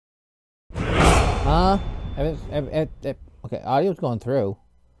Huh? Okay, audio's going through.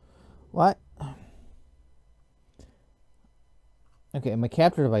 What? Okay, my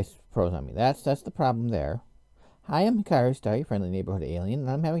capture device froze on me. That's the problem there. Hi, I'm Hikaru Star, your friendly neighborhood alien, and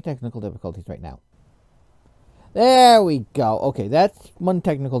I'm having technical difficulties right now. There we go. Okay, that's one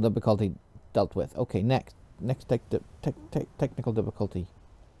technical difficulty dealt with. Okay, next technical difficulty.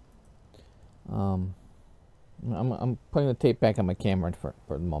 I'm putting the tape back on my camera for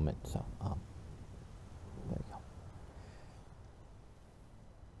the moment. So there we go.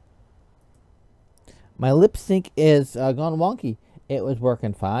 My lip sync is gone wonky. It was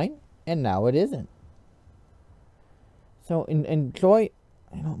working fine, and now it isn't. So enjoy.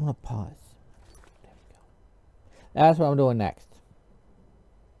 I don't want to pause. There we go. That's what I'm doing next.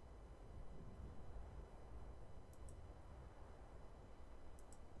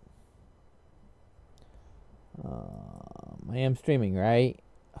 I am streaming, right?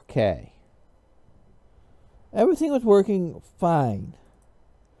 Okay. Everything was working fine.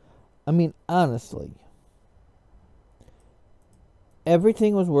 I mean, honestly.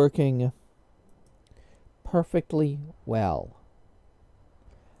 Everything was working perfectly well.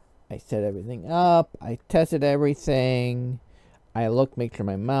 I set everything up. I tested everything. I looked, make sure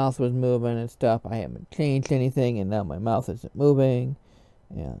my mouth was moving and stuff. I haven't changed anything, and now my mouth isn't moving.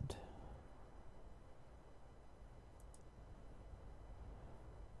 And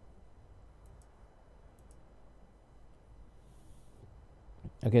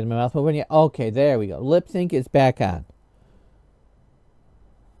okay, is my mouth moving? Yeah. Okay, there we go. Lip sync is back on.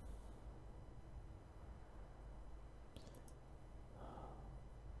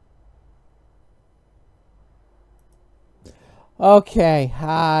 Okay,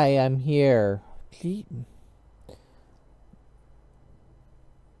 hi, I'm here. Gee.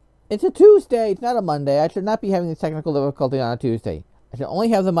 It's a Tuesday, it's not a Monday. I should not be having this technical difficulty on a Tuesday. I should only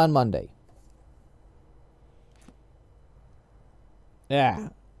have them on Monday. Yeah.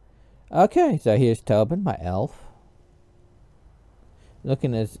 Okay, so here's Tobin, my elf.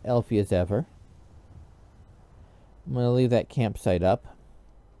 Looking as elfy as ever. I'm going to leave that campsite up,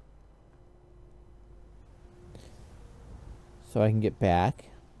 so I can get back.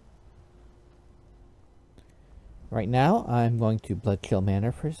 Right now, I'm going to Bloodchill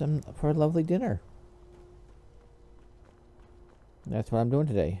Manor for a lovely dinner. That's what I'm doing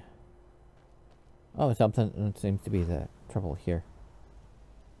today. Oh, something seems to be the trouble here.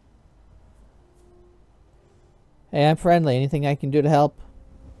 Hey, I'm friendly. Anything I can do to help?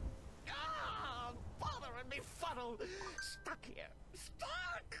 Ah, bother and befuddle. Stuck here.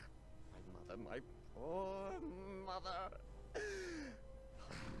 Stuck! My mother, my poor mother.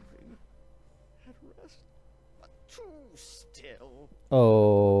 Moving. At rest. But too still.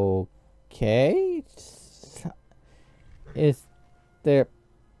 Okay. Is there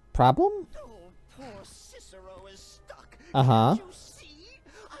problem? Oh, poor Cicero is stuck. Uh-huh. Can't you see?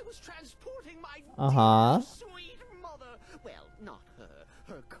 I was transporting my Uh-huh. sweet mother. Well, not her.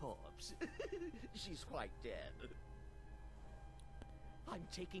 Her corpse. She's quite dead. I'm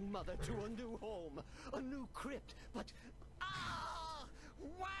taking mother to a new home, a new crypt, but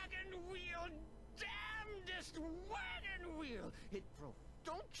wagon wheel, damnedest wagon wheel! It broke.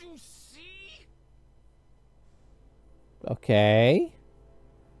 Don't you see? Okay.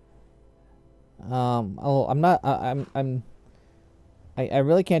 Oh, I'm not. I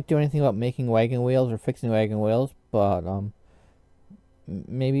really can't do anything about making wagon wheels or fixing wagon wheels, but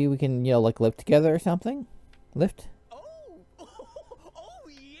maybe we can, you know, like live together or something. Lift. Oh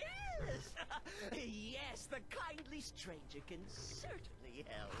yes, yes. The kindly stranger can certainly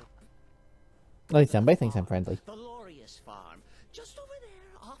help. At least somebody thinks I'm friendly. The Lorius farm, just over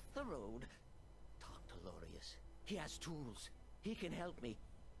there off the road. Talk to Lorius. He has tools. He can help me,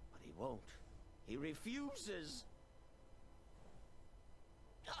 but he won't. He refuses.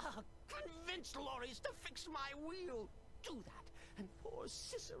 Convince Lorius to fix my wheel. Do that, and poor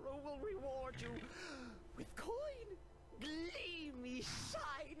Cicero will reward you with coin. Gleamy,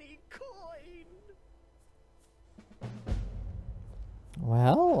 shiny coin.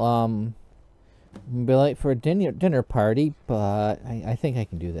 Well, be late for a dinner party, but I think I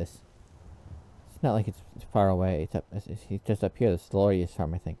can do this. It's not like it's far away. He's just up here. The Lorius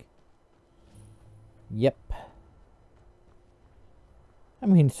farm, I think. Yep. I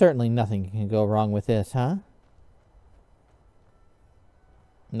mean, certainly nothing can go wrong with this, huh?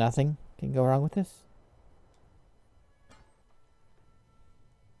 Nothing can go wrong with this?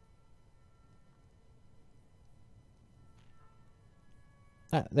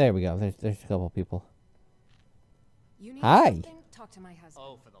 Ah, there we go. There's a couple people. You need Hi. something? Talk to my husband.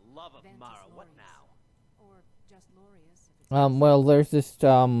 Oh, for the love of Ventus Mara, what Lorius. now? Or just Lorius. If it's Well, there's this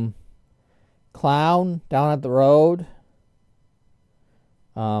clown down at the road.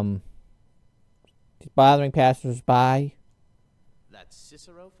 He's bothering passers-by. That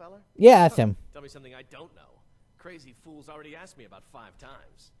Cicero fella? Yeah, that's him. Tell me something I don't know. Crazy fool's already asked me about 5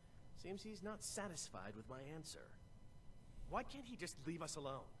 times. Seems he's not satisfied with my answer. Why can't he just leave us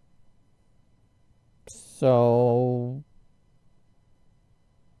alone? So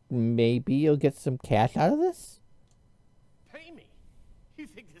maybe you'll get some cash out of this? Pay me? You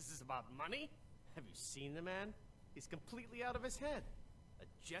think this is about money? Have you seen the man? He's completely out of his head. A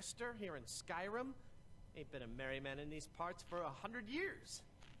jester here in Skyrim? Ain't been a merry man in these parts for 100 years.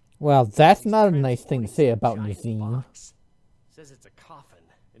 Well, that's not a nice thing to say about Nazim. Says it's a coffin,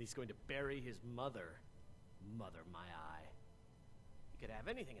 and he's going to bury his mother. Mother, my eye. You could have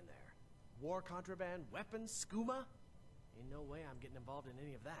anything in there. War contraband, weapons, skooma. Ain't no way I'm getting involved in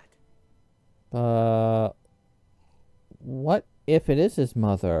any of that. What if it is his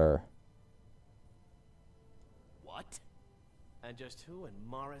mother? What? And just who in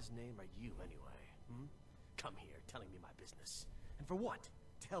Mara's name are you, anyway? Hmm? Come here, telling me my business. And for what?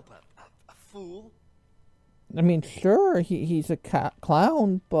 To help a fool? I mean, sure, he's a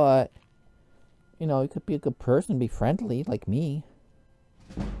clown, but, you know, he could be a good person, be friendly, like me.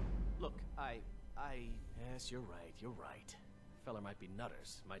 Look, yes, you're right. Feller might be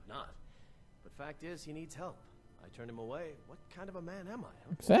nutters, might not. But fact is, he needs help. I turned him away. What kind of a man am I?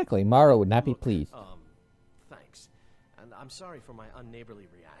 Huh? Exactly. Mara would not be pleased. Thanks. And I'm sorry for my unneighborly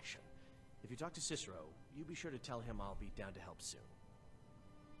reaction. If you talk to Cicero, you be sure to tell him I'll be down to help soon.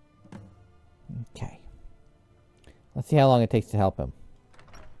 Okay. Let's see how long it takes to help him.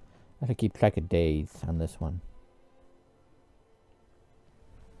 I have to keep track of days on this one.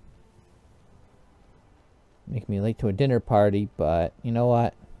 Make me late to a dinner party, but you know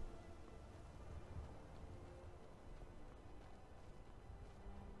what?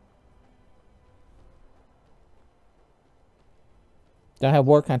 Don't have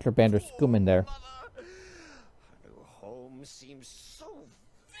war contraband or skooma in there. Mother, our new home seems so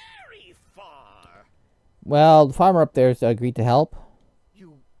very far. Well, the farmer up there's agreed to help.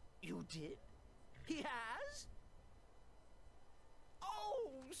 You did? He has? Oh,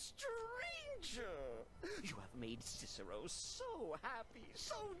 stranger! You have made Cicero so happy,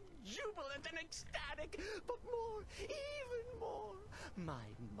 so jubilant and ecstatic, but more, even more, my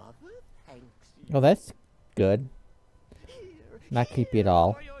mother thanks you. Oh, that's good. Not creepy at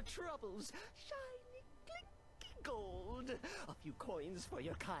all. For your troubles, shiny, clinky gold. A few coins for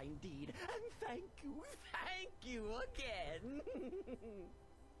your kind deed, and thank you again.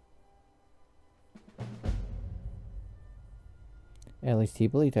 At least he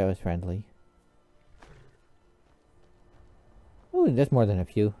believed I was friendly. Ooh, that's more than a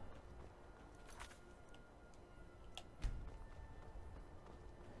few.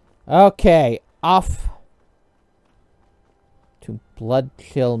 Okay, off to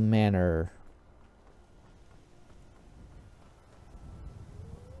Bloodchill Manor.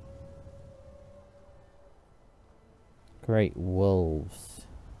 Great wolves.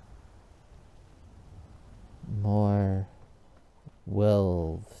 More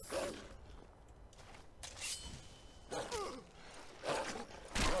wolves.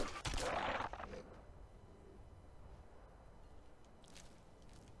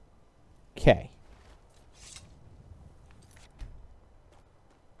 Okay.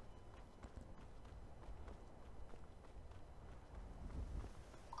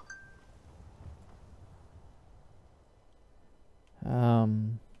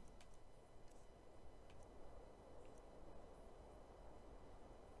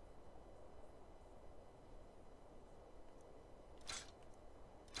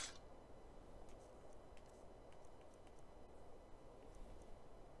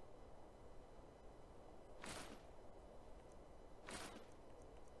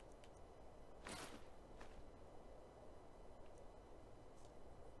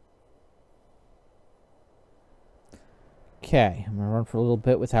 Okay, I'm gonna run for a little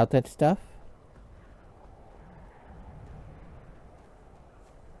bit without that stuff.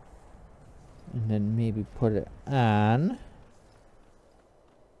 And then maybe put it on.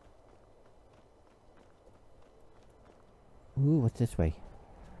 Ooh, what's this way?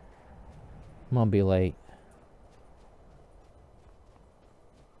 I'm gonna be late.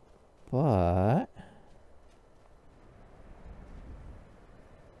 But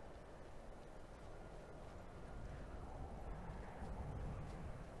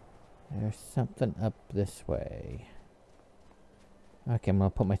there's something up this way. Okay, I'm gonna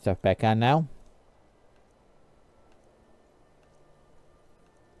put my stuff back on now.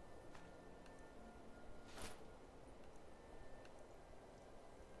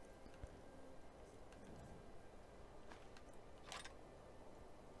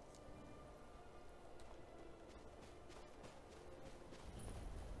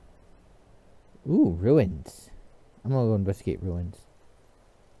 Ooh, ruins. I'm gonna go investigate ruins.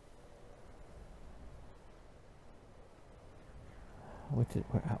 How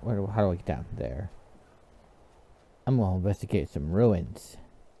do I get down there? I'm gonna investigate some ruins.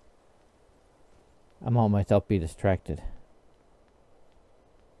 I'm gonna let myself be distracted.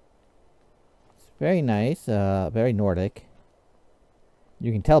 It's very nice, very Nordic.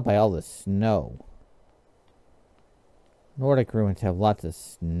 You can tell by all the snow. Nordic ruins have lots of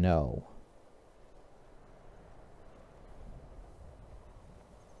snow.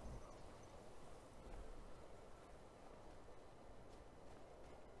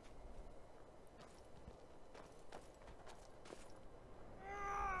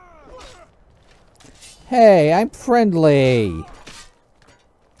 Hey, I'm friendly.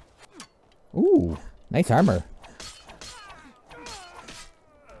 Ooh, nice armor.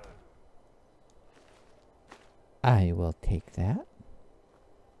 I will take that.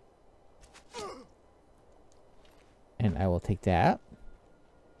 And I will take that.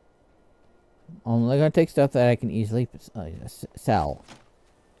 Only gonna take stuff that I can easily sell.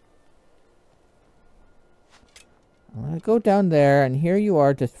 I'm gonna go down there, and here you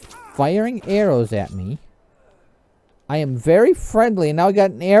are just firing arrows at me. I am very friendly, and now I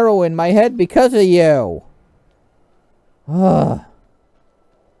got an arrow in my head because of you. Ugh.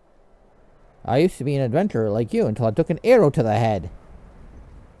 I used to be an adventurer like you until I took an arrow to the head.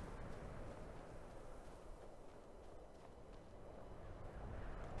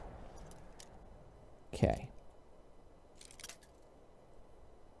 Okay.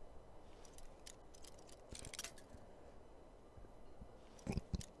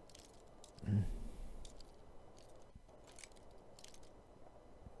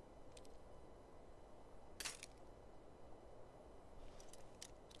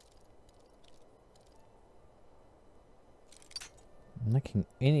 I'm not making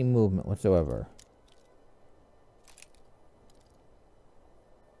any movement whatsoever.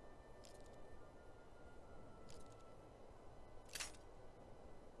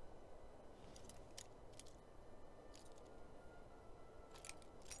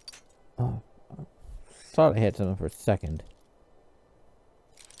 Oh, I thought I had something for a second.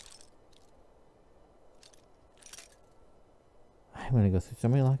 I'm gonna go through so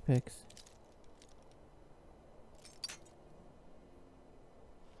many lockpicks.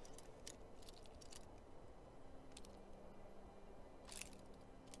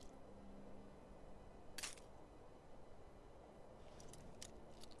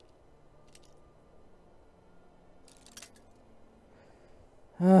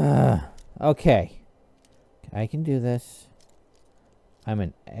 Okay. I can do this. I'm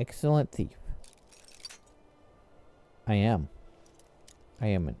an excellent thief. I am. I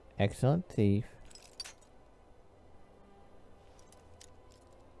am an excellent thief.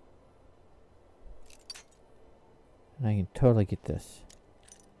 And I can totally get this.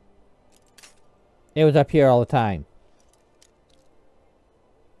 It was up here all the time.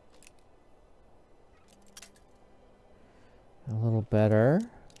 A little better.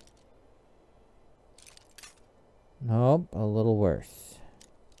 Nope, a little worse.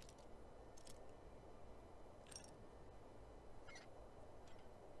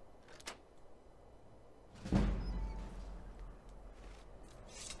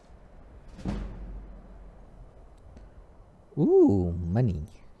 Ooh, money.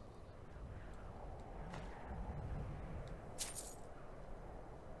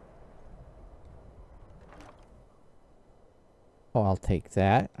 Oh, I'll take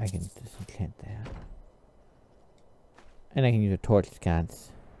that. I can disenchant that. And I can use a torch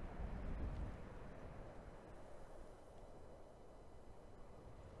sconce.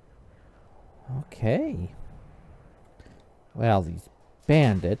 Okay. Well, these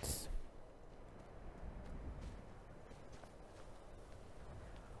bandits.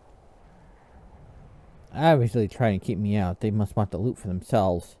 Obviously trying to keep me out. They must want the loot for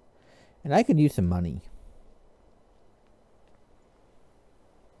themselves. And I could use some money.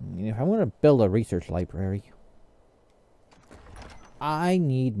 If I want to build a research library, I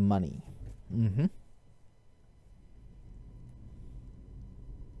need money.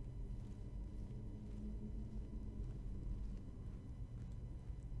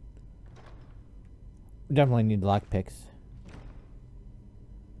 Definitely need lockpicks.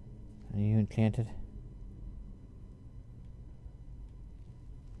 Are you enchanted?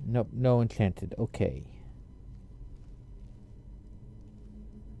 Nope, no enchanted. Okay.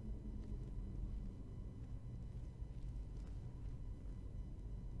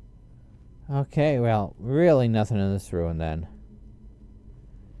 Okay, well, really nothing in this ruin then.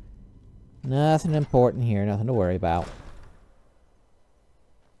 Nothing important here, nothing to worry about.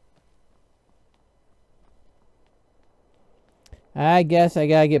 I guess I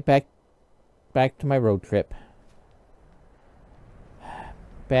gotta get back to my road trip.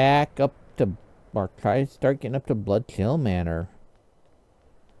 Back up to, or try to start getting up to Bloodchill Manor.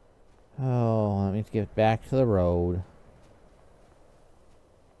 Oh, let me get back to the road.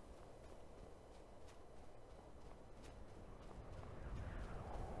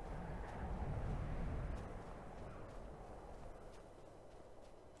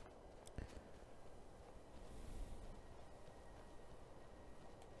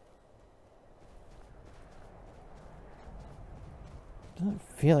 Doesn't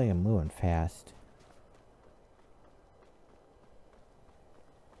feel like I'm moving fast.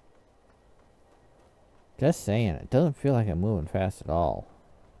 Just saying, it doesn't feel like I'm moving fast at all.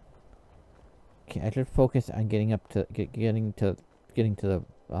 Okay, I should focus on getting to the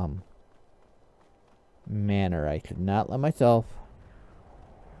manor. I should not let myself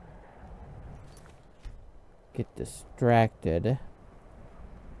get distracted.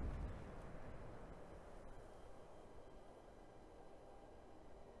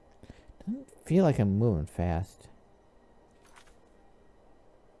 Doesn't feel like I'm moving fast.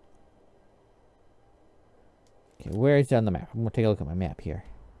 Okay, where is it on the map? I'm gonna take a look at my map here.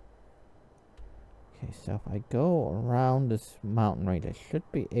 Okay, so if I go around this mountain range, I should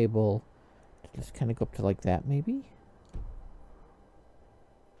be able to just kind of go up to like that, maybe?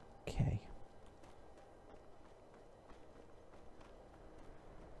 Okay.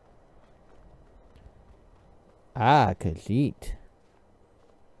 Ah, Khajiit.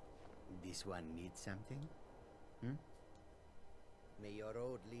 This one needs something? Hmm? May your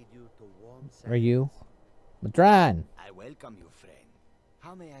road lead you to warm Are you? Madran! I welcome you, friend.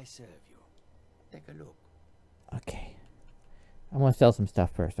 How may I serve you? Take a look. Okay. I want to sell some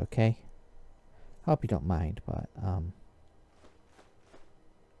stuff first, okay? Hope you don't mind, but, I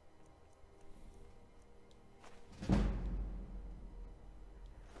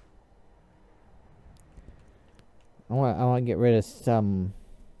want to get rid of some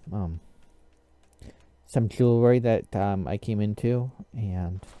jewelry that, I came into,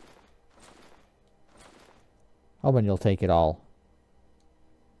 and hoping you'll take it all.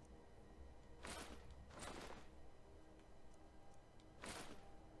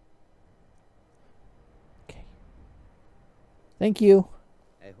 Okay. Thank you.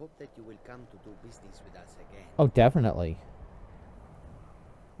 I hope that you will come to do business with us again. Oh, definitely.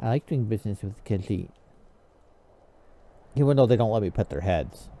 I like doing business with Khajiit. Even though they don't let me pet their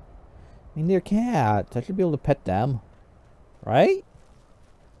heads. I mean, they're cats. I should be able to pet them. Right?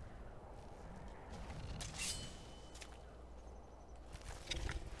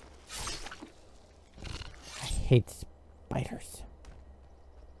 I hate spiders.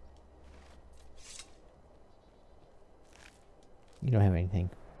 You don't have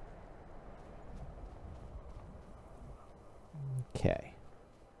anything. Okay.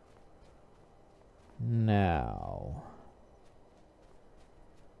 Now,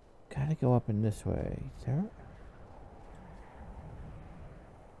 gotta go up in this way. Is there?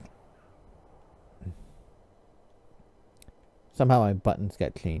 Somehow my buttons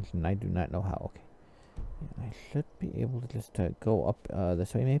got changed, and I do not know how. Okay, yeah, I should be able to just go up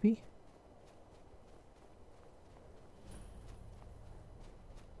this way, maybe.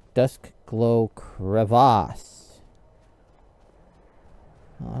 Dusk Glow Crevasse.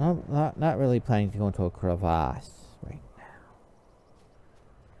 I'm not really planning to go into a crevasse right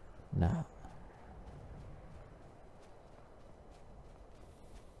now.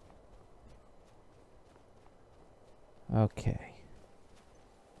 No. Okay.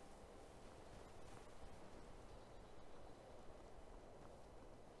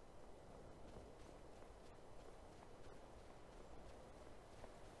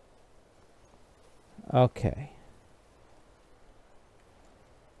 Okay.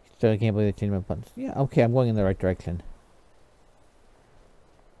 So I can't believe they changed my buttons. Yeah, okay, I'm going in the right direction.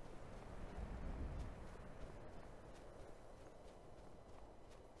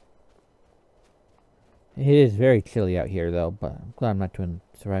 It is very chilly out here, though, but I'm glad I'm not doing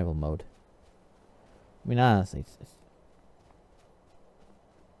survival mode. I mean, honestly,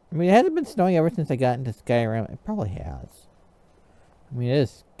 I mean, it hasn't been snowing ever since I got into Skyrim. It probably has. I mean, it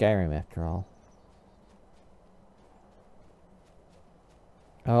is Skyrim after all.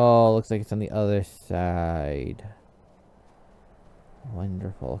 Oh, looks like it's on the other side.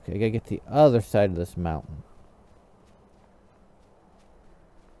 Wonderful. Okay, I gotta get to the other side of this mountain.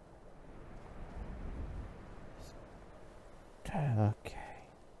 Okay.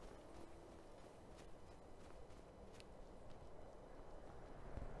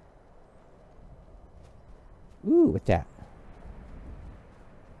 Ooh, what's that?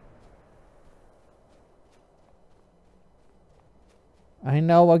 I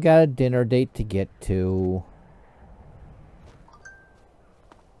know I got a dinner date to get to.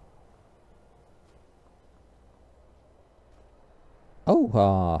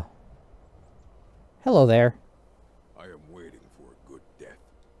 Oh, hello there. I am waiting for a good death.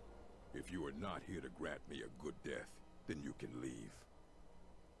 If you are not here to grant me a good death, then you can leave.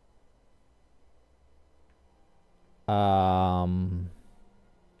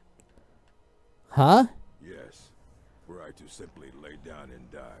 Huh? Yes. Were I to simply lay down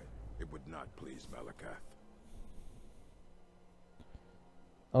and die, it would not please Malakath.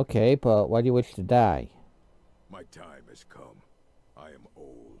 Okay, but why do you wish to die? My time has come. I am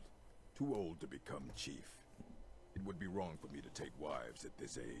old. Too old to become chief. It would be wrong for me to take wives at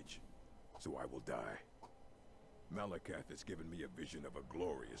this age. So I will die. Malakath has given me a vision of a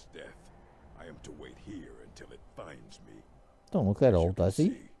glorious death. I am to wait here until it finds me. Don't look that old, does he?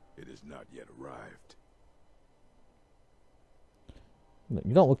 See, it has not yet arrived.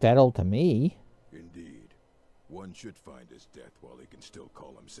 You don't look that old to me. Indeed. One should find his death while he can still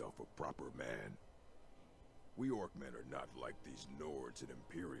call himself a proper man. We Orcmen are not like these Nords and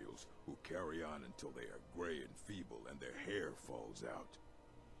Imperials who carry on until they are gray and feeble and their hair falls out.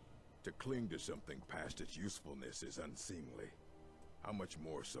 To cling to something past its usefulness is unseemly. How much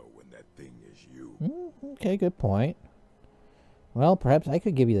more so when that thing is you? Okay, good point. Well, perhaps I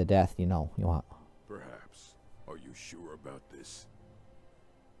could give you the death you want. Perhaps. Are you sure about this?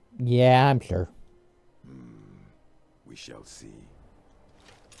 Yeah, I'm sure. We shall see.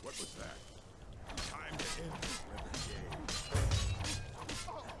 What was that? Time to end this rebel game.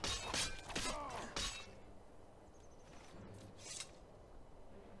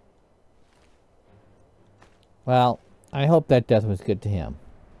 Well, I hope that death was good to him.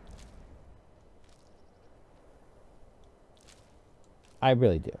 I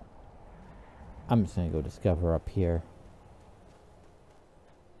really do. I'm just going to go discover up here.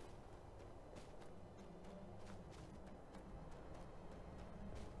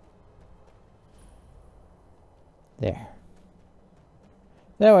 There.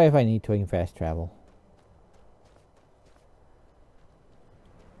 That way if I need to, I can fast travel.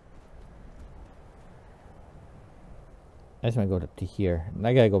 I just want to go up to here. And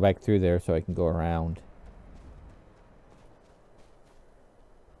I gotta go back through there so I can go around.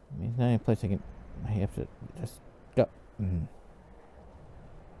 I mean, the only place I have to just go.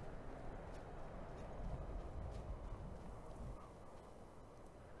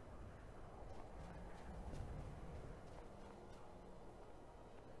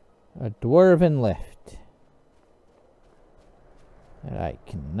 A dwarven lift that I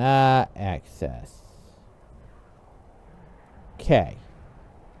cannot access. Okay.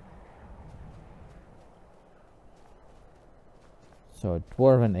 So a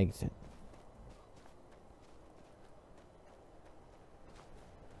dwarven exit.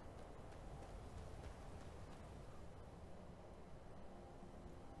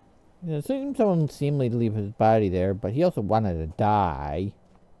 It seems someone seemingly to leave his body there, but he also wanted to die.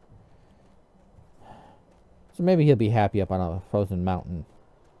 So maybe he'll be happy up on a frozen mountain.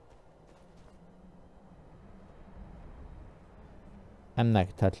 I'm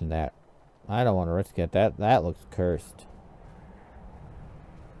not touching that. I don't want to risk it. That looks cursed.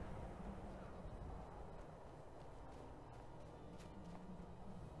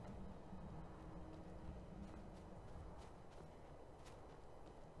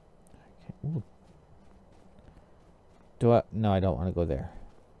 Okay. Ooh. No, I don't want to go there.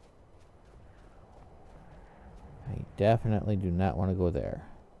 I definitely do not want to go there.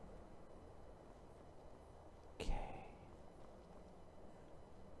 Okay.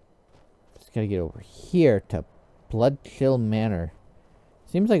 Just gotta get over here to Bloodchill Manor.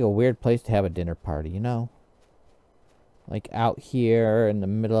 Seems like a weird place to have a dinner party, you know? Like out here in the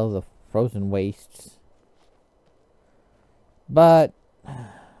middle of the frozen wastes. But,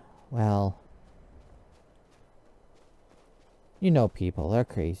 well, you know people, they're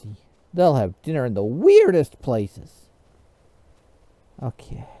crazy. They'll have dinner in the weirdest places.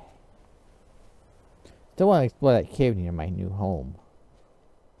 Okay. Still want to explore that cave near my new home.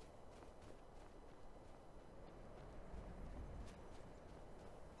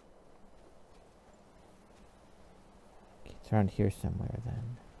 Okay, it's around here somewhere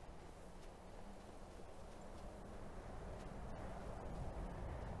then.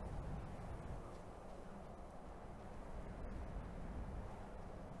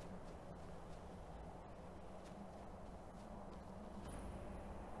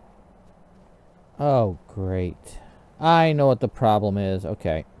 Oh, great. I know what the problem is.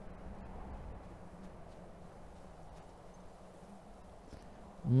 Okay.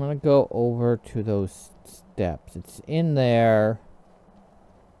 I'm gonna go over to those steps. It's in there.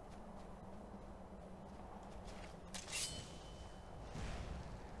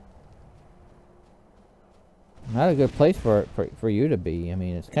 Not a good place for you to be. I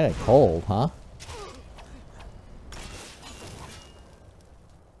mean, it's kind of cold, huh?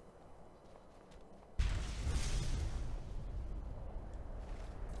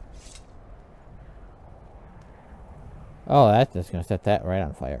 Oh, that's just gonna set that right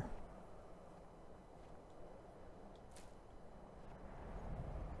on fire.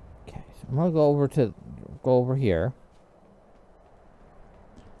 Okay, so I'm gonna go over here.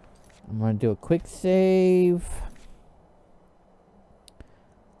 I'm gonna do a quick save.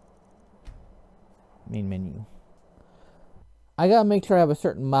 Main menu. I gotta make sure I have a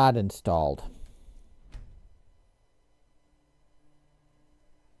certain mod installed.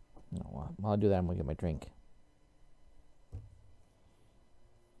 No, I'll do that. I'm gonna get my drink.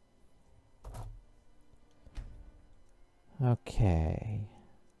 Okay.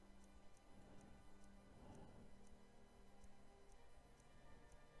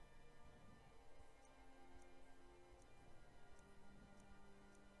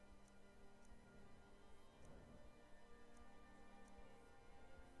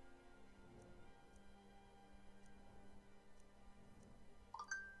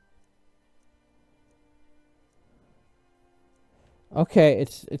 Okay,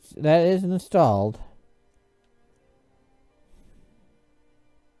 it's that is installed.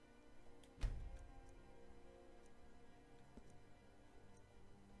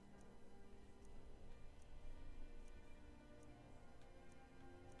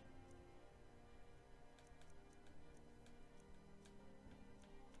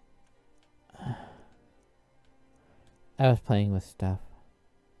 I was playing with stuff.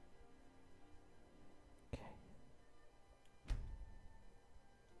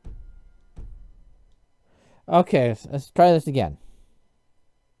 Okay, let's try this again.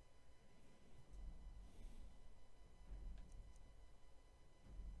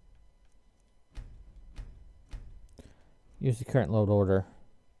 Use the current load order.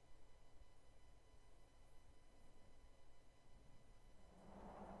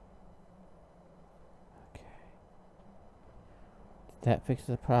 Okay. Did that fix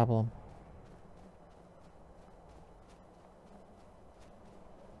the problem?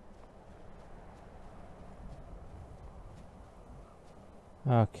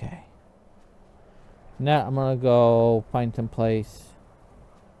 Okay. Now I'm gonna go find some place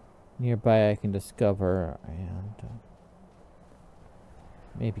nearby I can discover and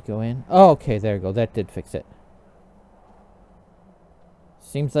maybe go in. Oh, okay, there you go. That did fix it.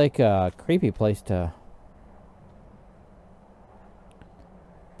 Seems like a creepy place to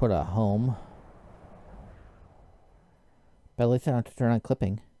put a home. But at least I don't have to turn on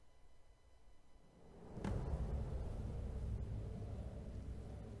clipping.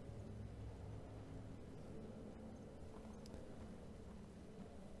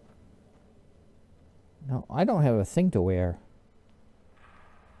 No, I don't have a thing to wear.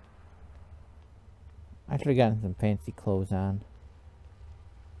 I should have gotten some fancy clothes on.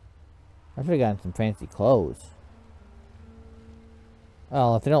 I should have gotten some fancy clothes.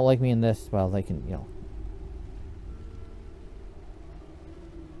 Well, if they don't like me in this, well, they can, you know.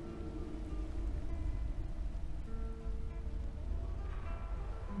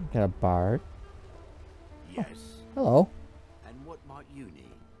 Got a bard. Yes. Oh, hello. And what might you need?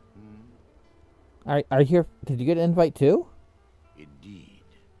 Are you here? Did you get an invite too? Indeed.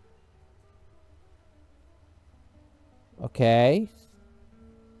 Okay.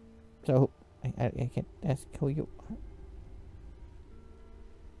 So I can't ask who you are.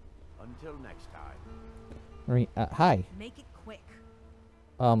 Until next time. Marie, hi. Make it quick.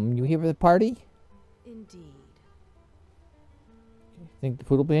 You here for the party? Indeed. Think the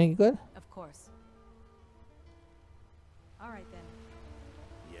food will be any good? Of course. All right then.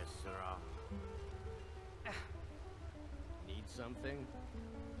 Yes, sirrah. Need something?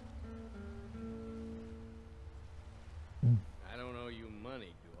 I don't owe you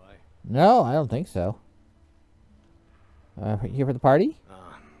money, do I? No, I don't think so. Here for the party?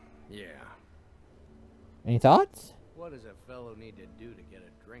 Yeah. Any thoughts? What does a fellow need to do to get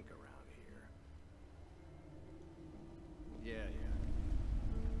a drink around here? Yeah.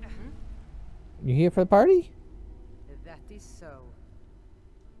 You here for the party? That is so.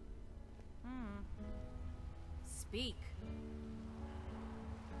 Speak.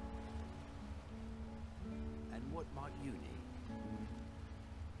 And what might you need?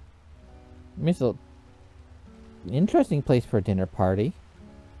 It's an interesting place for a dinner party.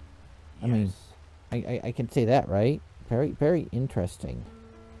 I mean, I can say that, right? Very, very interesting.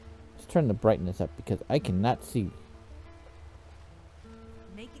 Let's turn the brightness up because I cannot see.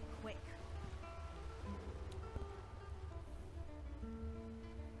 Make it quick.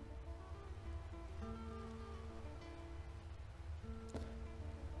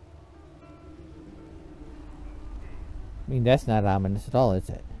 mean, that's not ominous at all, is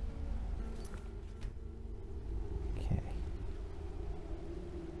it? Okay.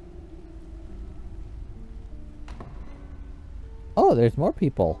 Oh, there's more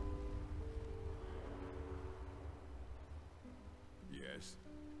people. Yes.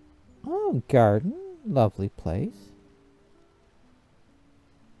 Oh, garden. Lovely place.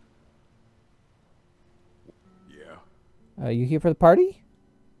 Yeah. You here for the party?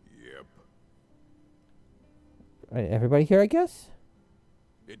 Yep. Everybody here, I guess?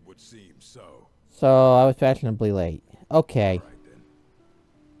 It would seem so. So, I was fashionably late. Okay. All right then.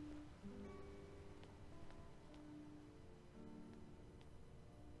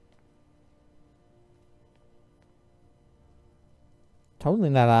 Totally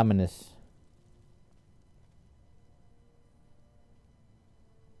not ominous.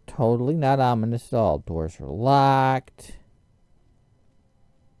 Totally not ominous at all. Doors are locked.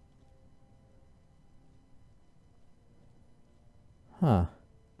 Huh.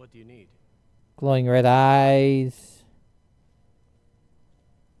 What do you need? Glowing red eyes.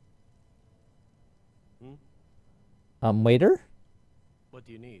 Waiter? What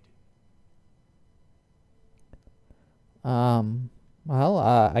do you need? Well,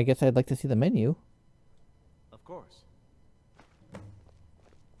 I guess I'd like to see the menu. Of course.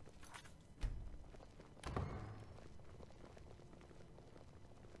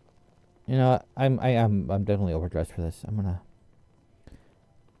 You know, I'm definitely overdressed for this. I'm gonna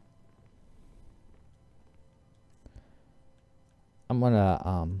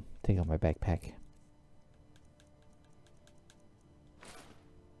take off my backpack.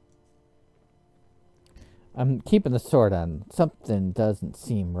 I'm keeping the sword on. Something doesn't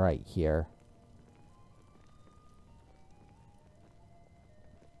seem right here.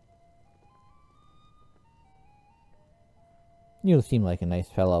 You seem like a nice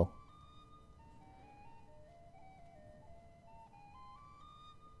fellow.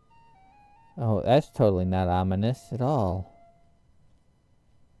 Oh, that's totally not ominous at all.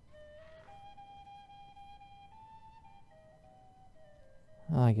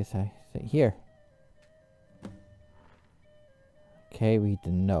 Oh, I guess I sit here. Okay, read the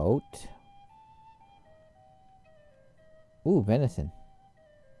note. Ooh, venison.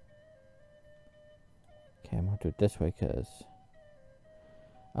 Okay, I'm gonna do it this way because...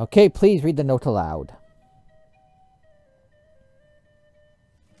 Okay, please read the note aloud.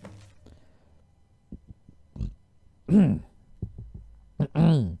 Ooh,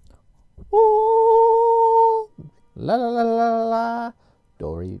 la la la la la.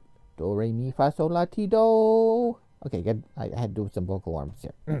 Do re mi fa sol la ti do. Okay, good. I had to do some vocal warm-ups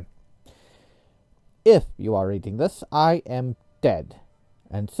here. If you are reading this, I am dead,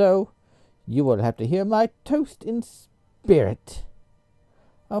 and so you will have to hear my toast in spirit.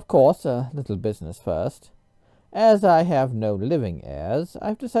 Of course, a little business first. As I have no living heirs,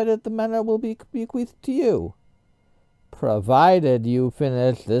 I've decided the manor will be bequeathed to you, provided you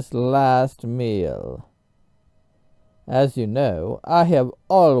finish this last meal. As you know, I have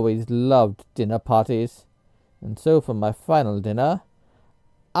always loved dinner parties, and so for my final dinner,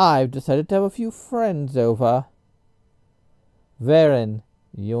 I've decided to have a few friends over. Varen,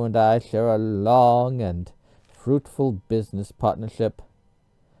 you and I share a long and fruitful business partnership,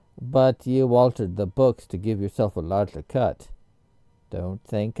 but you altered the books to give yourself a larger cut. Don't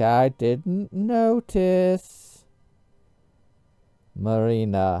think I didn't notice.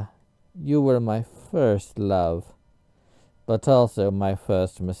 Marina, you were my first love, but also my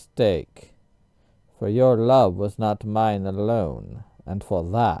first mistake. For your love was not mine alone, and for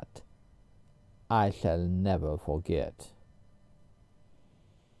that, I shall never forget.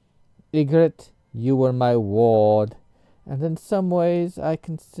 Ygritte, you were my ward, and in some ways I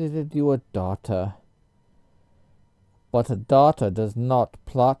considered you a daughter. But a daughter does not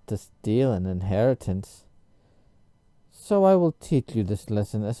plot to steal an inheritance. So I will teach you this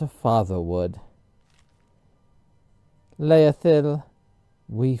lesson as a father would. Leothil,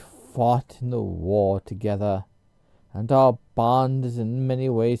 we fought in the war together, and our bond is in many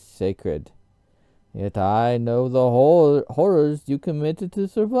ways sacred. Yet I know the horrors you committed to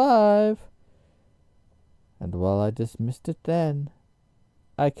survive. And while I dismissed it then,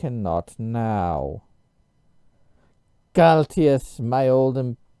 I cannot now. Galtius, my old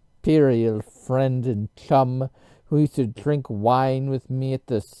imperial friend and chum, who used to drink wine with me at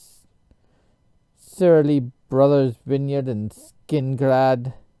the Surly Brothers Vineyard in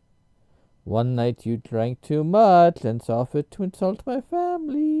Skingrad. One night you drank too much and saw fit to insult my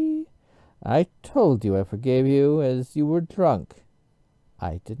family. I told you I forgave you as you were drunk.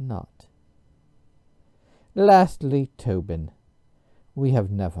 I did not. Lastly, Tobin. We have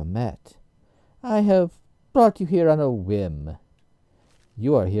never met. I have brought you here on a whim.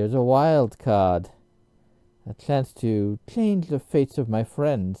 You are here as a wild card. A chance to change the fates of my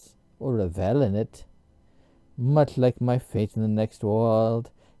friends, or revel in it. Much like my fate in the next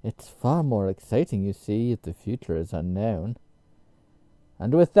world, it's far more exciting, you see, if the future is unknown.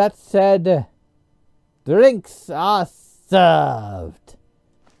 And with that said, drinks are served.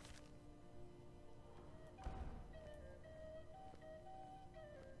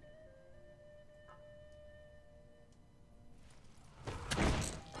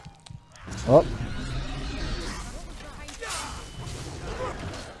 Oh.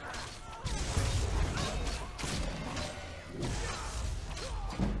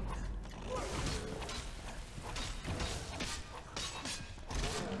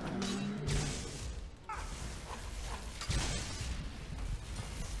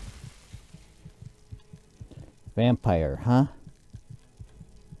 Vampire, huh?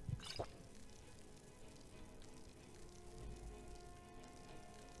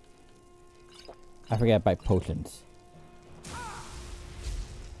 I forgot to buy potions.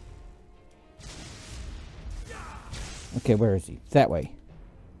 Okay, where is he? That way.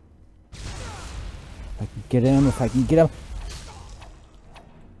 If I can get him, if I can get him.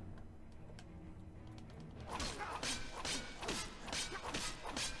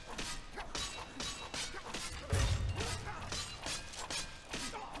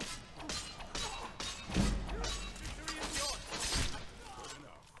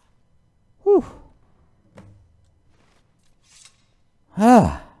 Whew.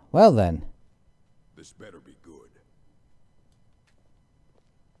 Ah, well then. This better be good.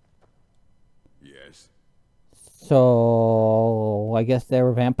 Yes? So, I guess they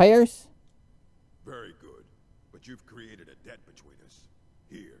were vampires? Very good. But you've created a debt between us.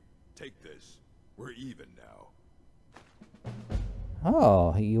 Here, take this. We're even now.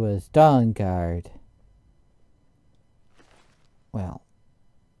 Oh, he was Dawn Guard. Well.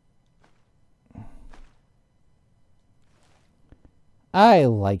 I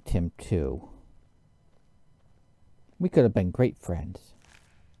liked him too. We could have been great friends.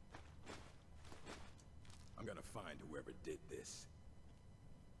 I'm gonna find whoever did this.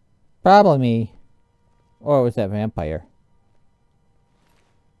 Probably me. Or was that vampire?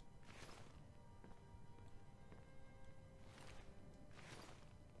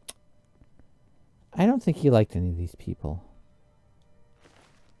 I don't think he liked any of these people.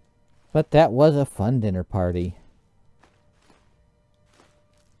 But that was a fun dinner party.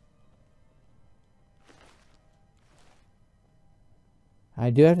 I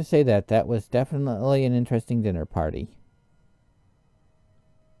do have to say that was definitely an interesting dinner party.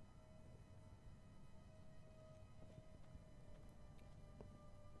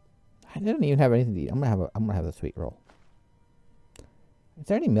 I didn't even have anything to eat. I'm gonna have a sweet roll. Is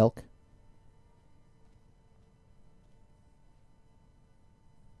there any milk?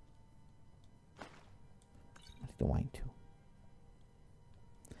 I like the wine too.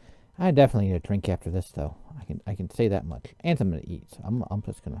 I definitely need a drink after this, though. I can say that much. And I'm gonna eat. So I'm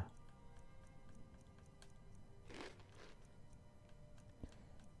just gonna.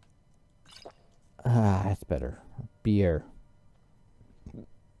 Ah, that's better. Beer.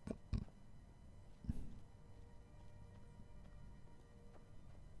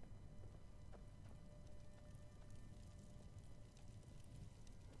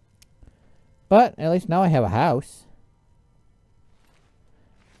 But at least now I have a house.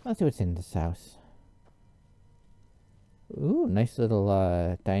 Let's see what's in this house. Ooh, nice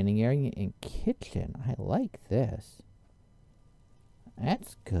little dining area and kitchen. I like this.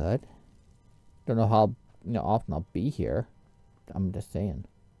 That's good. Don't know how often I'll be here. I'm just saying.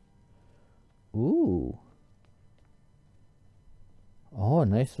 Ooh. Oh, a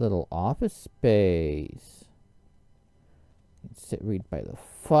nice little office space. You can sit, read by the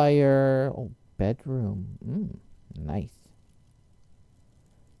fire. Oh, bedroom. Nice.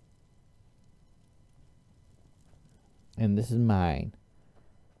 And this is mine.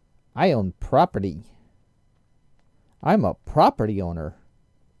 I own property. I'm a property owner.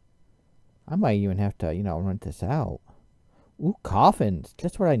 I might even have to, rent this out. Ooh, coffins.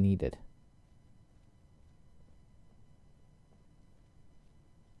 Just what I needed.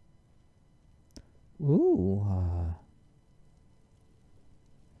 Ooh.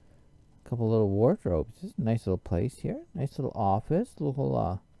 A couple little wardrobes. This is a nice little place here. Nice little office.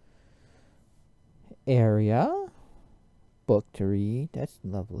 Little area. Book to read. That's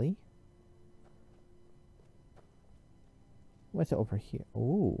lovely. What's over here?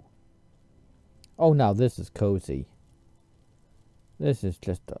 Ooh. Oh, now this is cozy. This is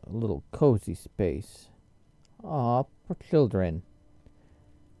just a little cozy space. Aw, for children.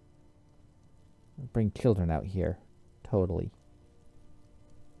 Bring children out here. Totally.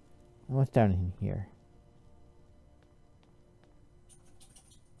 What's down in here?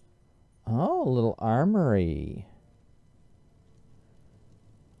 Oh, a little armory.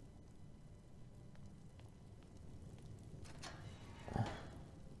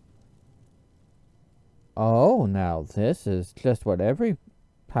 Oh, now this is just what every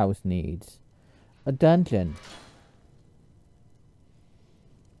house needs. A dungeon.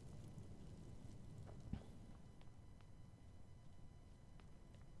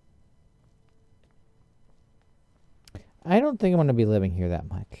 I don't think I'm going to be living here that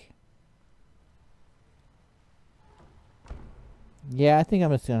much. Yeah, I think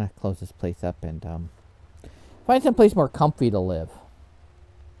I'm just going to close this place up and find some place more comfy to live.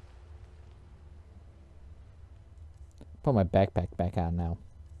 Put my backpack back on now.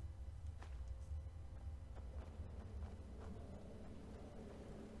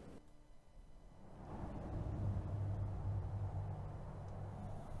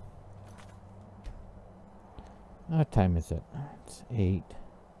 What time is it? It's 8. You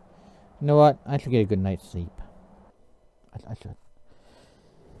know what? I should get a good night's sleep. I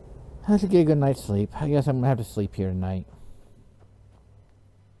should get a good night's sleep. I guess I'm going to have to sleep here tonight.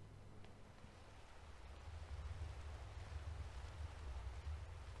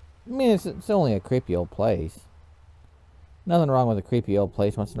 I mean, it's only a creepy old place. Nothing wrong with a creepy old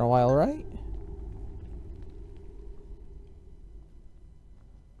place once in a while, right?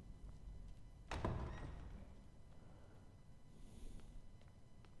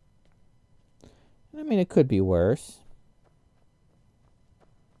 I mean, it could be worse.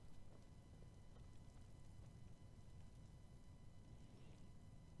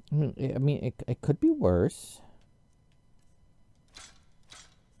 I mean, it could be worse.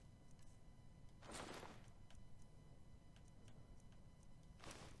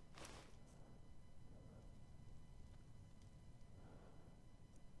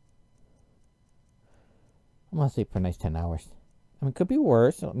 I'm gonna sleep for a nice 10 hours. I mean, it could be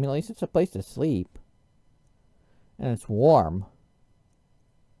worse. I mean, at least it's a place to sleep. And it's warm.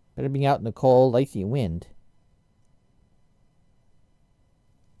 Better be out in the cold, icy wind.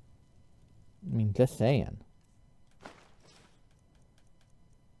 I mean, just saying.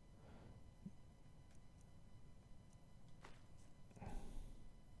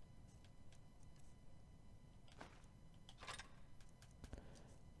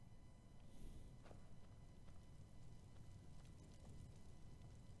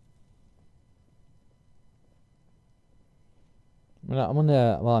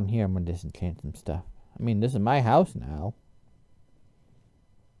 While I'm here, I'm gonna disenchant some stuff. I mean, this is my house now.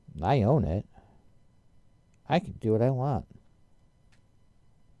 I own it. I can do what I want.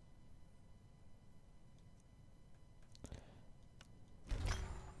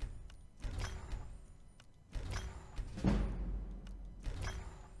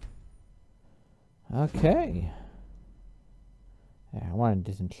 Okay. Yeah, I want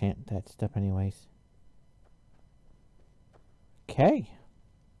to disenchant that stuff anyways. Okay.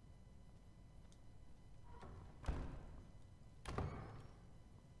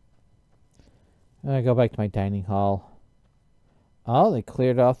 I go back to my dining hall. Oh, they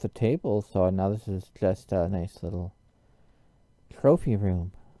cleared off the table, so now this is just a nice little trophy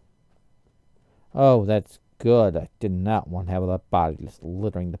room. Oh, that's good. I did not want to have that body just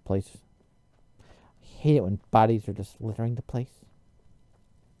littering the place. I hate it when bodies are just littering the place.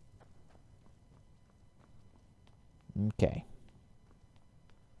 Okay.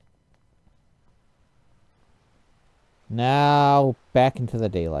 Now, back into the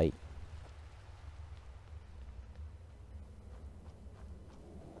daylight.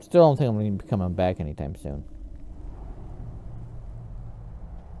 Still don't think I'm going to be coming back anytime soon.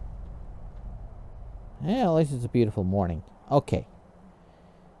 Yeah, at least it's a beautiful morning. Okay.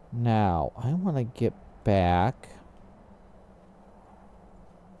 Now, I want to get back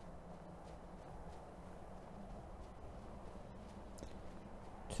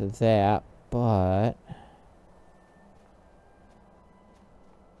to that, but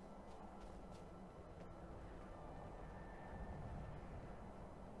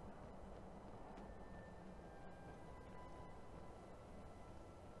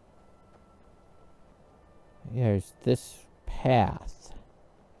there's this path.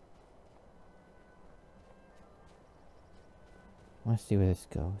 Let's see where this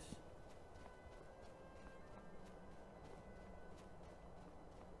goes.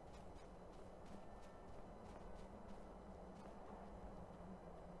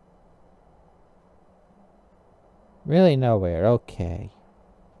 Really nowhere. Okay.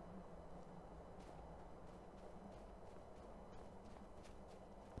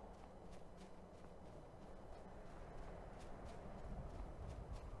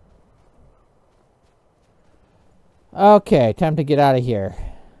 Okay, time to get out of here.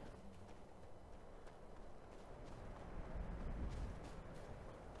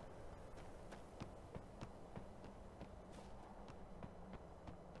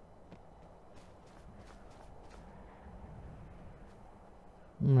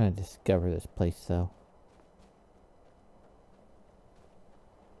 I'm gonna discover this place, though.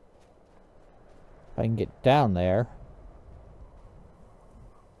 If I can get down there.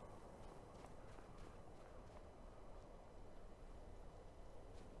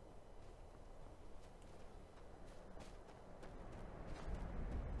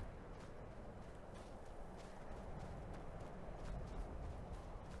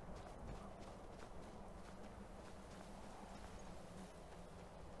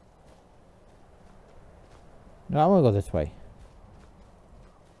 No, I'm gonna go this way.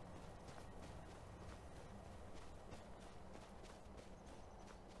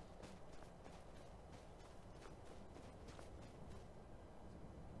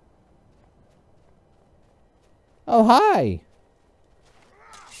 Oh, hi!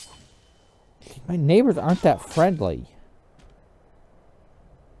 My neighbors aren't that friendly.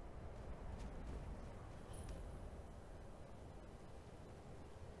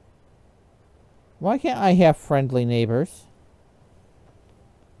 Why can't I have friendly neighbors?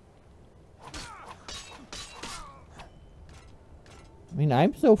 I mean,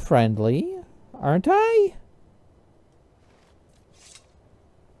 I'm so friendly, aren't I?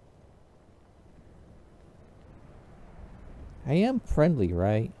 I am friendly,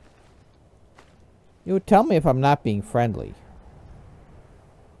 right? You would tell me if I'm not being friendly.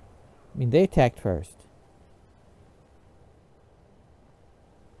 I mean, they attacked first.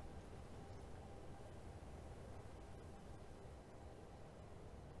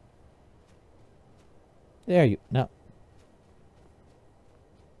 There you... No.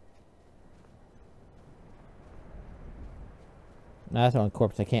 No, that's the only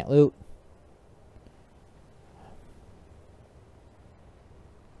corpse I can't loot.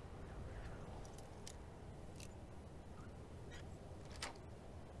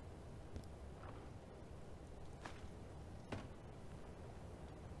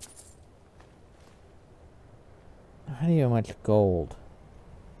 How do you have much gold?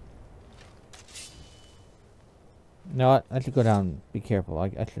 No, what? I should go down. Be careful. I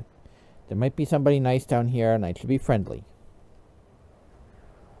should... There might be somebody nice down here, and I should be friendly.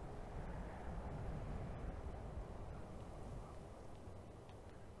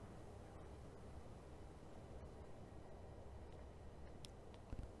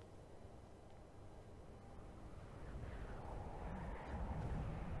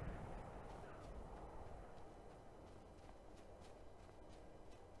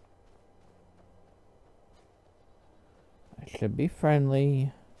 Should be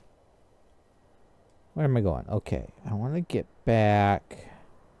friendly. Where am I going? Okay, I want to get back.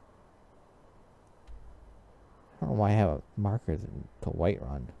 I don't know why I have a marker to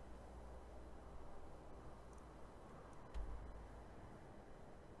Whiterun.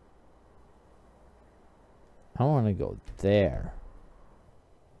 I want to go there.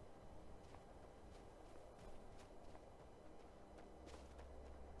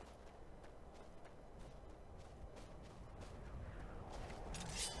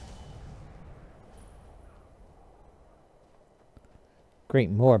 Great,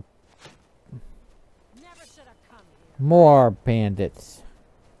 more bandits.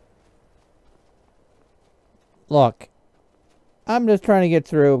 Look, I'm just trying to get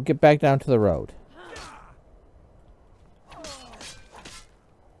through, get back down to the road.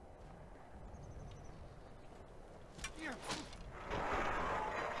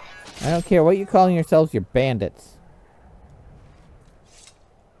 I don't care what you're calling yourselves, you're bandits.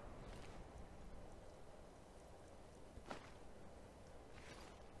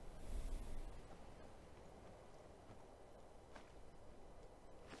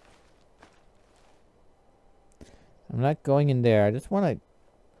 I'm not going in there. I just want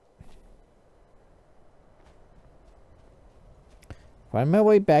to find my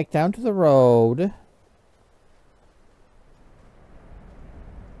way back down to the road.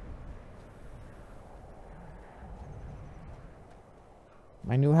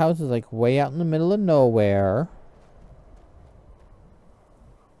 My new house is like way out in the middle of nowhere.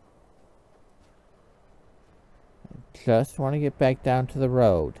 I just want to get back down to the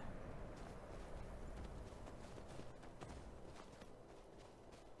road.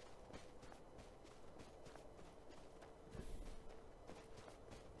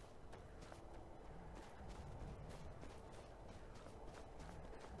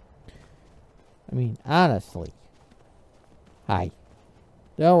 I mean, honestly. Hi.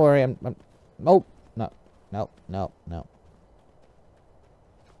 Don't worry, I'm oh, no. Nope, nope, nope.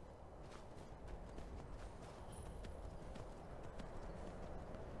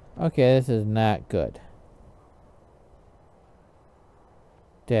 Okay, this is not good.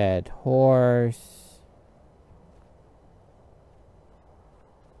 Dead horse.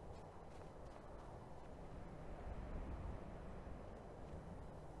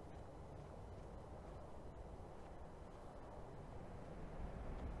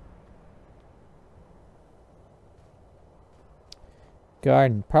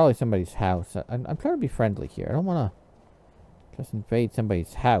 Garden, probably somebody's house. I'm trying to be friendly here. I don't want to just invade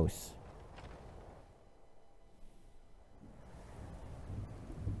somebody's house.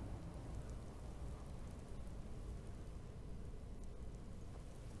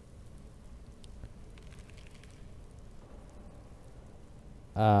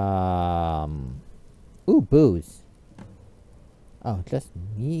 Ooh, booze. Oh, just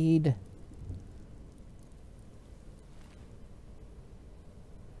need...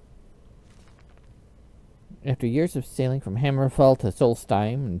 After years of sailing from Hammerfell to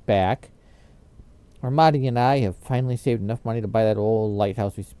Solstheim and back, Armadi and I have finally saved enough money to buy that old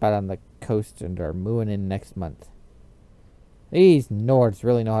lighthouse we spot on the coast and are moving in next month. These Nords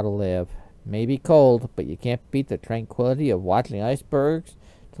really know how to live. May be cold, but you can't beat the tranquility of watching icebergs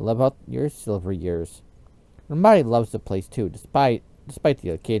to live out your silver years. Armadi loves the place too, despite the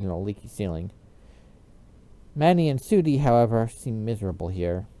occasional leaky ceiling. Manny and Sudi, however, seem miserable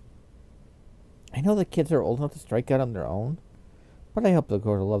here. I know the kids are old enough to strike out on their own, but I hope they'll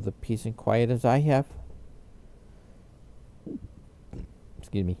grow to love the peace and quiet as I have.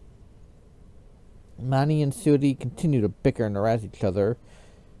 Excuse me. Manny and Sudi continue to bicker and harass each other,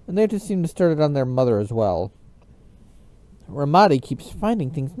 and they just seem to start it on their mother as well. Ramadi keeps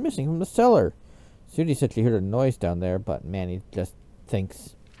finding things missing from the cellar. Sudi said she heard a noise down there, but Manny just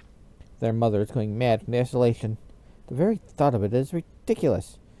thinks their mother is going mad from the isolation. The very thought of it is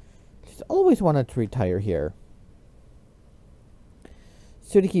ridiculous. She's always wanted to retire here.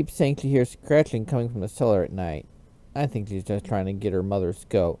 Sudi keeps saying she hears scratching coming from the cellar at night. I think she's just trying to get her mother's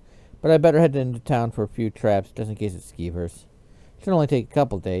goat, but I better head into town for a few traps just in case it skeevers. Should only take a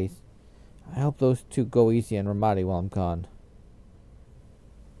couple days. I hope those two go easy on Ramadi while I'm gone.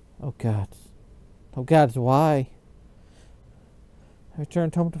 Oh gods. Oh gods, why? I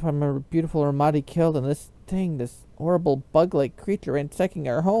returned home to find my beautiful Ramadi killed and this horrible bug-like creature ransacking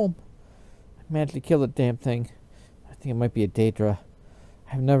our home. I managed to kill the damn thing. I think it might be a Daedra.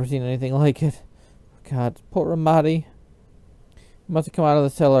 I've never seen anything like it. Oh god, poor Ramadi. He must have come out of the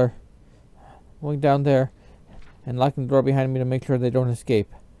cellar. Going down there and locking the door behind me to make sure they don't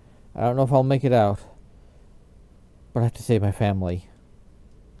escape. I don't know if I'll make it out, but I have to save my family.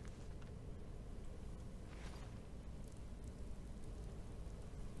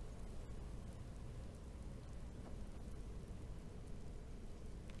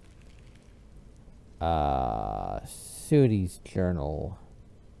 Sudi's journal.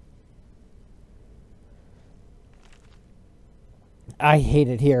 I hate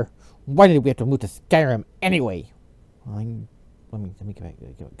it here. Why did we have to move to Skyrim anyway? Well, let me get back.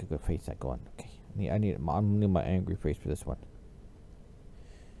 Good face that going. Okay, I need my angry face for this one.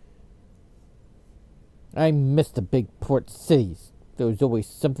 I miss the big port cities. There was always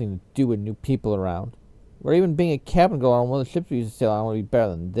something to do with new people around. Or even being a cabin girl on one of the ships we used to sail on would be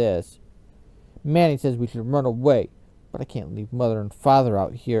better than this. Manny says we should run away, but I can't leave Mother and Father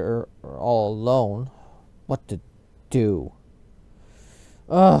out here all alone. What to do?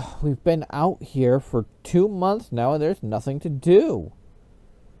 We've been out here for 2 months now and there's nothing to do.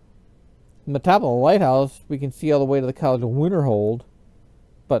 From the top of the lighthouse, we can see all the way to the College of Winterhold.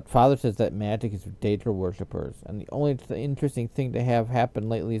 But Father says that magic is for Daedra worshippers, and the only interesting thing to have happen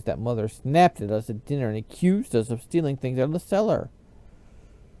lately is that Mother snapped at us at dinner and accused us of stealing things out of the cellar.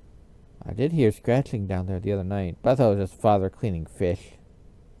 I did hear scratching down there the other night, but I thought it was just Father cleaning fish.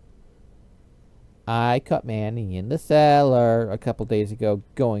 I caught Manny in the cellar a couple days ago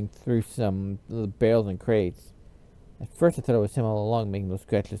going through some of the barrels and crates. At first I thought it was him all along making those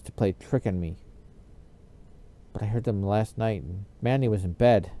scratches to play a trick on me. But I heard them last night and Manny was in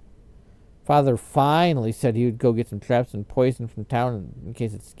bed. Father finally said he would go get some traps and poison from town in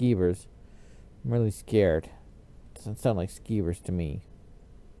case it skeevers. I'm really scared. It doesn't sound like skeevers to me.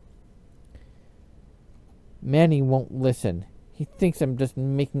 Manny won't listen. He thinks I'm just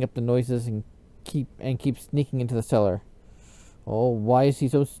making up the noises and keep sneaking into the cellar. Oh, why is he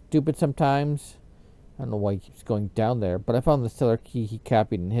so stupid sometimes? I don't know why he keeps going down there, but I found the cellar key he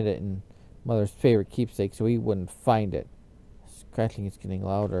copied and hid it in Mother's favorite keepsake so he wouldn't find it. Scratching is getting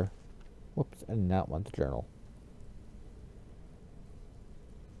louder. Whoops, I did not want the journal.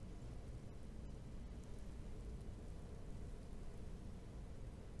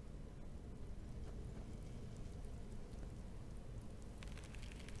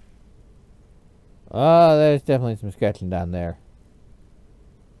 Oh, there's definitely some scratching down there.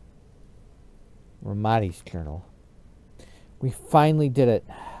 Ramadi's journal. We finally did it.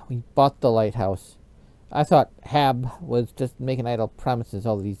 We bought the lighthouse. I thought Hab was just making idle promises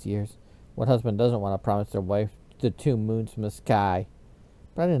all these years. What husband doesn't want to promise their wife the 2 moons from the sky?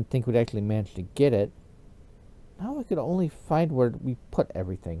 But I didn't think we'd actually manage to get it. Now I could only find where we put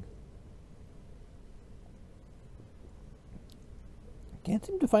everything. Can't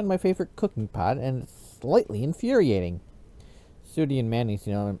seem to find my favorite cooking pot, and it's slightly infuriating. Sudi and Manny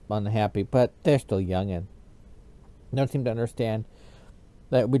seem unhappy, but they're still young and don't seem to understand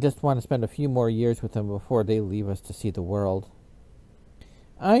that we just want to spend a few more years with them before they leave us to see the world.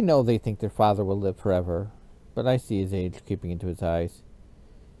 I know they think their father will live forever, but I see his age creeping into his eyes.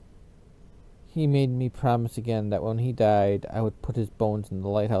 He made me promise again that when he died, I would put his bones in the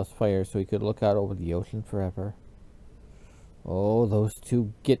lighthouse fire so he could look out over the ocean forever. Oh, those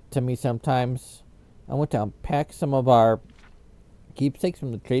two get to me sometimes. I went to unpack some of our keepsakes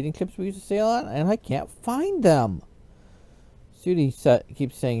from the trading ships we used to sail on, and I can't find them. Sudi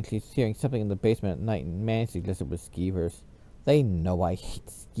keeps saying she's hearing something in the basement at night, and Manny suggests it was skeevers. They know I hate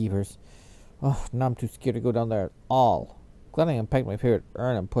skeevers. Oh, now I'm too scared to go down there at all. Glad I unpacked my favorite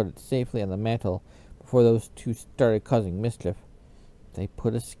urn and put it safely on the mantel before those two started causing mischief. They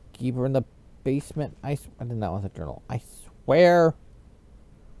put a skeever in the basement. I did not want the journal. I swear.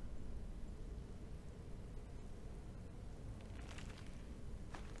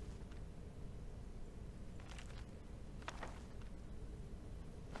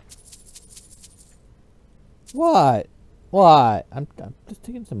 What? What? I'm just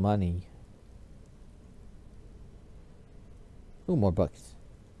taking some money. Ooh, more books.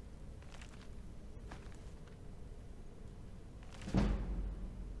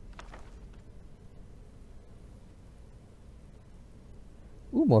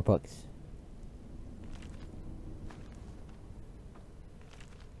 Ooh, more books.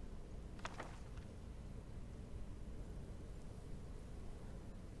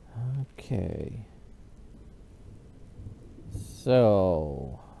 Okay.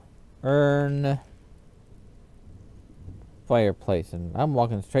 So, urn, fireplace, and I'm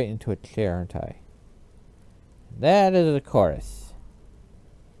walking straight into a chair, aren't I? That is a chorus.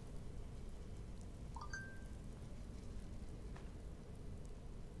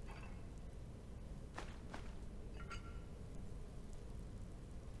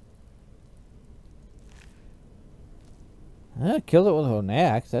 I killed it with an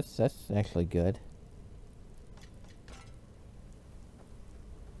axe. That's actually good.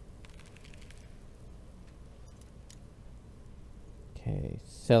 Okay,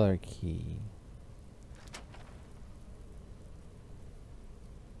 cellar key.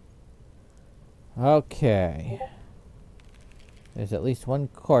 Okay. There's at least one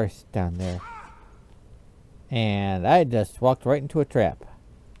course down there. And I just walked right into a trap.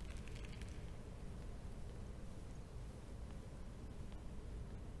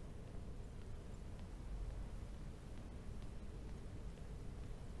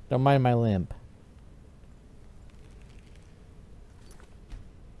 Don't mind my limp.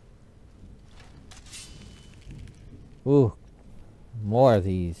 Ooh, more of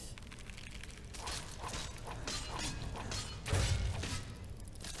these.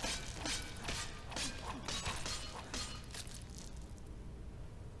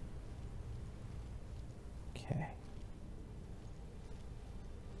 Okay.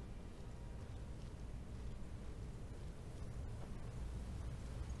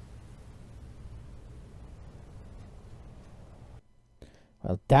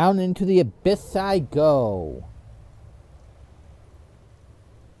 Well, down into the abyss I go.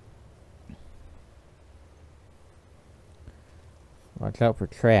 Watch out for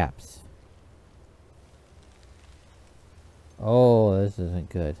traps. Oh, this isn't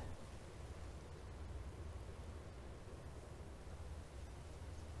good.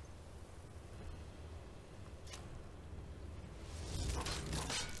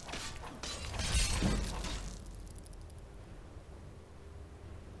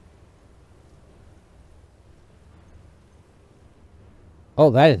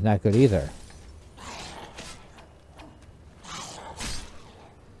 Oh, that is not good either.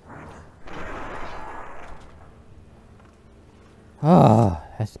 Oh,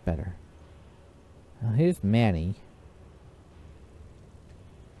 that's better. Well, here's Manny.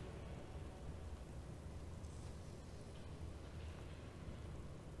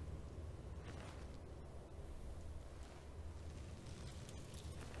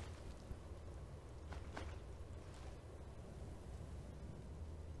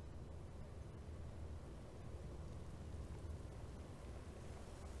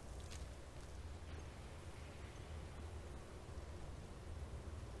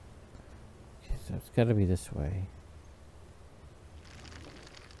 So it's got to be this way.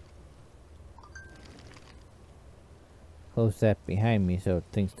 Close that behind me so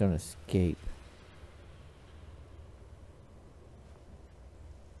things don't escape.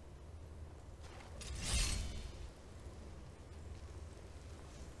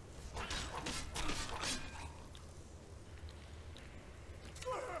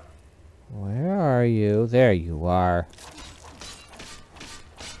 Where are you? There you are.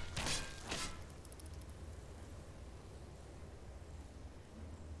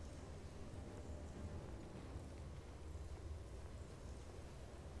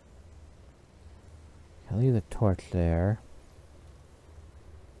 I'll leave the torch there.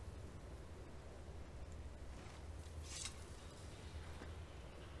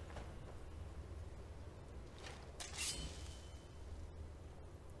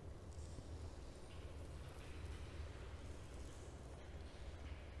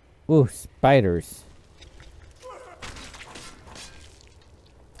 Ooh, spiders.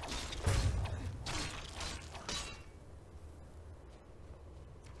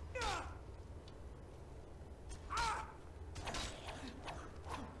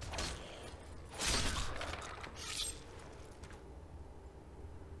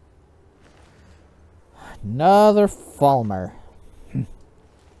 Another Falmer.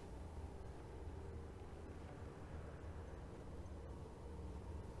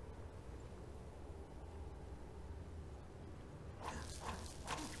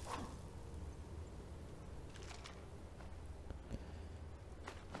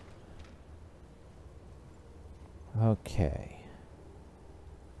 Okay.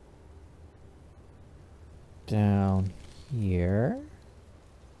 Down here.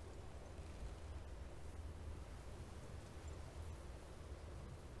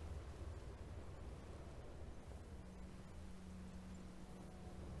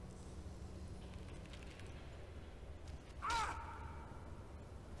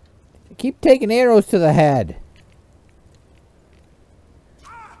 I keep taking arrows to the head.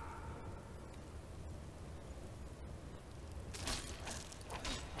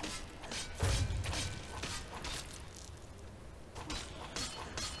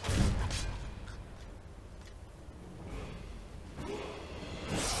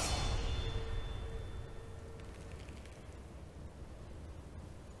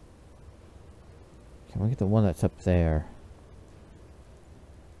 Can we get the one that's up there?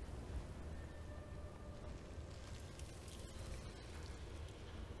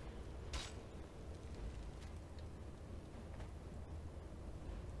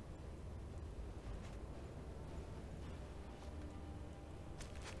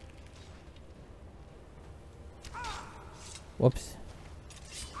 Whoops.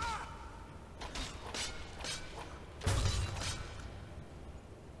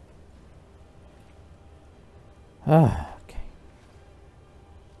 Ah, okay.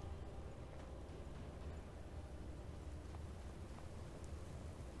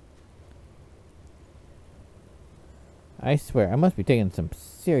 I swear, I must be taking some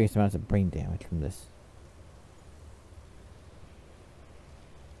serious amounts of brain damage from this.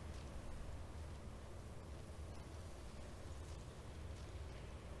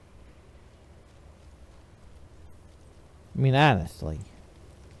 I mean, honestly.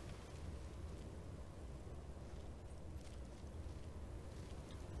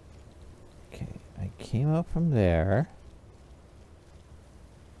 Okay, I came up from there.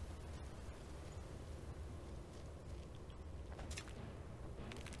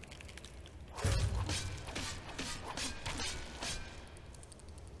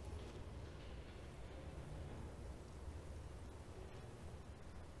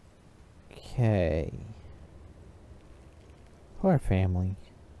 Okay. Poor family.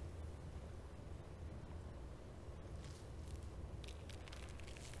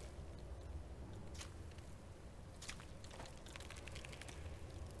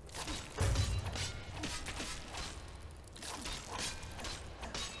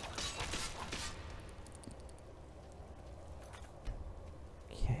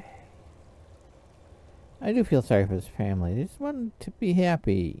 Okay. I do feel sorry for his family. They just want him to be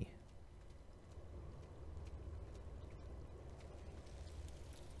happy.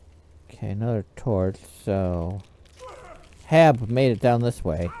 Okay, another torch, so... Hab made it down this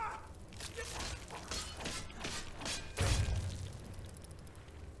way.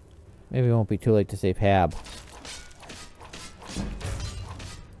 Maybe it won't be too late to save Hab.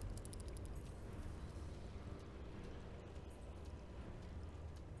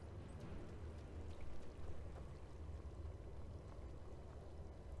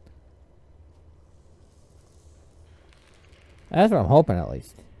 That's what I'm hoping, at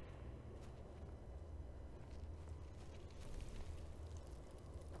least.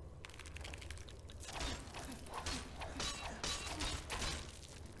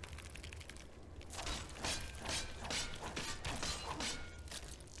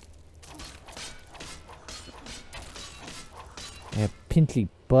 pinchy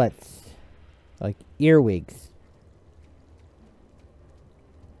butts. Like earwigs.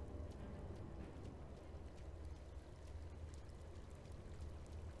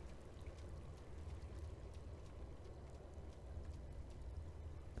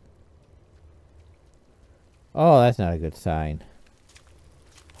 Oh, that's not a good sign.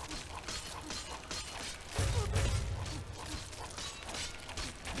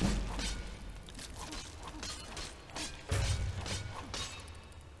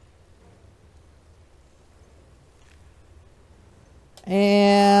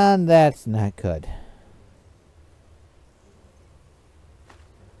 And that's not good.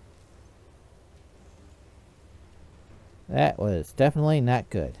 That was definitely not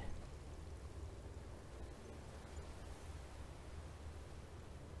good.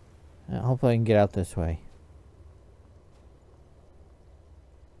 Hopefully I can get out this way.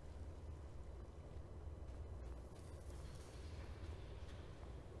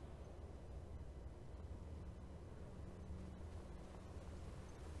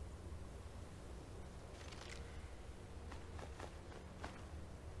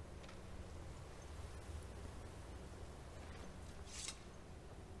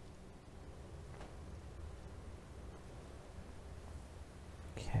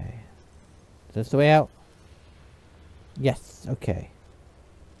 Okay. Is this the way out? Yes, okay.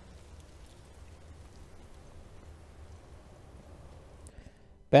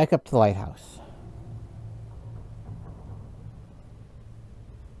 Back up to the lighthouse.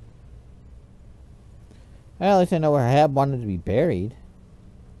 Well, at least I know where Hab wanted to be buried.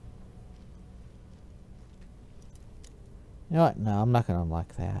 You know what? No, I'm not going to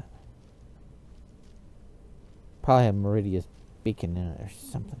unlock that. Probably have Meridia's beacon in it or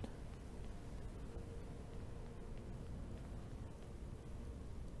something.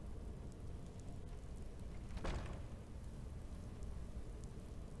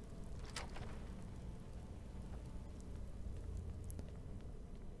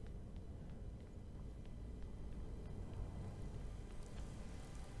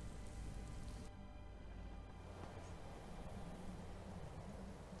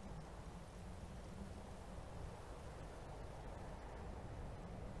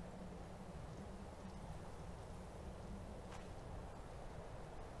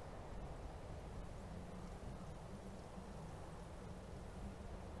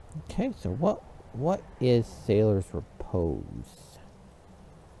 Okay, so what is Sailor's Repose?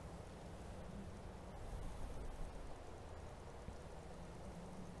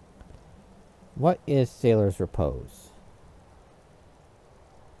 What is Sailor's Repose?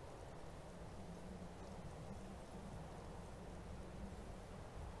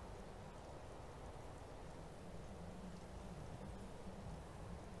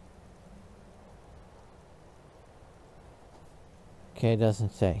 Okay, it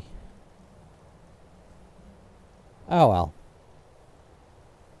doesn't say. Oh well.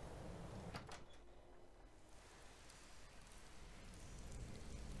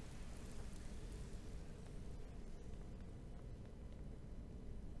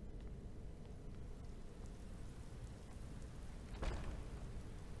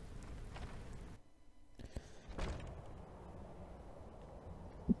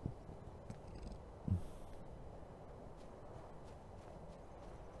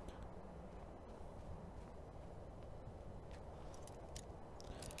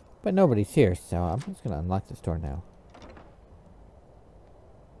 But nobody's here, so I'm just gonna unlock this door now.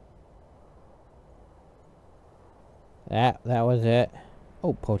 That was it.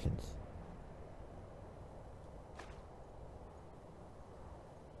 Oh, potions.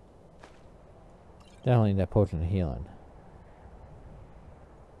 Definitely need that potion of healing.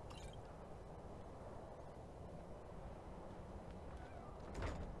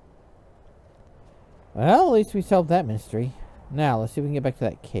 Well, at least we solved that mystery. Now, let's see if we can get back to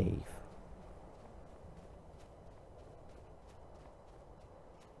that cave.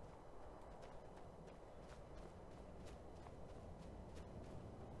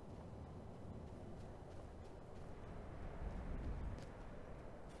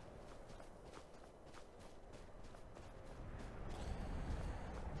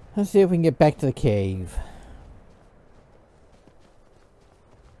 Let's see if we can get back to the cave.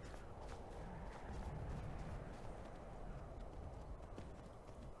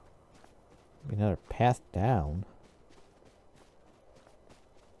 Another path down.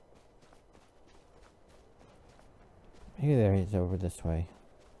 Maybe there is over this way.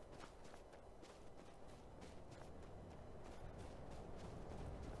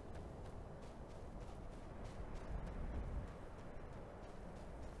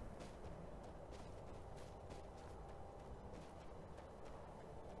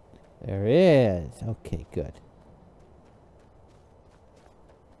 There is. Okay, good.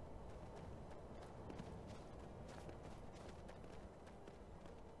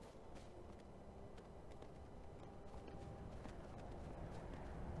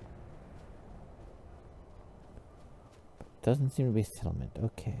 Doesn't seem to be a settlement.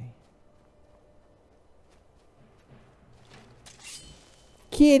 Okay.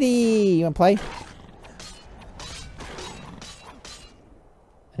 Kitty! You wanna play?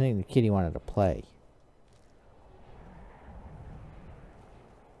 I think the kitty wanted to play.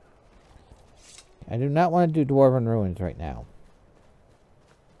 I do not want to do Dwarven Ruins right now.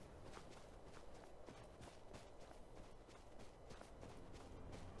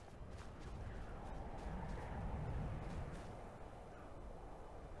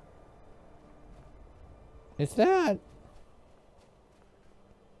 It's that.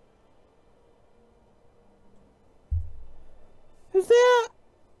 Who's that?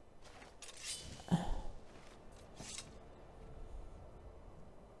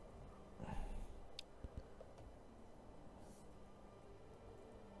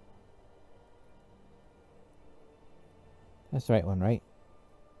 That's the right one, right?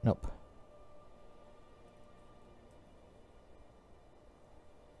 Nope.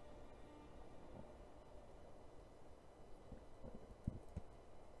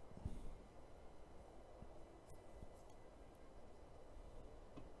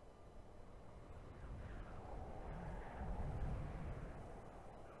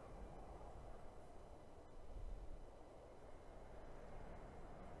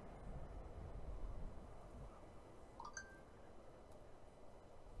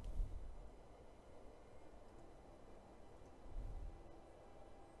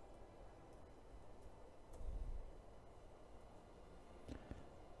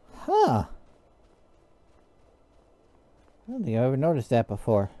 Huh. I don't think I ever noticed that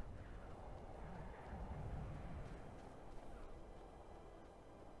before.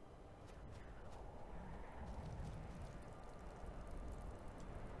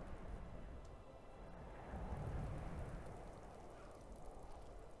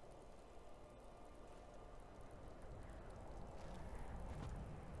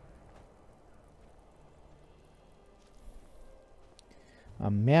 A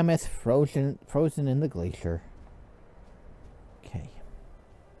mammoth frozen in the glacier. Okay.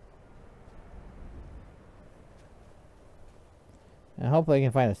 And hopefully I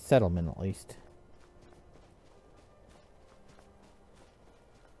can find a settlement at least.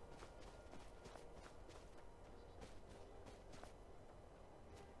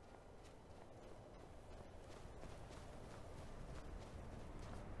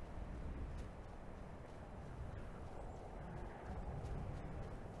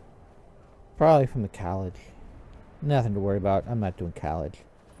 Probably from the college. Nothing to worry about. I'm not doing college.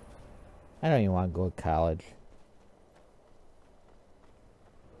 I don't even want to go to college.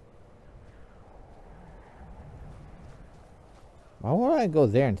 Why would I go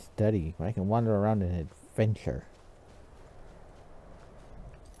there and study when I can wander around and adventure?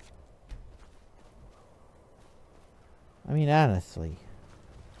 I mean, honestly.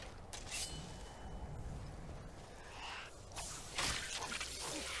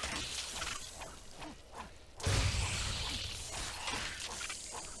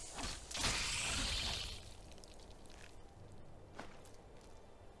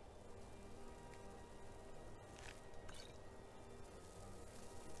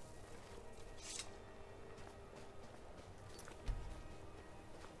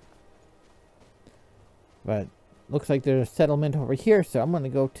 But looks like there's a settlement over here, so I'm going to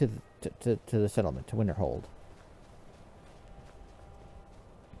go to the settlement, to Winterhold.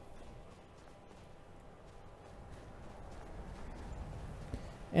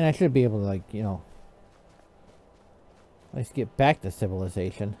 And I should be able to, like, you know, at least get back to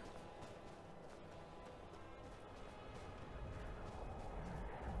civilization.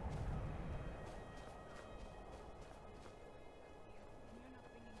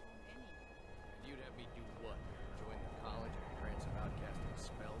 You'd have me do what? Join the college and prance about casting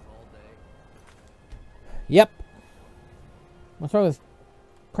spells all day? Yep. What's wrong with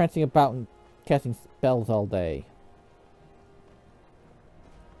prancing about and casting spells all day?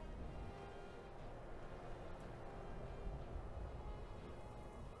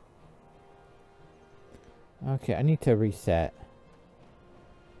 Okay, I need to reset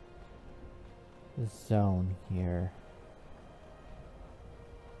the zone here.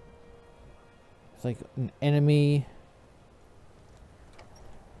 It's like an enemy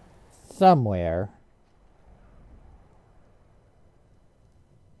somewhere.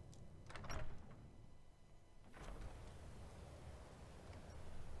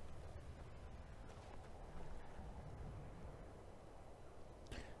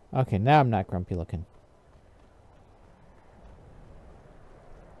 Okay, now I'm not grumpy looking.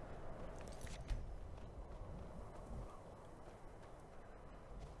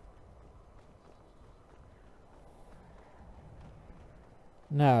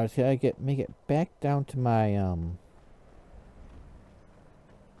 Now, see, I make it back down to my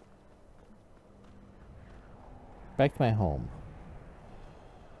back to my home.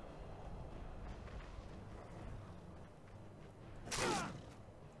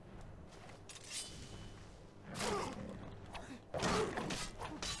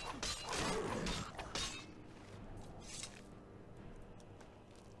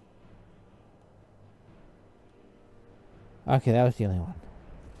 Okay, that was the only one.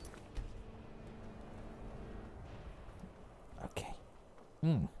 Okay.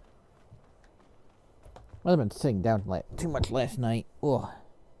 Well, I've been sitting down too much last night. Ugh.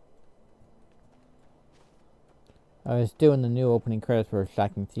 I was doing the new opening credits for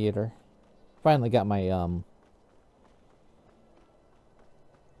Shocking Theater. Finally got my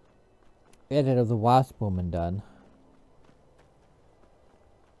edit of the Wasp Woman done.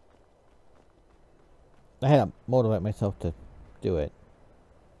 I had to motivate myself to do it.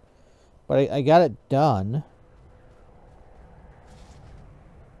 But I got it done.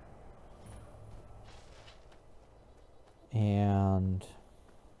 And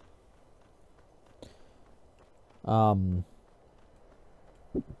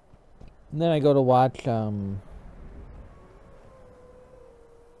then I go to watch a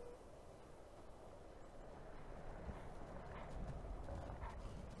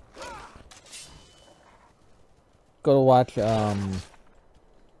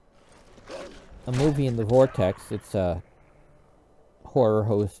movie in the Vortex. It's a horror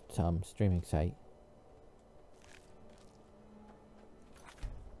host streaming site.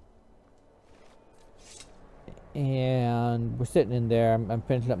 And we're sitting in there. I'm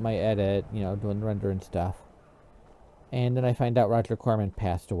finishing up my edit, you know, doing the render and stuff. And then I find out Roger Corman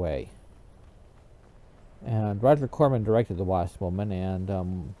passed away. And Roger Corman directed The Wasp Woman and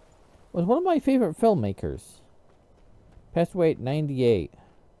was one of my favorite filmmakers. Passed away at 98.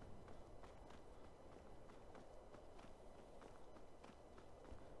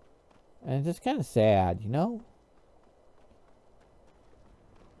 And it's just kind of sad, you know?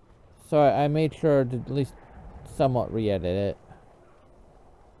 So I made sure to at least somewhat re-edit it.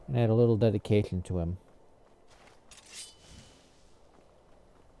 And add a little dedication to him.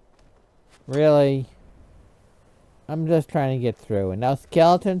 Really? I'm just trying to get through. And now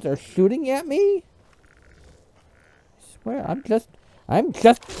skeletons are shooting at me? I swear, I'm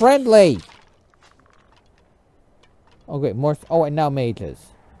just friendly! Oh great, more, oh and now mages.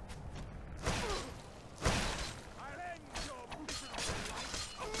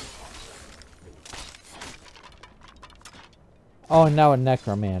 Oh, and now a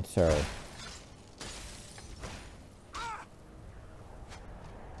necromancer.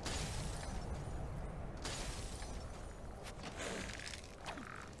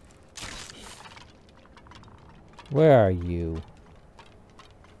 Where are you?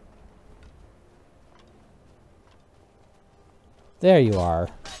 There you are.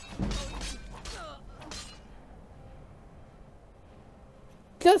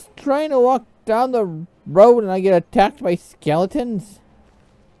 Just trying to walk down the road and I get attacked by skeletons?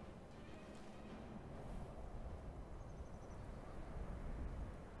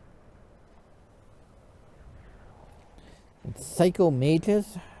 And psycho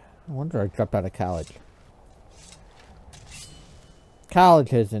mages? I wonder I dropped out of college.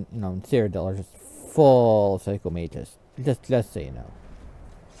 College isn't, you know, in Cyrodiil are just full of psycho mages. Just so you know.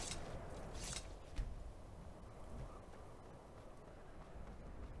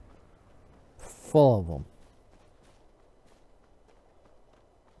 Full of them.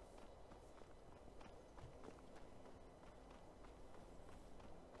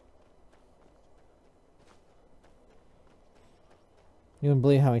 You wouldn't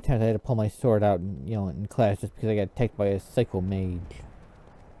believe how many times I had to pull my sword out, you know, in class just because I got attacked by a psycho mage.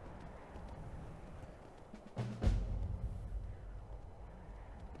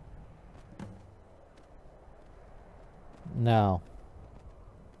 No.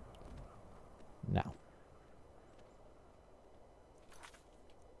 No.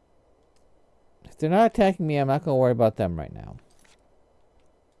 If they're not attacking me, I'm not going to worry about them right now.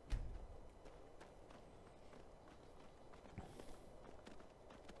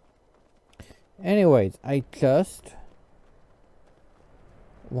 Anyways, I just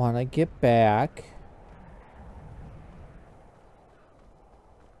want to get back.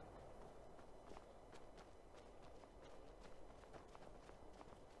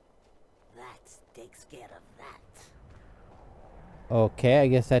 That takes care of that. Okay, I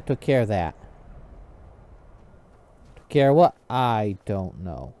guess that took care of that. Took care of what? I don't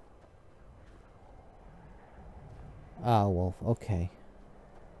know. Oh, well, okay.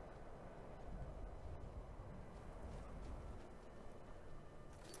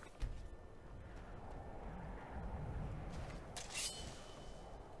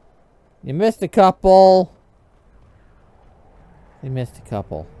 You missed a couple. You missed a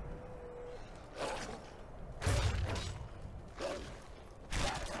couple.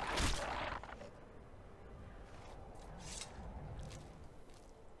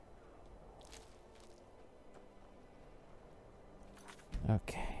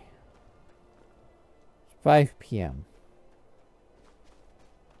 Okay. It's 5 p.m.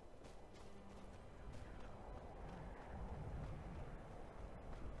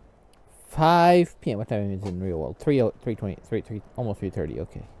 What time is it in the real world? 3:20, almost 3:30.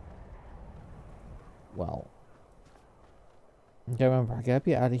 Okay. Well, I gotta remember, I gotta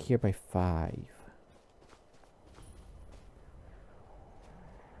be out of here by 5.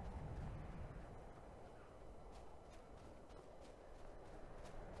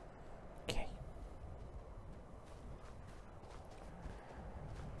 Okay.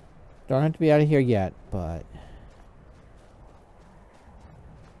 Don't have to be out of here yet, but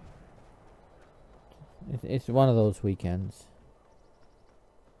it's one of those weekends.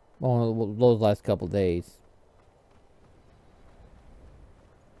 One of those last couple days.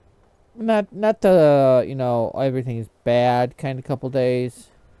 Not the, you know, everything is bad kind of couple days,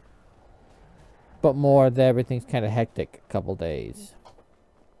 but more that everything's kind of hectic couple days.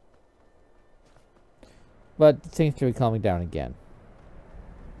 But things to be calming down again.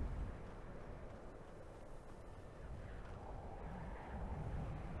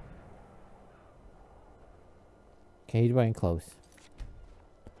 Okay, he's wearing clothes.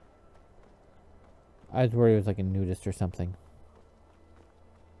 I was worried it was like a nudist or something.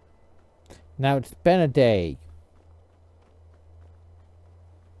 Now it's been a day.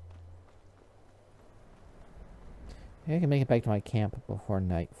 Maybe I can make it back to my camp before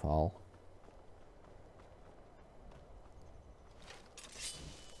nightfall.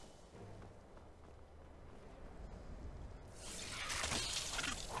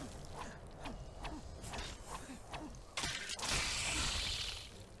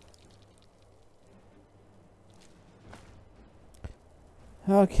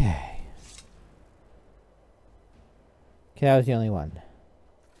 Okay. Okay, that was the only one.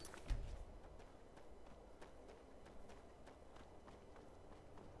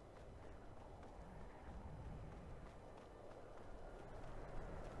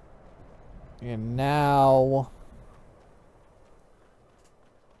 And now...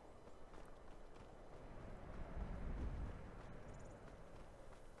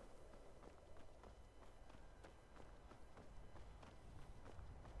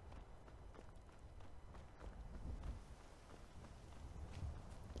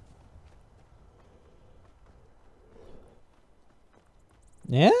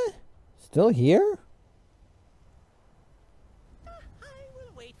 Yeah? Still here? I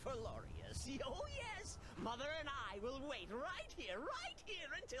will wait for Lorius. Oh yes, Mother and I will wait right here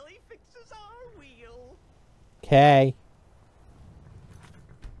until he fixes our wheel. Okay.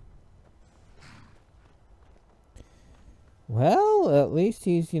 Well, at least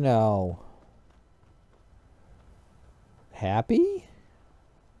he's, you know, happy?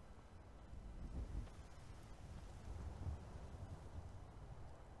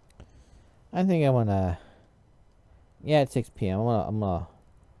 I think I'm gonna... Yeah, it's 6 p.m. I'm gonna...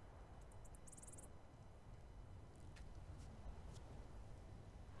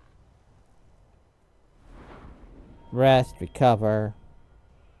 Rest, recover.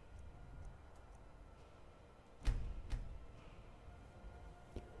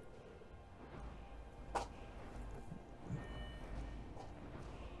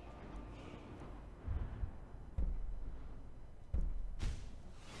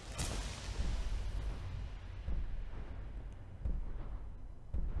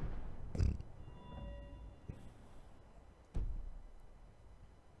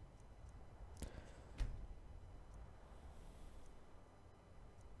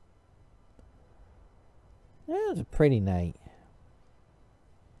 Yeah, it was a pretty night.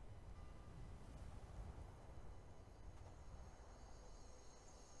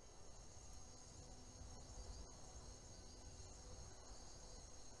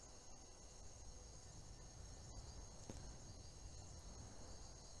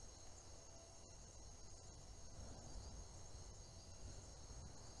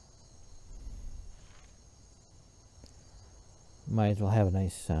 Might as well have a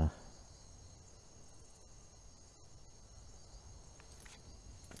nice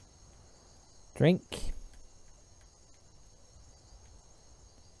Drink.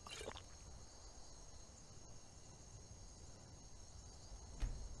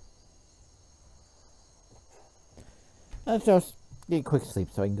 Let's just get a quick sleep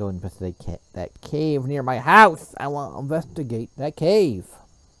so I can go investigate that cave near my house. I want to investigate that cave.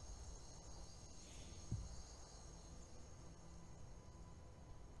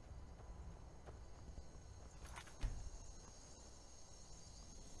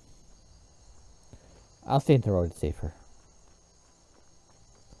 I'll stay on the road. It's safer.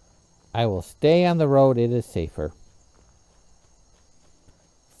 I will stay on the road. It is safer.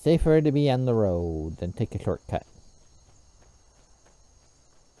 Safer to be on the road than take a shortcut.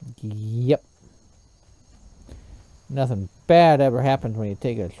 Yep. Nothing bad ever happens when you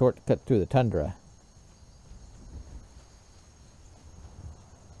take a shortcut through the tundra.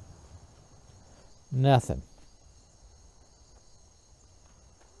 Nothing.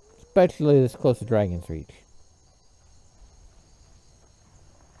 Especially this close to Dragon's Reach.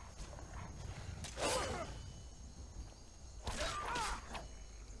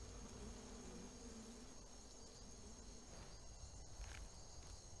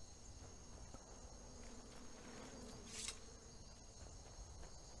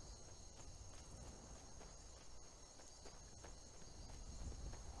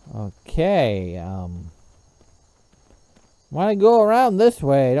 Okay, want to go around this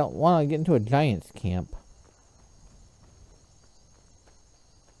way. I don't want to get into a giant's camp.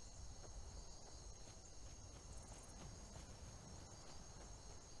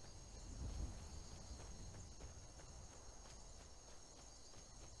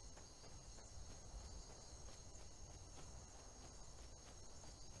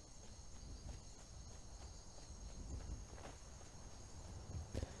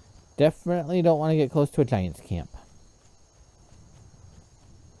 Definitely don't want to get close to a giant's camp.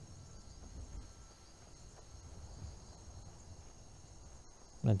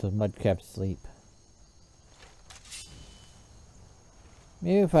 Let those mudcrabs sleep.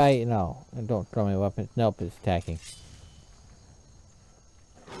 Maybe if I, no, don't throw my weapons. Nope, it's attacking.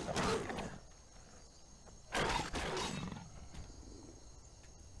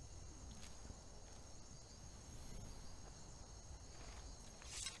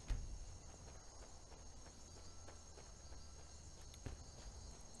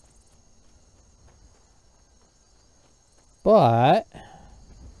 But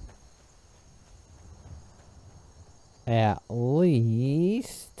at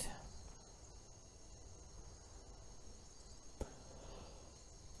least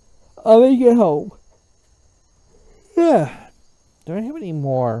I'll make it home. Yeah. Do I have any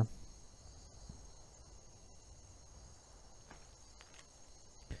more?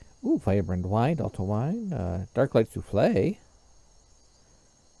 Ooh, Firebrand wine, Delta wine, Dark Light Souffle,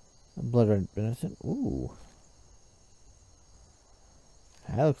 Blood Red Venison. Ooh.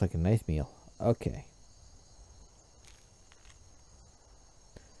 That looks like a nice meal. Okay.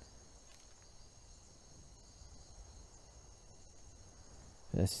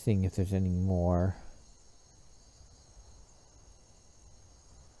 Let's see if there's any more.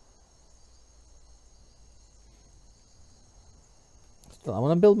 Still, I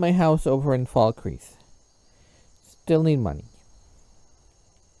want to build my house over in Fall Creek. Still need money.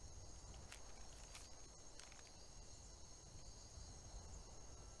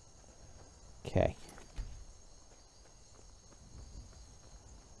 Okay.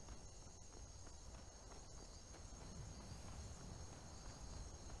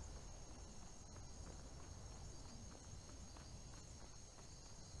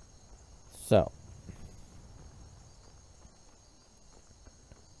 So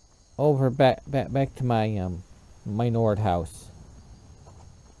over back to my my Nord house.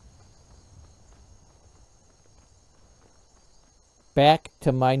 Back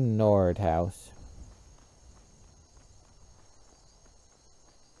to my Nord house.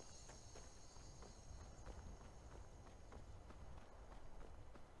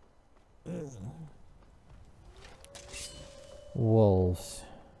 Wolves.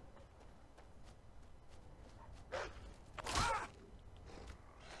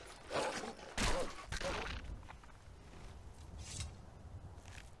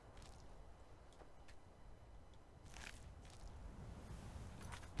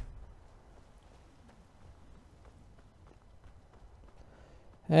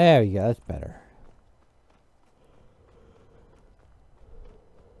 There we go, that's better.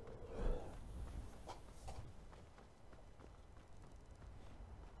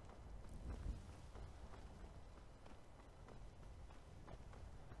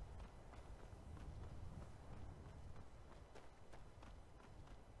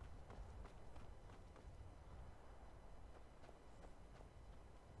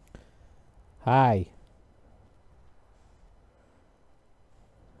 Hi.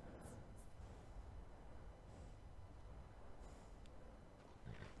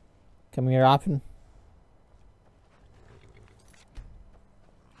 Come here often?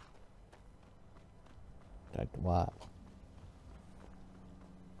 Like what?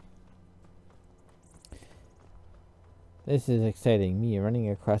 This is exciting. Me running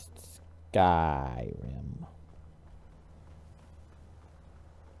across Skyrim.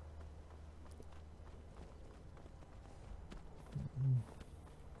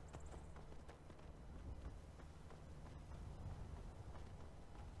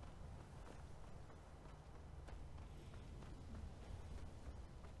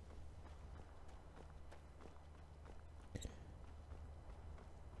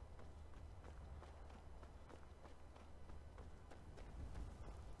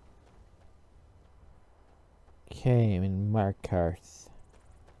 Okay, I'm in Markarth.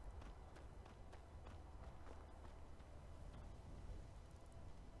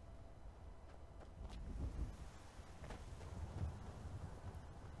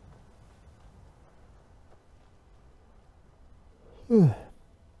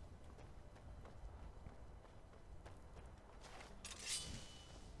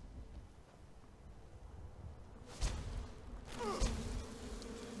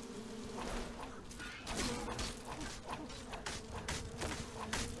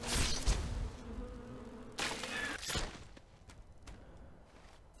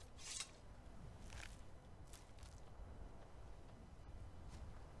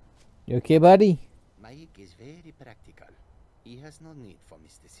 You okay, buddy? Mike is very practical. He has no need for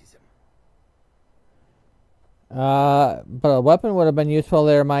mysticism. But a weapon would have been useful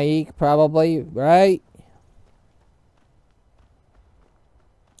there, Mike, probably, right?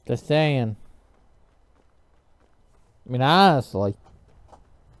 Just saying. I mean, honestly.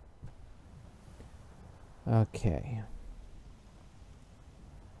 Okay.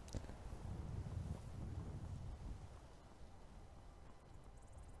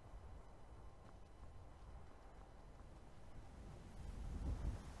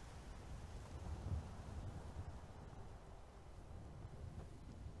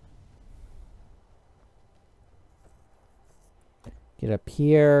 Get up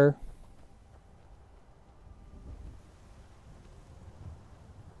here.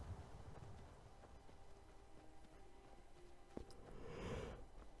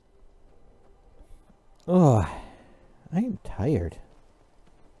 Oh, I am tired.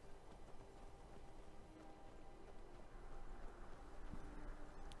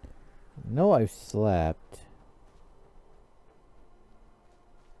 No, I've slept.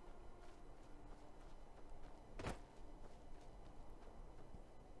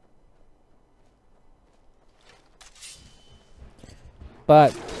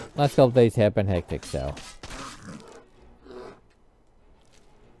 But last couple days have been hectic, so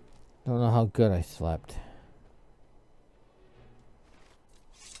don't know how good I slept.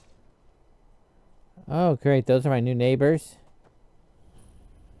 Oh, great. Those are my new neighbors.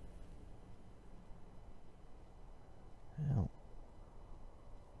 Oh.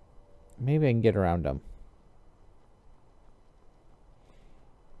 Maybe I can get around them.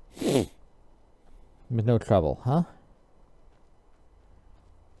 With no trouble, huh?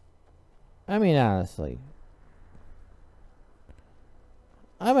 I mean, honestly.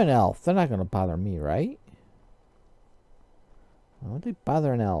 I'm an elf. They're not going to bother me, right? Why would they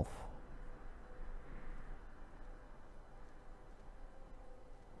bother an elf?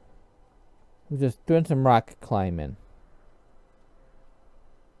 We're just doing some rock climbing.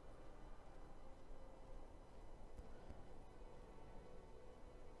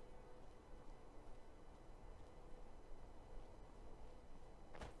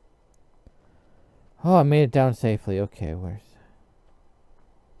 Oh, I made it down safely. Okay, where's...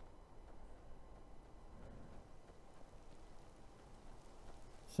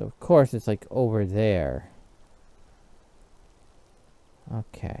 So, of course, it's like over there.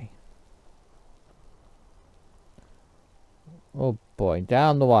 Okay. Oh boy,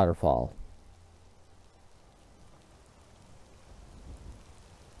 down the waterfall.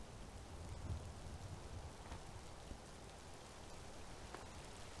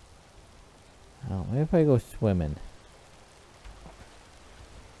 Oh, maybe if I go swimming.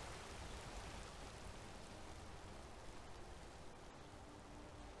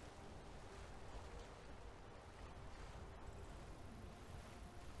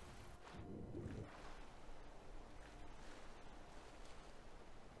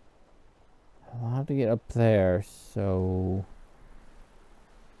 I'll have to get up there, so...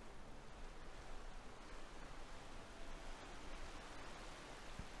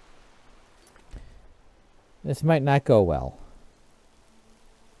 This might not go well.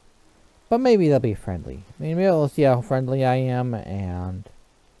 But maybe they'll be friendly. Maybe we'll see how friendly I am and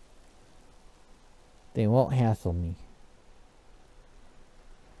they won't hassle me.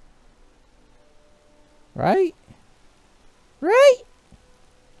 Right? Right?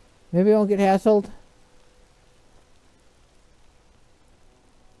 Maybe I won't get hassled.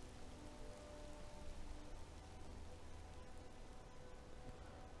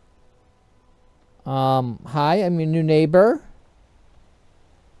 Hi, I'm your new neighbor.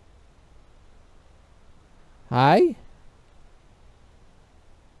 Hi?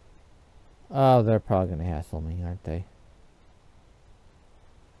 Oh, they're probably gonna hassle me, aren't they?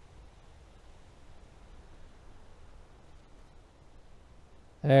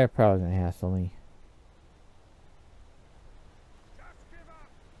 They're probably gonna hassle me.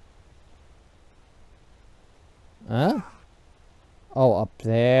 Huh? Oh, up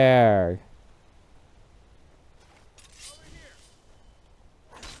there.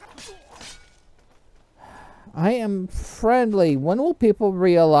 I am friendly. When will people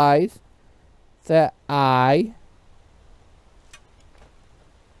realize that I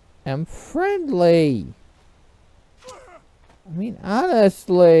am friendly? I mean,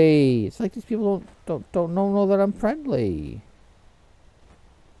 honestly, it's like these people don't know that I'm friendly.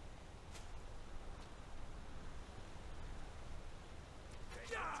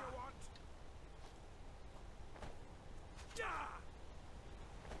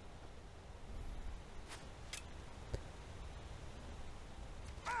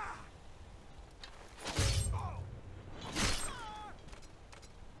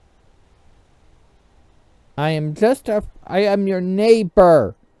 I am your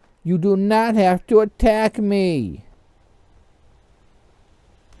neighbor. You do not have to attack me.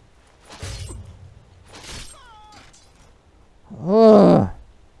 Ugh.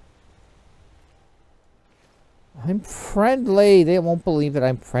 I'm friendly. They won't believe that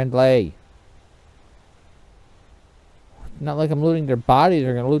I'm friendly. Not like I'm looting their bodies.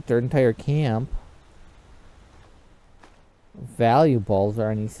 They're going to loot their entire camp. Valuables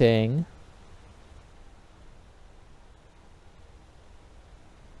or anything.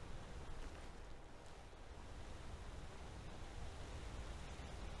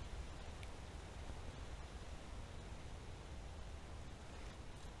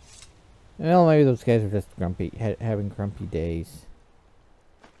 Well, maybe those guys are just grumpy, having grumpy days.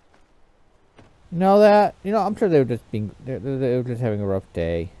 You know that? You know, I'm sure they were just they were just having a rough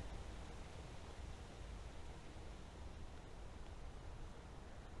day.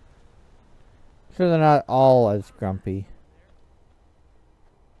 Sure, they're not all as grumpy.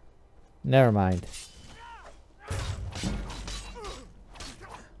 Never mind.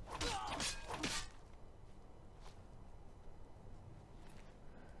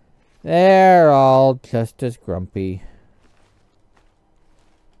 They're all just as grumpy.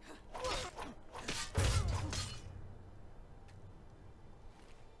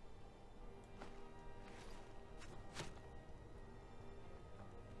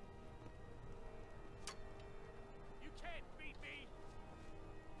 You can't beat me.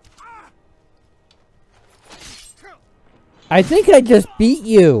 I think I just beat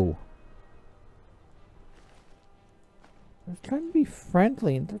you. I was trying to be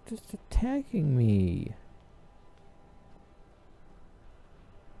friendly and they're just attacking me.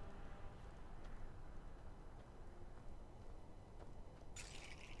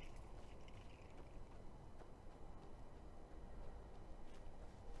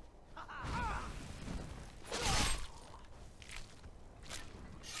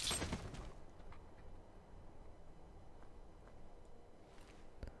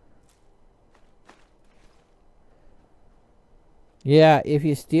 Yeah, if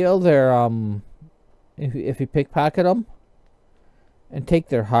you steal their, if you pickpocket them and take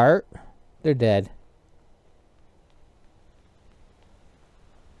their heart, they're dead.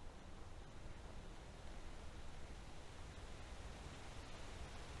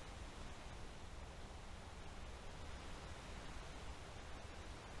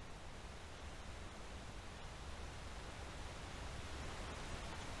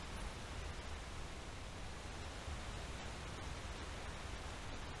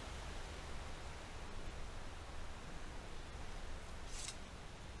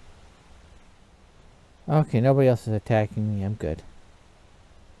 Okay, nobody else is attacking me. I'm good.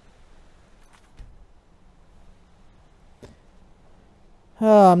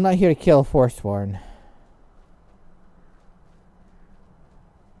 Oh, I'm not here to kill Forsworn.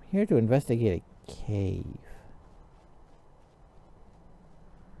 I'm here to investigate a cave.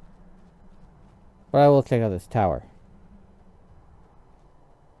 But I will check out this tower.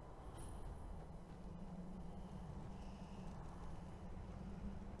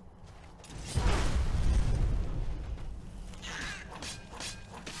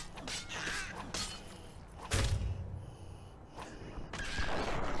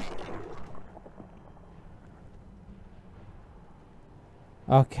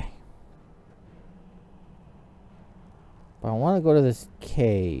 Okay. But I want to go to this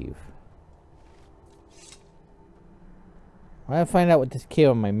cave. I want to find out what this cave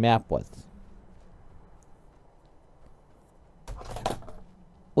on my map was.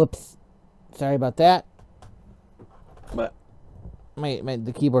 Whoops. Sorry about that. But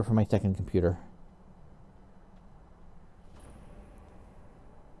the keyboard for my second computer.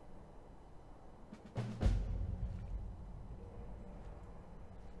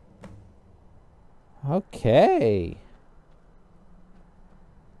 Okay.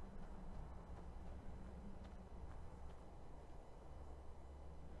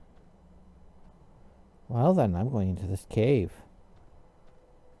 Well then, I'm going into this cave.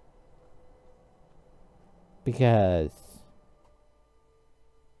 Because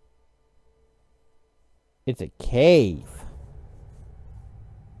it's a cave.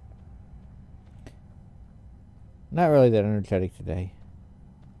 Not really that energetic today.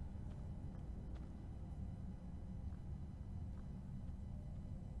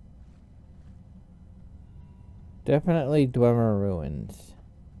 Definitely Dwemer Ruins.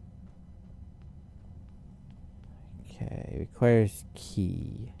 Okay, requires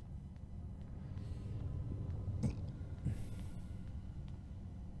key.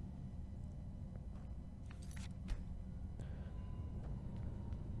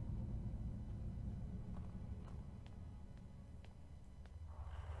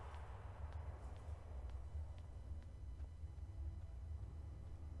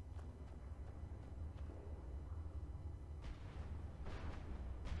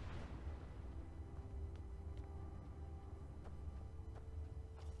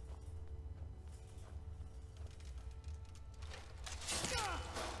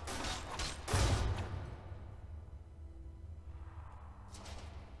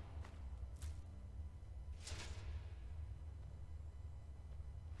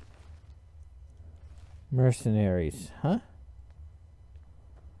 Mercenaries, huh?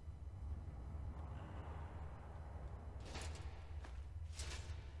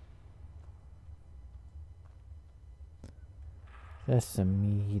 That's some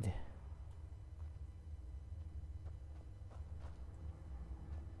mead.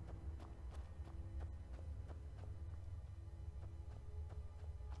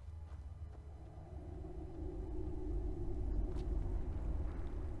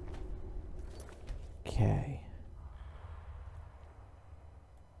 Okay.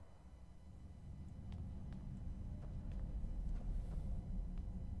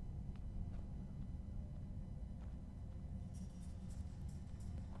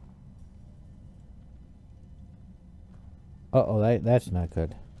 Uh-oh, that's not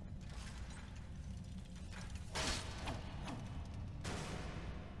good.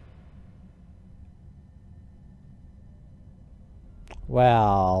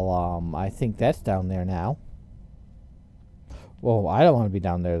 Well, I think that's down there now. Whoa, I don't want to be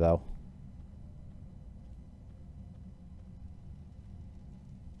down there, though.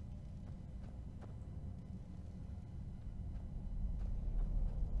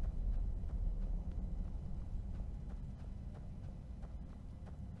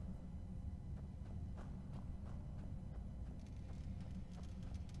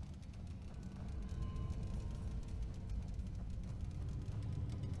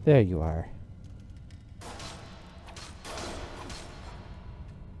 There you are.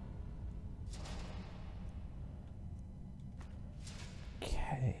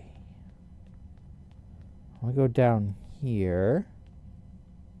 Okay. I'll go down here.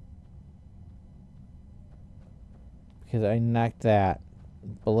 Because I knocked that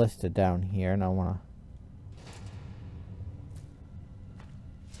ballista down here and I want to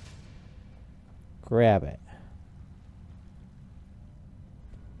grab it.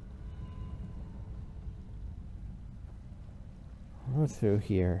 Go through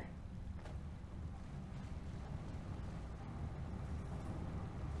here.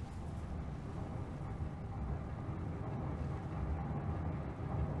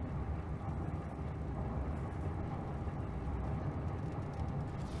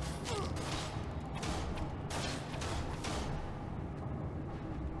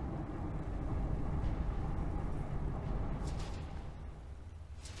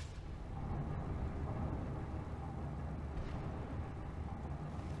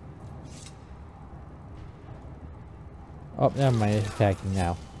 Oh, never mind, it's attacking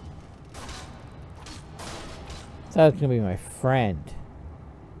now. Thought it was gonna be my friend.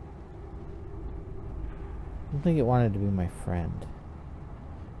 I don't think it wanted to be my friend.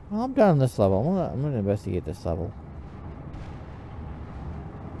 Well, I'm done on this level. I'm gonna investigate this level.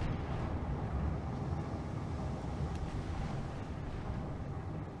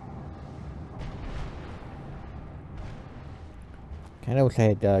 I wish I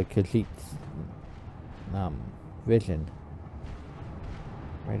had Khajiit's vision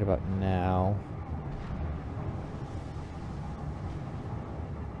right about now.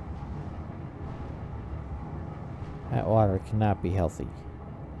 That water cannot be healthy.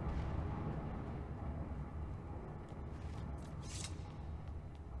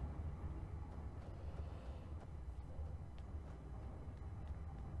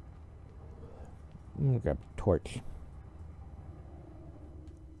 I'm gonna grab a torch.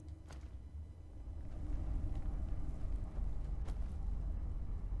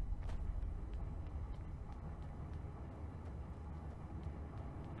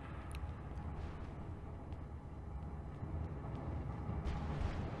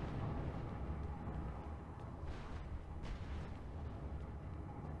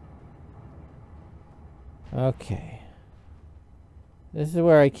 Okay. This is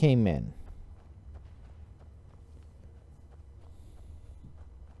where I came in.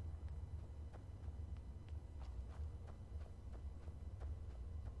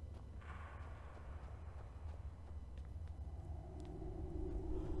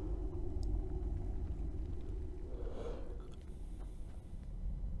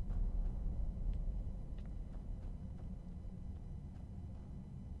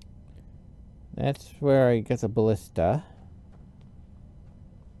 That's where I get the ballista.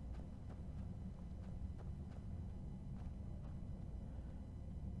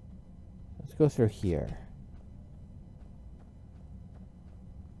 Let's go through here.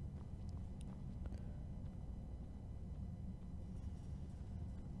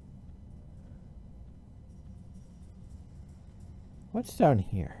 What's down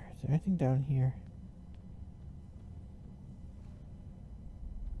here? Is there anything down here?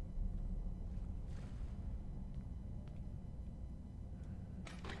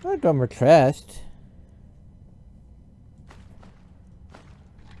 Oh, dumber chest.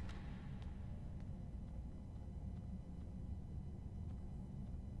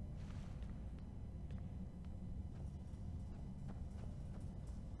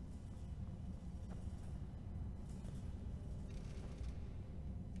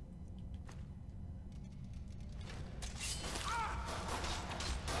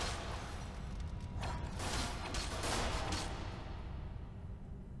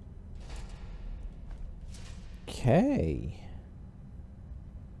 Okay.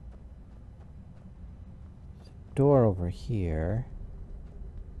 Door over here.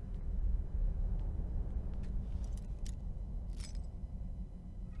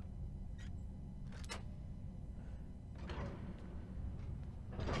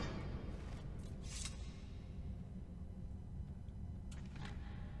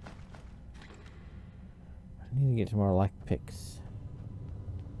 I need to get some more lockpicks.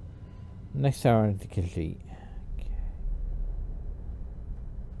 Next time I want to Khajiit.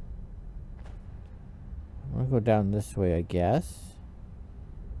 I'm gonna go down this way, I guess.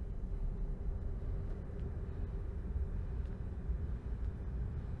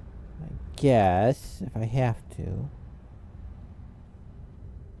 If I have to.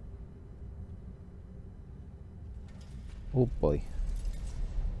 Oh boy.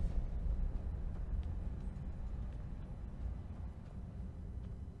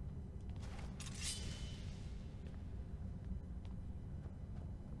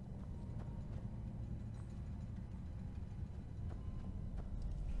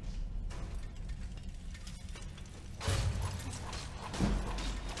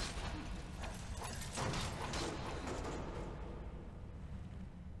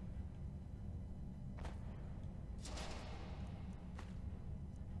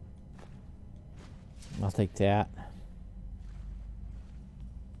 I'll take that.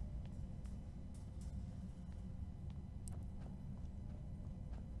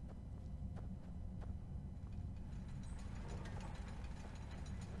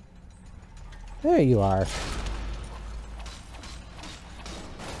 There you are.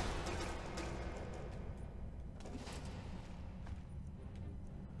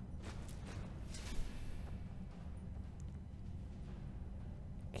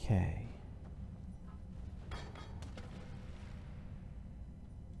 Okay.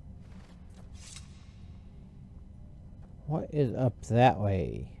 What is up that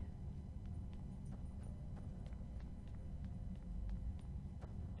way?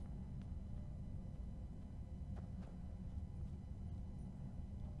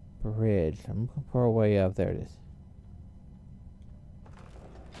 Bridge. I'm looking for a way up. There it is.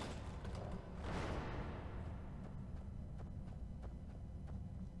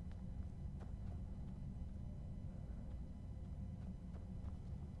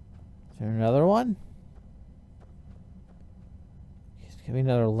 Is there another one? There'll be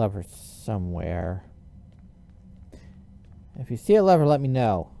another lever somewhere. If you see a lever, let me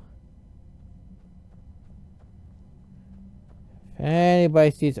know. If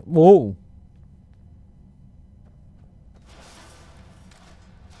anybody sees it. Whoa!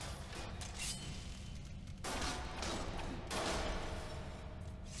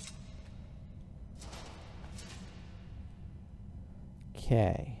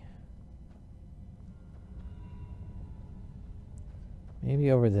 Okay.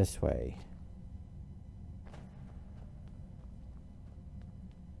 Maybe over this way.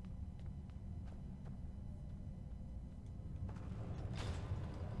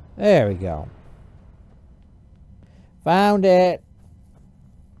 There we go. Found it.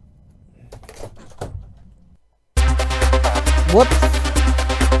 Whoops.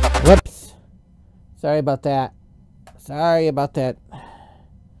 Whoops. Sorry about that. Sorry about that.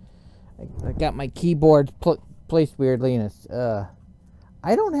 I got my keyboard placed weirdly, and it's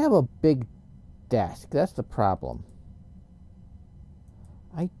I don't have a big desk. That's the problem.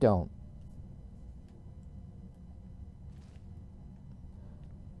 I don't.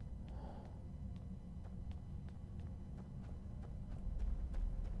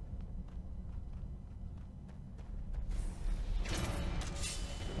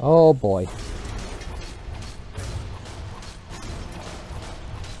 Oh boy.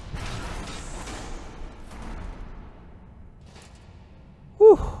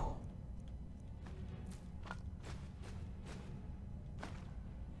 Whew.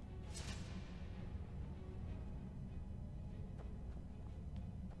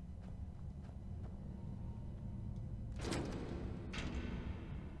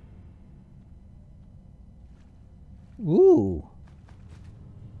 Ooh.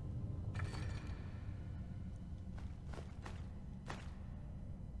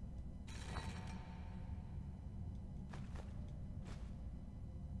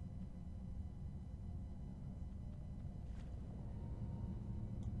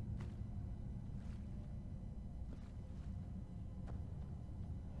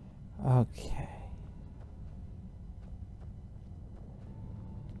 Okay.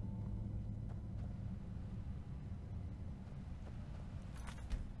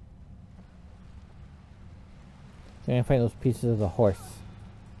 Gonna find those pieces of the horse.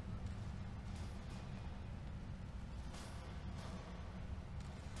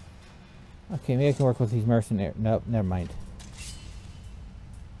 Okay, maybe I can work with these mercenaries. Nope, never mind.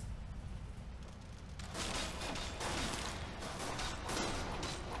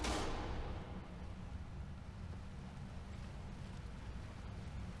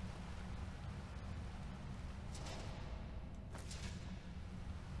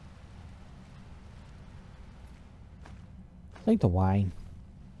 I like the wine.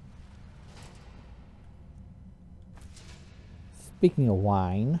 Speaking of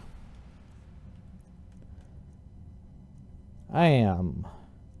wine, I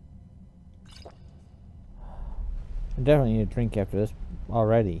definitely need a drink after this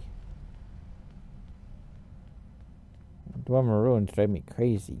already. Dwemer ruins drive me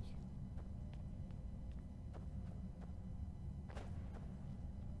crazy.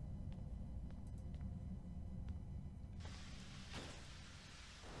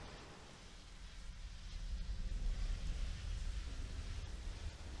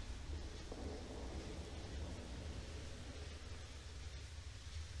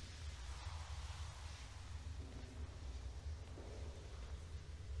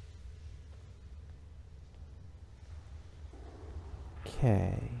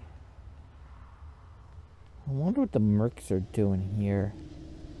 Okay. I wonder what the mercs are doing here.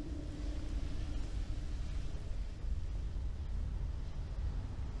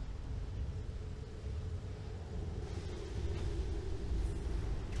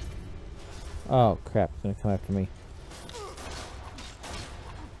 Oh crap, it's gonna come after me.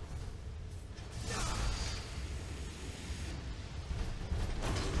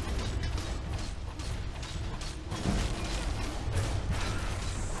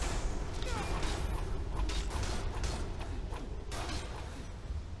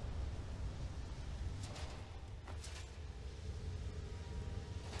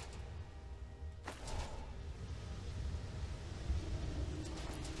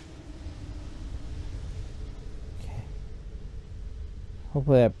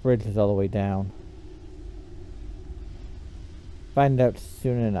 Hopefully that bridge is all the way down. Find out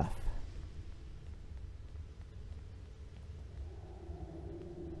soon enough.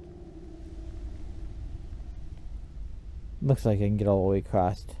 Looks like I can get all the way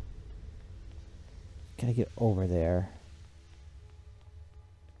across. Gotta get over there.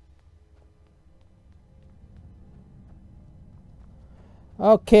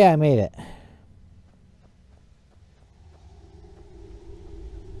 Okay, I made it.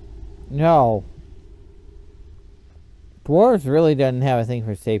 No. Dwarves really didn't have a thing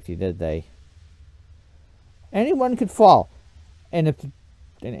for safety, did they? Anyone could fall. And if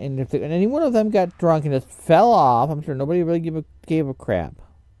any one of them got drunk and just fell off, I'm sure nobody really gave a crap.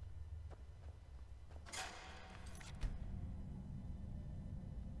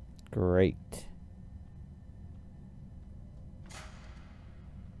 Great.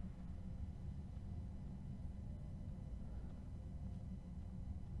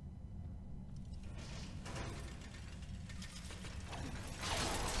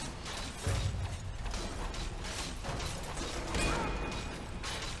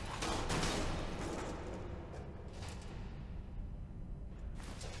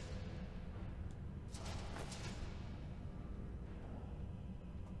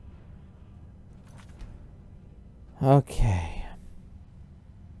 Okay.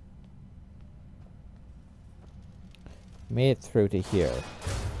 Made it through to here.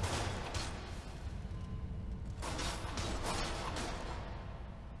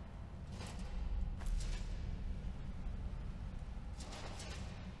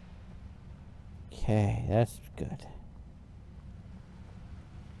 Okay, that's good.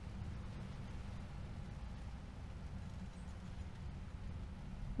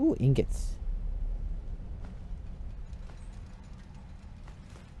 Ooh, ingots.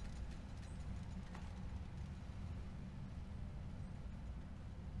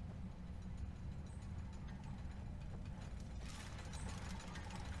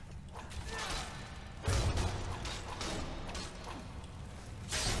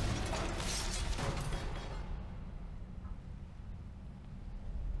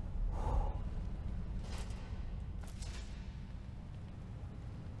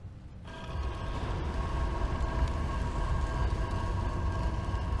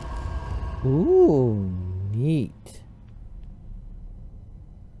 Ooh, neat.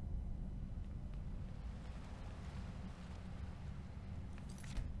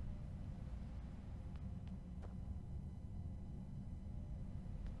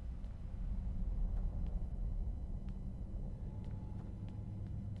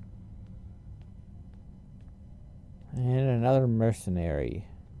 And another mercenary.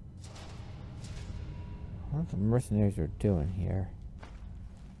 What the mercenaries are doing here?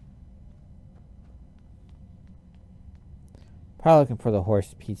 Probably looking for the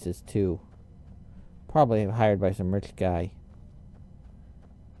horse pieces too. Probably hired by some rich guy.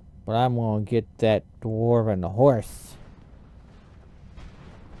 But I'm gonna get that dwarf and the horse.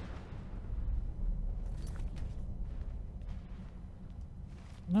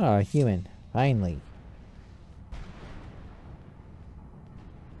 Oh, a human. Finally.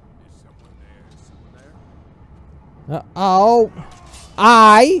 Oh,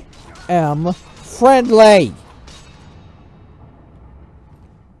 I am friendly.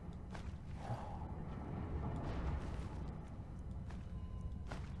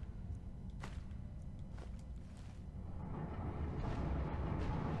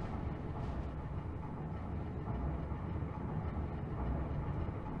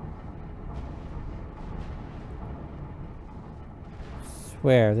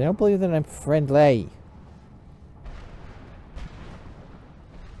 Swear, they don't believe that I'm friendly.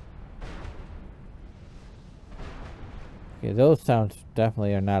 Okay, those sounds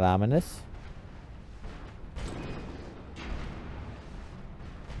definitely are not ominous.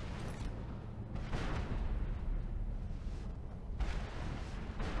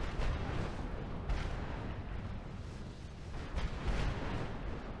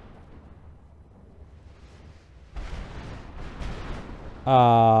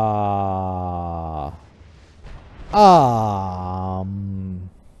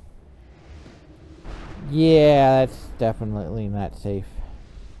 Yeah, that's definitely not safe.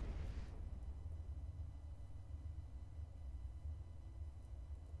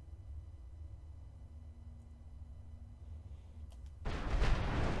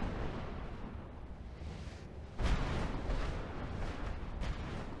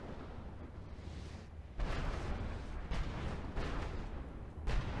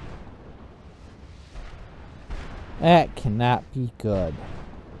 That cannot be good.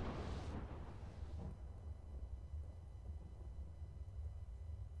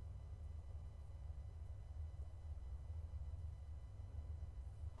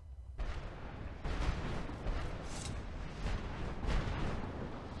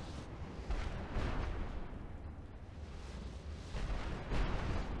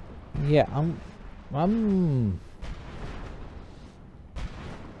 Yeah, I'm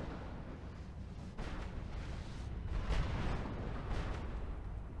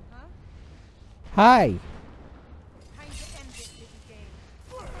Hi. Time to end this little game.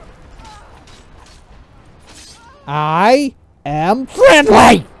 I am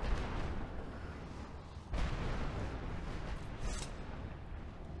friendly!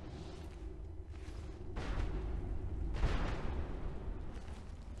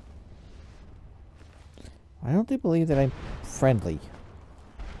 Why don't they believe that I'm friendly?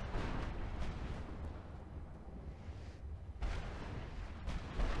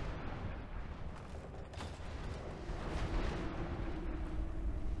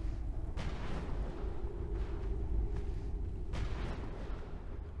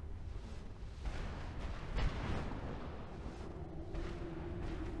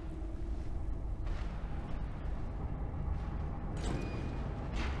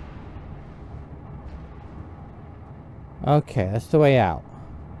 Okay, that's the way out.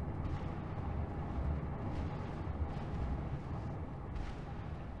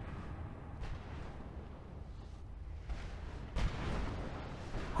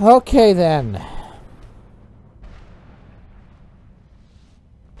 Okay then.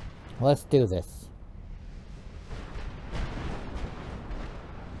 Let's do this.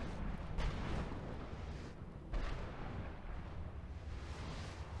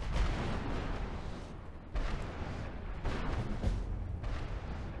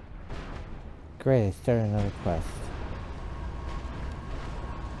 Great, I started another quest.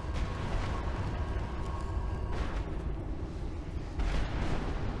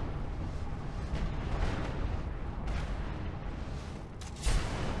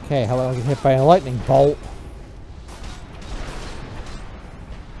 Okay, how about I get hit by a lightning bolt?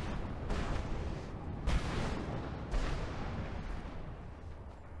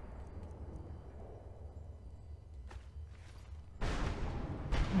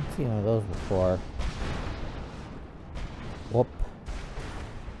 I've seen one of those before. Whoop.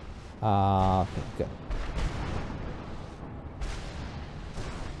 Okay, good.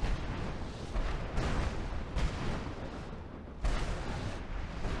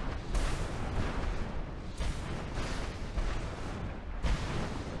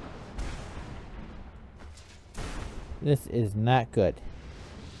 This is not good.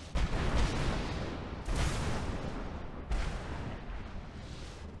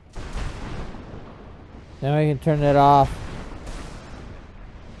 Now I can turn it off.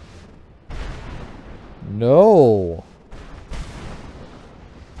 No.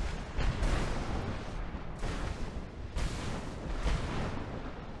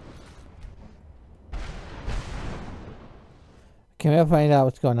 Can we find out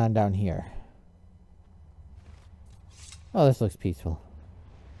what's going on down here? Oh, this looks peaceful.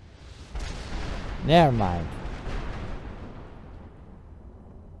 Never mind.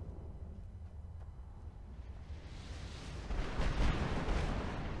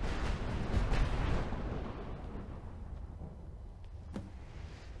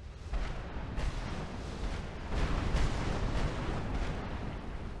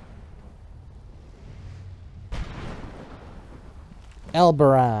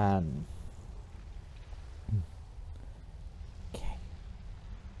 Elberon.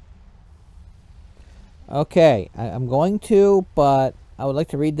 Okay, I'm going to, but I would like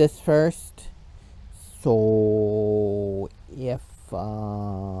to read this first. So, if,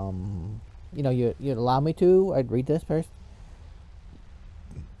 you know, you'd allow me to, I'd read this first.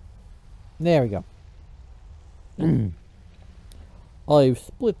 There we go. I've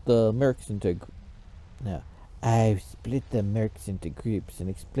split the mercs into groups and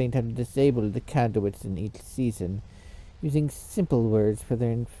explained how to disable the conduits in each season, using simple words for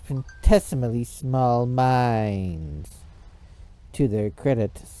their infinitesimally small minds. To their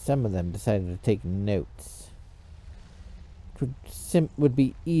credit, some of them decided to take notes. It would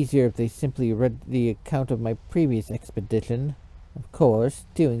be easier if they simply read the account of my previous expedition. Of course,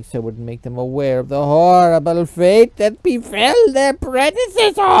 doing so would make them aware of the horrible fate that befell their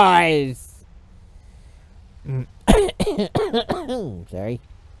predecessors. Sorry.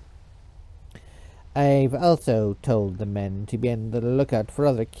 I've also told the men to be on the lookout for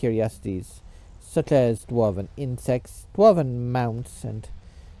other curiosities, such as dwarven insects, dwarven mounts, and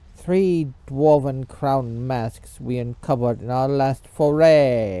 3 dwarven crown masks we uncovered in our last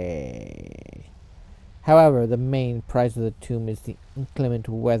foray. However, the main prize of the tomb is the inclement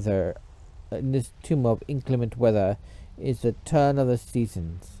weather. In this tomb of inclement weather is the turn of the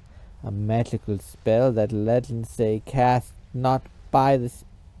seasons, a magical spell that legends say cast not by the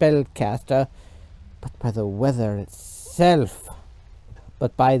spellcaster, but by the weather itself.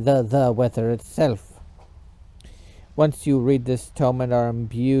 Once you read this tome and are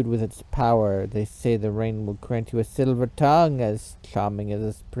imbued with its power, they say the rain will grant you a silver tongue as charming as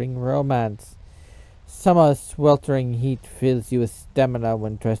a spring romance. Summer sweltering heat fills you with stamina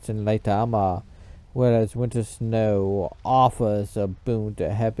when dressed in light armor, whereas winter snow offers a boon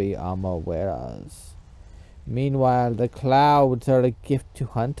to heavy armor wearers. Meanwhile, the clouds are a gift to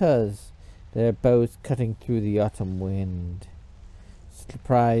hunters, their bows cutting through the autumn wind.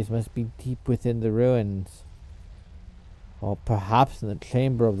 Surprise must be deep within the ruins, or perhaps in the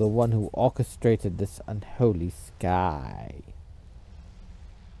chamber of the one who orchestrated this unholy sky.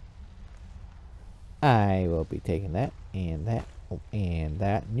 I will be taking that, and that, and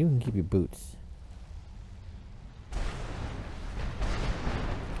that. And you can keep your boots.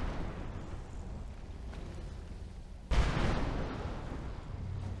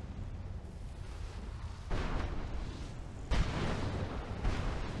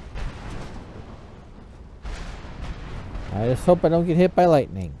 I just hope I don't get hit by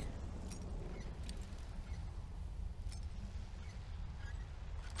lightning.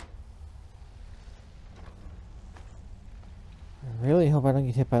 I really hope I don't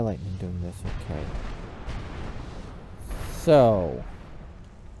get hit by lightning doing this. Okay. So.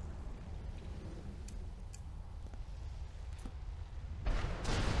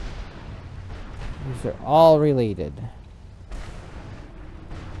 These are all related.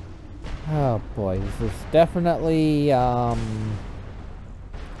 Oh boy, this is definitely gonna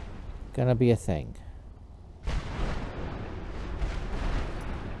be a thing.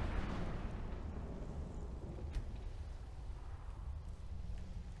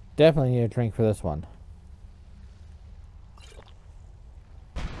 Definitely need a drink for this one.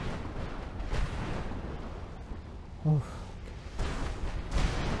 Oof.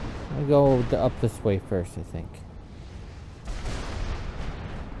 I'll go up this way first, I think.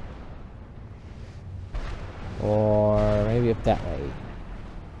 Or maybe up that way.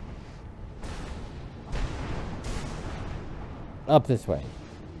 Up this way.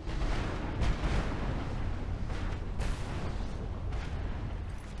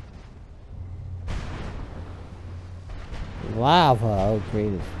 Lava. Oh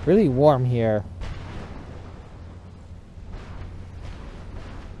great, it's really warm here.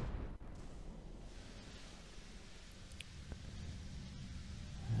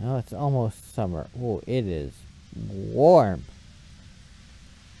 Oh, it's almost summer. Oh, it is warm.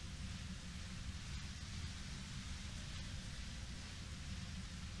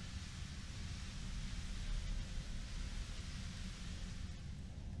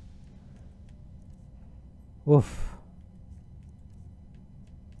 Oof.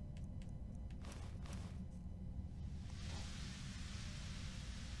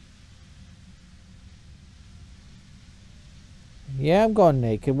 Yeah, I'm going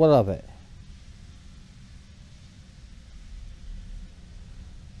naked. What of it?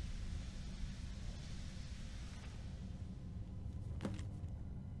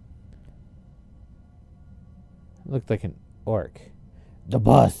 Looked like an orc. The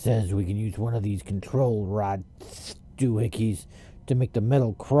boss says we can use one of these control rod doohickeys to make the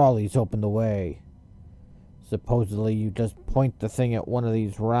metal crawlies open the way. Supposedly you just point the thing at one of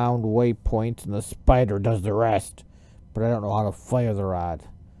these round waypoints and the spider does the rest. But I don't know how to fire the rod.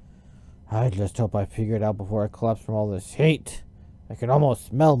 I just hope I figure it out before I collapse from all this heat. I can almost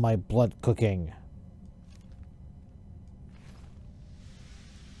smell my blood cooking.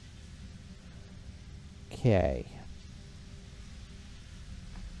 Okay.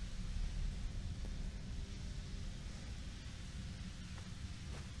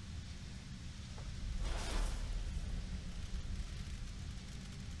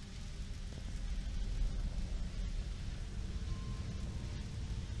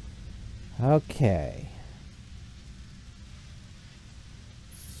 Okay.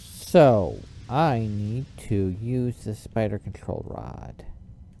 So, I need to use the spider control rod.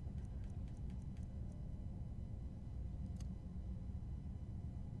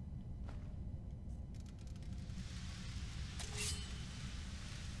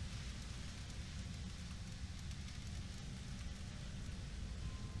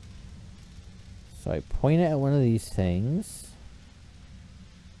 So I point it at one of these things.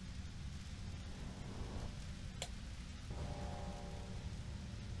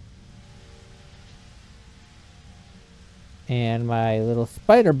 And my little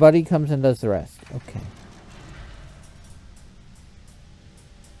spider buddy comes and does the rest. Okay.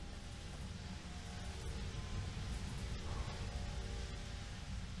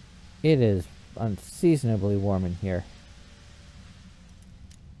 It is unseasonably warm in here.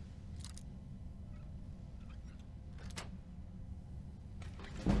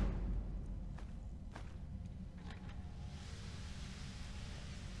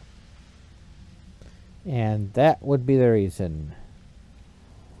 And that would be the reason.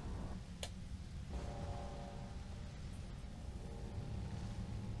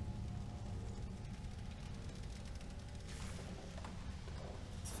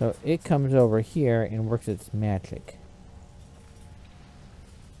 So it comes over here and works its magic.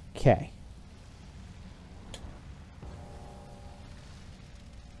 Okay.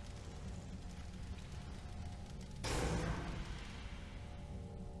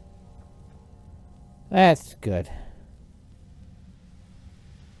 That's good.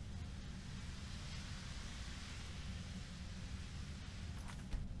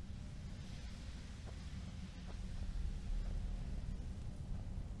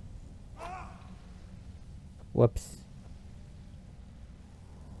 Whoops.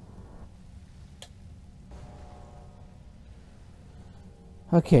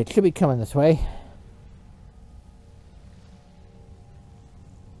 Okay, it should be coming this way.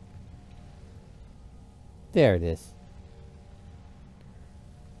 There it is.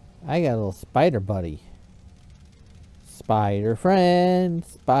 I got a little spider buddy. Spider friend,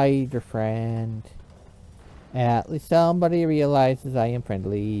 spider friend. At least somebody realizes I am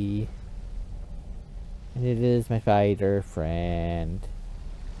friendly. And it is my spider friend.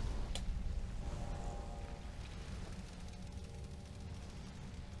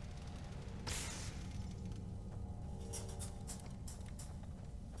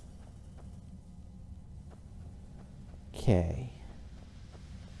 Okay.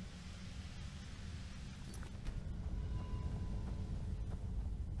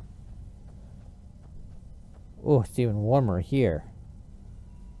 Oh, it's even warmer here.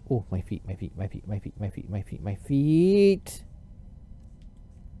 Oh, my feet, my feet, my feet, my feet, my feet, my feet, my feet.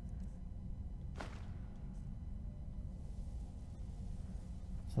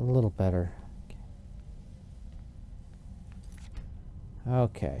 It's a little better.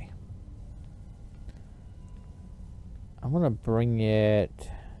 Okay. I'm gonna bring it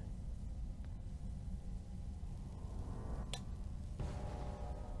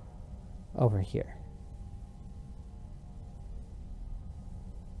over here.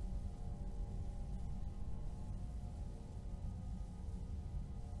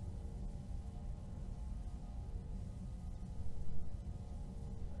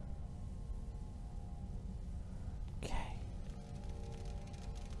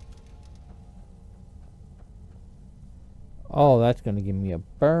 Oh, that's going to give me a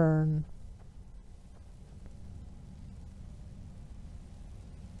burn.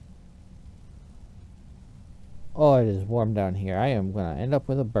 Oh, it is warm down here. I am going to end up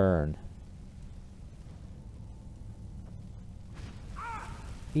with a burn.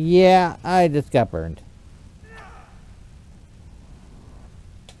 Yeah, I just got burned.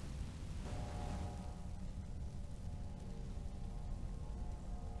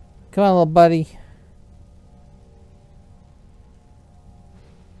 Come on, little buddy.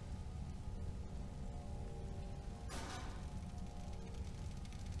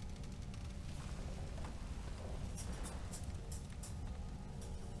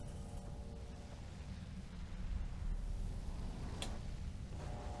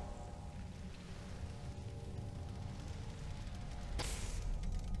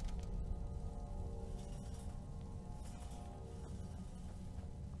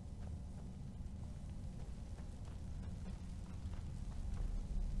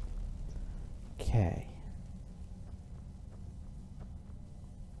 Okay.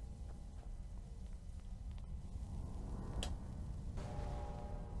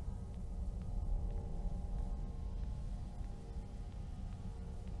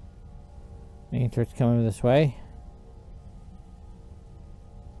 Making sure it's coming this way.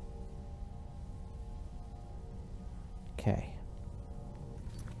 Okay.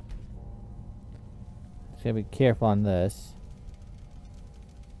 Just gotta be careful on this.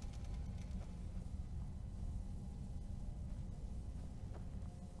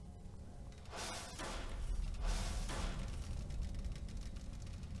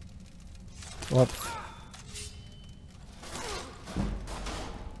 Whoops.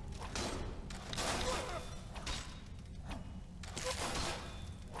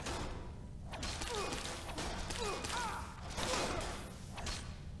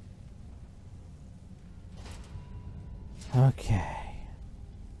 Okay.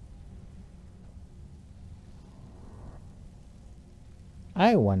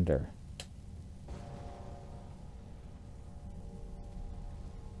 I wonder.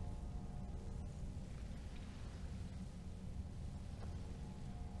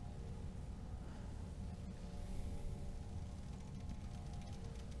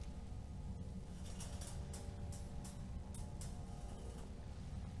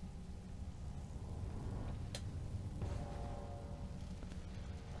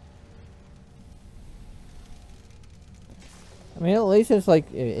 I mean, at least it's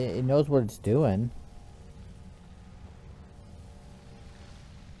like, it knows what it's doing.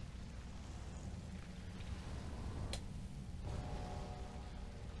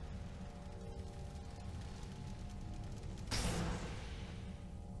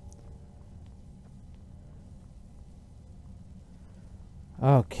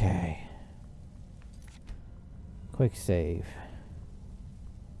 Okay. Quick save.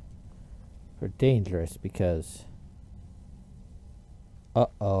 For dangerous because...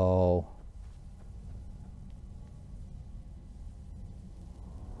 Uh-oh.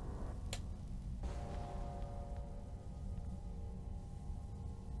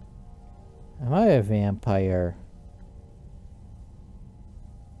 Am I a vampire?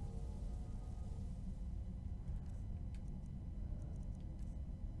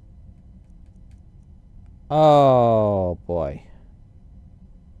 Oh, boy.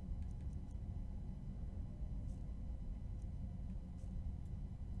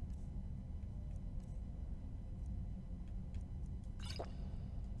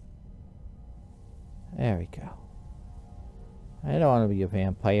 There we go. I don't want to be a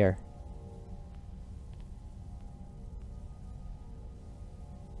vampire.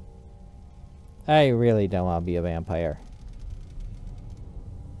 I really don't want to be a vampire.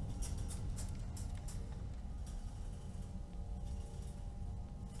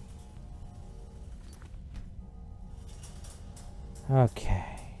 Okay.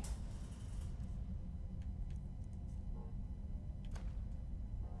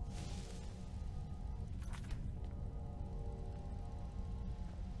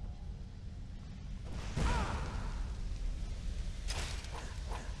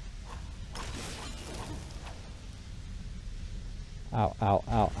 Ow, ow,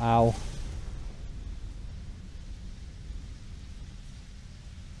 ow, ow.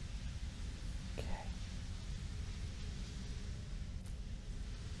 Okay.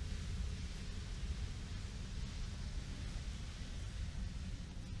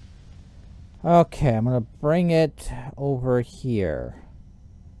 Okay, I'm gonna bring it over here.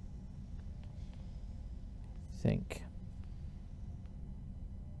 I think.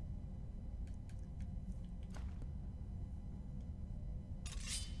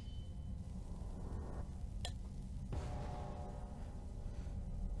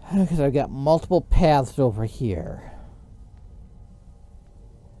 Because I've got multiple paths over here.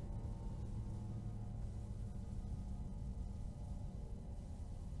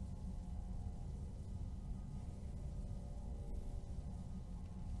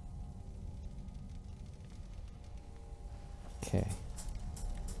 Okay.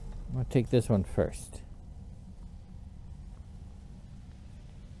 I'm going to take this one first.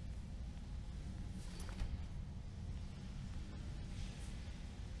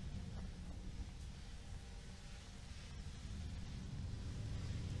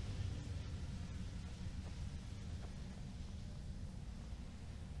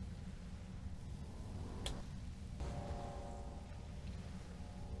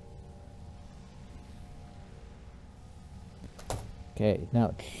 Okay, now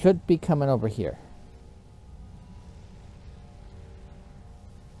it should be coming over here.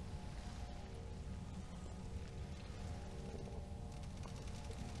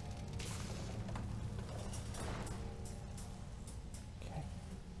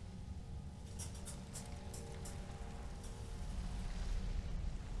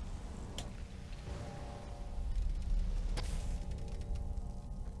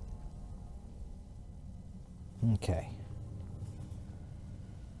 Okay. Okay.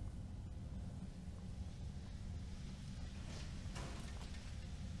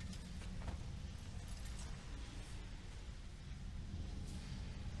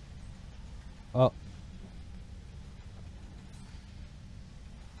 Oh.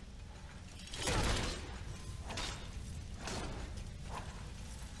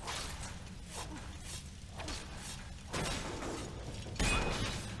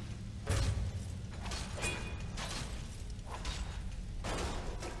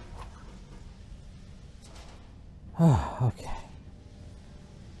 Okay.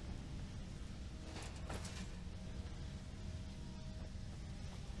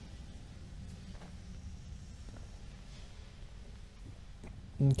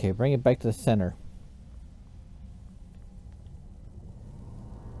 Okay, bring it back to the center.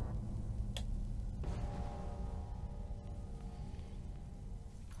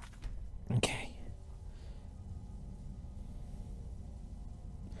 Okay.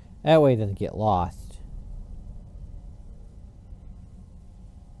 That way it doesn't get lost.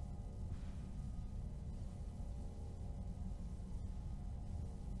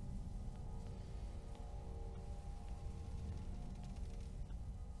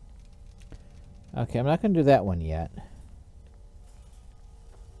 Okay, I'm not going to do that one yet.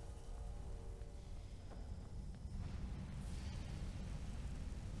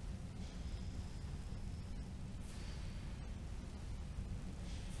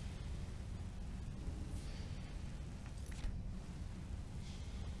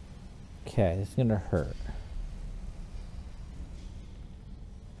 Okay, this is gonna hurt.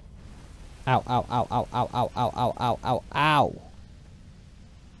 Ow, ow, ow, ow, ow, ow, ow, ow, ow, ow, ow.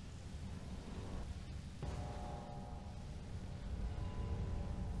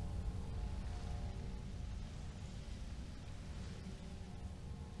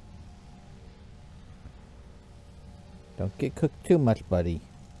 Don't get cooked too much, buddy.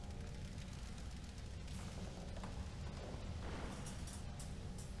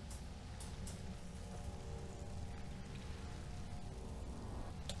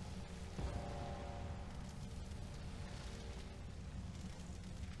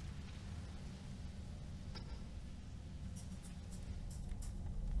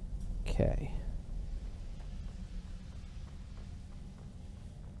 Okay.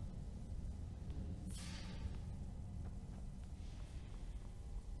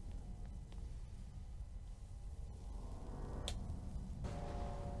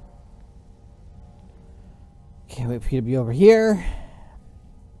 Can't wait for you to be over here.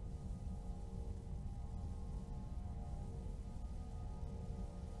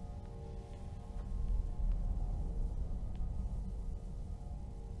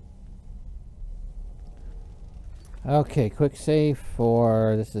 Okay, quick save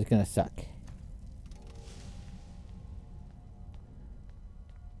for this is gonna suck.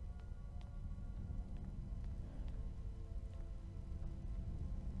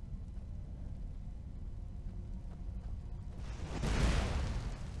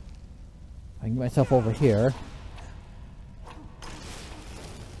 I can get myself over here.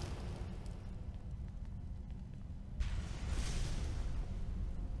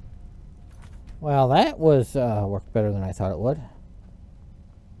 Well, that was worked better than I thought it would.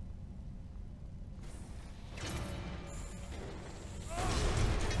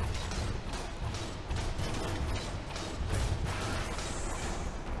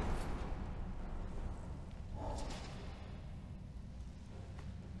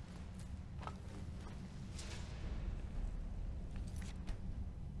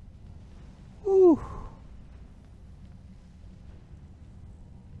 Whew.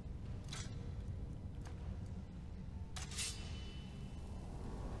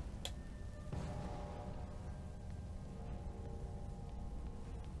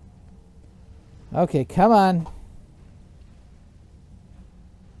 Okay, come on.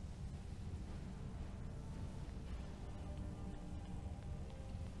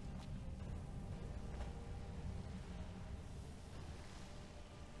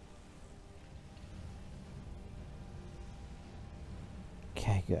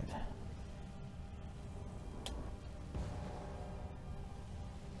 Okay, good.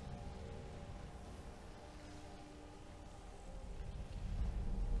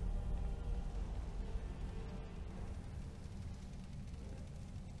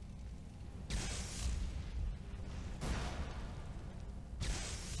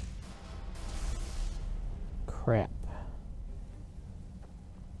 Crap.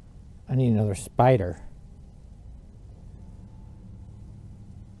 I need another spider.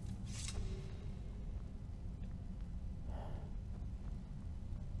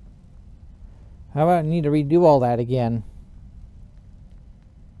 How about I need to redo all that again?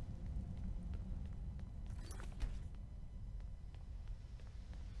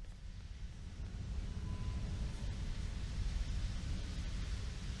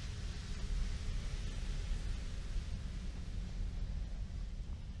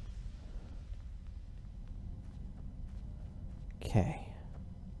 Okay.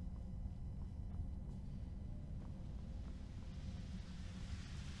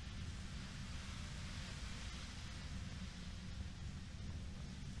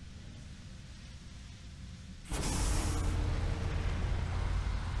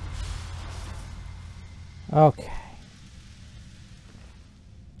 Okay.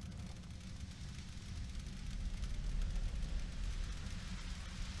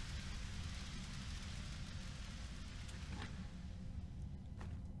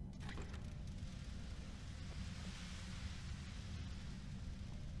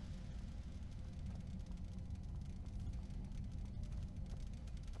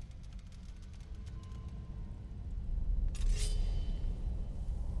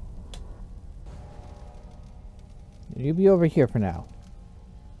 You be over here for now.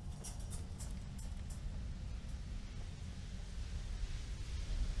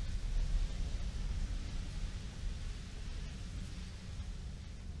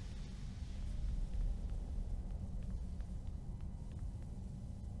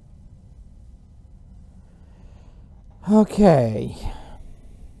 Okay.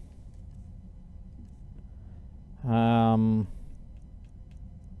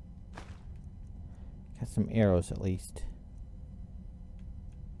 some arrows at least.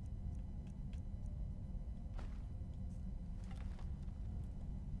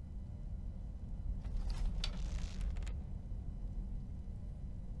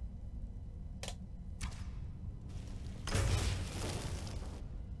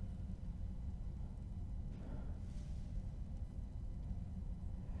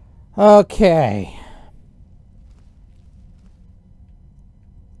 Okay.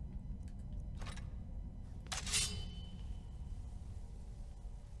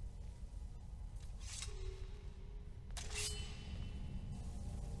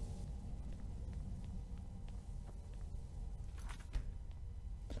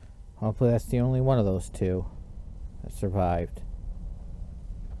 Hopefully that's the only one of those two that survived.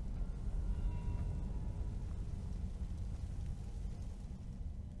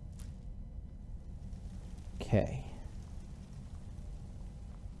 Okay.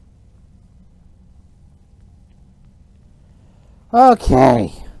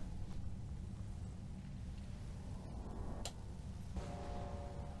 Okay.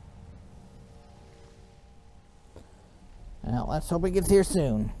 Well, let's hope it gets here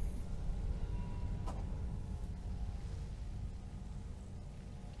soon.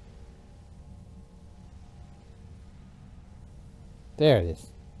 There it is.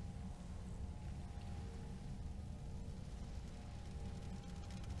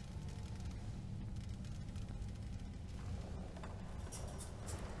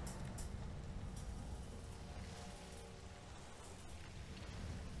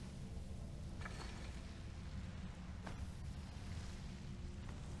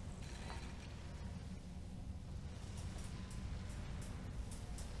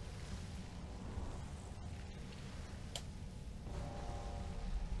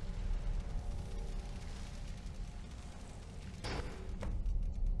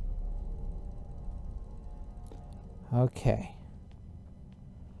 Okay.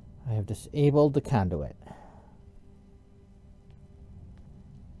 I have disabled the conduit.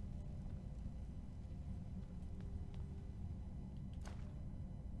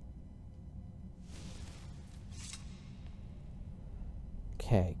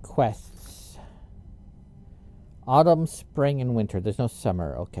 Okay, quests. Autumn, spring, and winter. There's no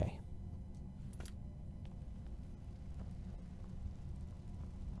summer. Okay.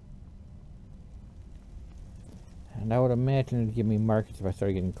 And I would imagine it would give me markers if I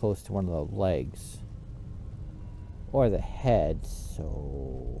started getting close to one of the legs. Or the head,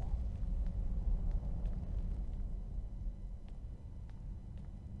 so...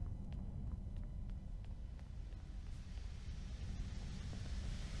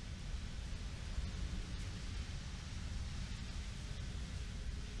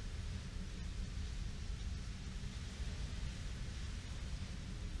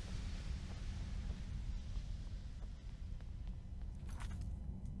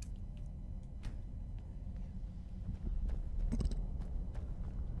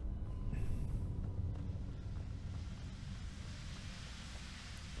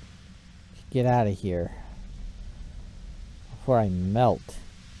 Get out of here before I melt.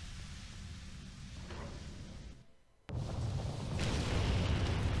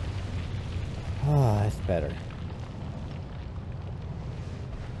 Oh, that's better.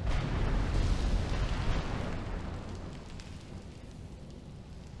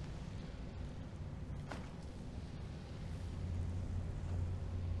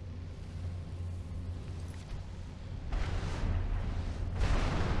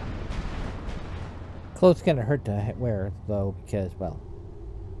 Clothes kind of hurt to wear, though, because, well...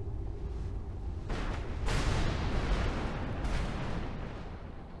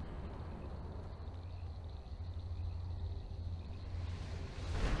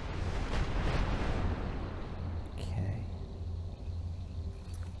 Okay.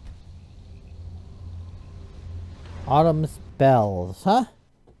 Autumn's bells, huh?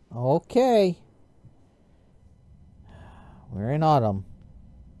 Okay. We're in autumn.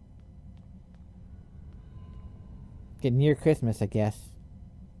 Getting near Christmas, I guess.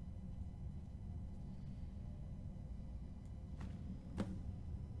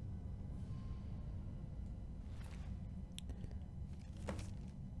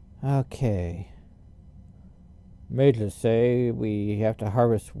 Okay. Majors say we have to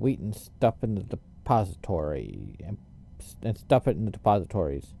harvest wheat and stuff in the depository. And stuff it in the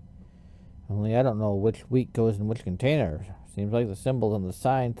depositories. Only I don't know which wheat goes in which container. Seems like the symbols on the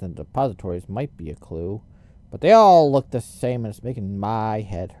signs and depositories might be a clue. But they all look the same, and it's making my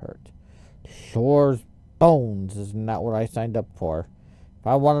head hurt. Shore's bones is not what I signed up for. If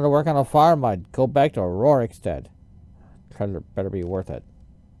I wanted to work on a farm, I'd go back to Aurora instead. Treasure better be worth it.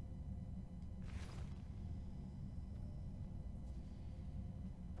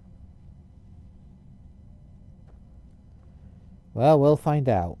 Well, we'll find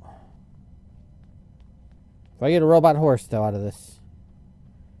out. If I get a robot horse, though, out of this,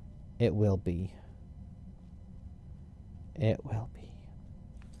 it will be. It will be.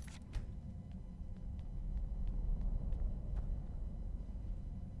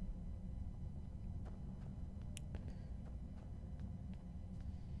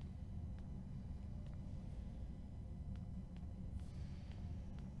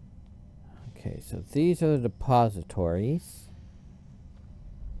 Okay, so these are the depositories.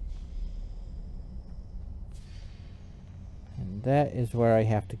 And that is where I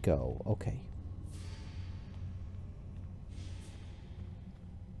have to go. Okay.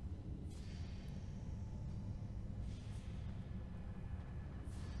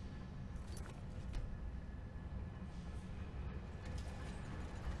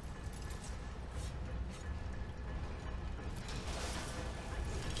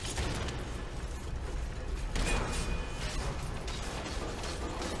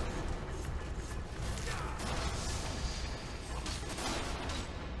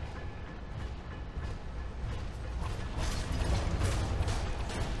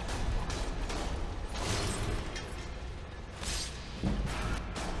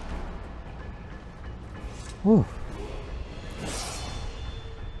 Whew.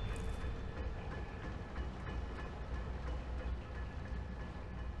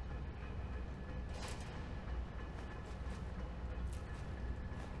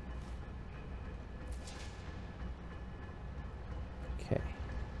 Okay.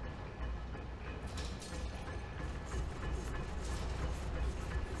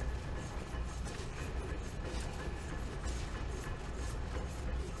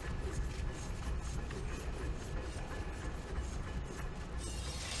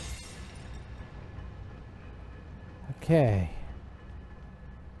 Okay.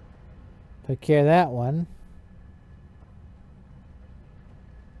 Took care of that one.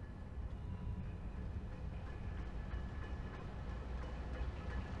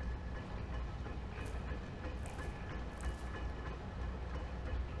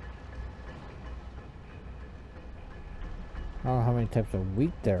 I don't know how many types of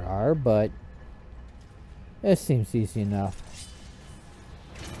wheat there are, but it seems easy enough.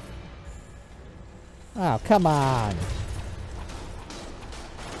 Oh, come on!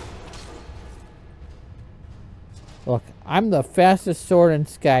 Look, I'm the fastest sword in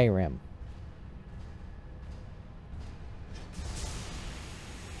Skyrim.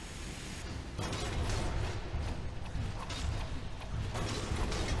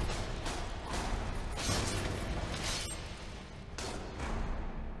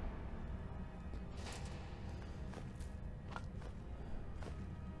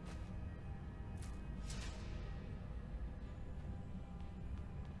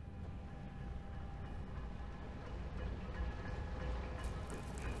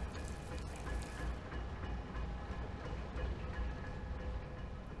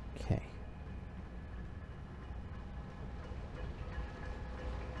 Okay.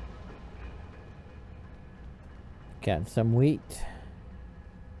 Got some wheat.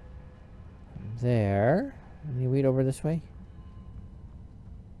 There. Any wheat over this way?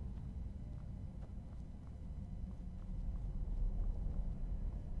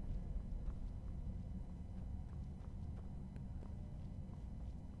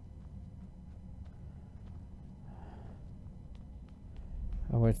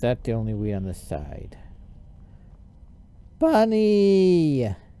 Or is that the only wheat on this side?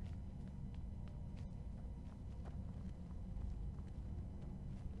 Bunny!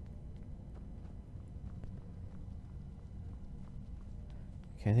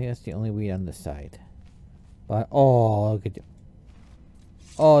 Okay, I think that's the only wheat on this side. But oh, look at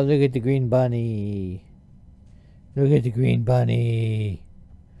the green bunny. Look at the green bunny.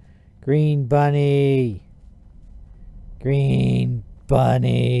 Green bunny. Green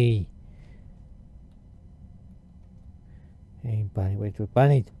bunny. Hey, bunny, wait,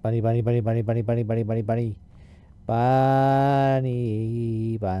 bunny, bunny, bunny, bunny, bunny, bunny, bunny, bunny, bunny, bunny.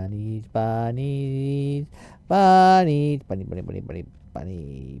 Bunny, bunnies, bunnies, bunnies, bunny, bunny, bunny, bunny,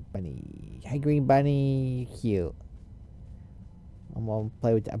 bunny, bunny. Hi, green bunny, cute. I'm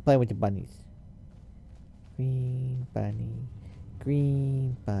playing with the bunnies. Green bunny,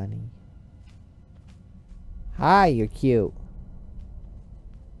 green bunny. Hi, you're cute.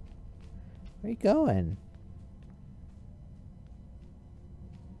 Where are you going?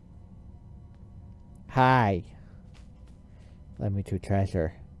 Hi. Let me to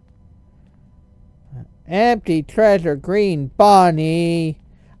treasure. Empty treasure, green bunny.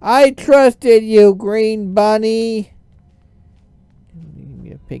 I trusted you, green bunny. Give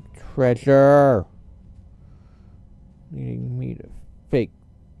me a big treasure. leading me to fake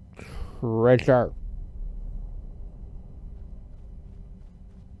treasure.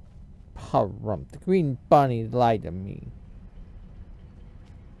 Harumph, the green bunny lied to me.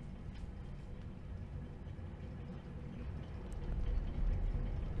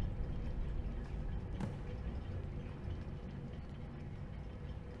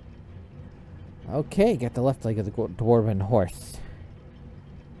 Okay, got the left leg of the dwarven horse.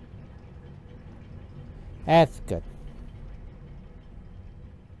 That's good.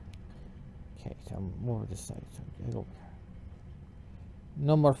 Okay, so I'm over this side. So I gotta go over here.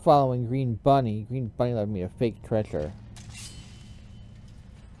 No more following Green Bunny. Green Bunny led me to fake treasure.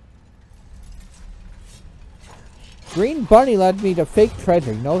 Green Bunny led me to fake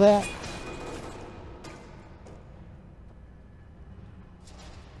treasure. You know that?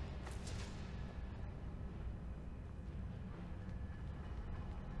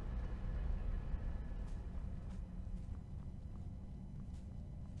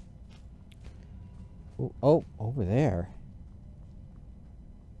 Ooh, oh, over there.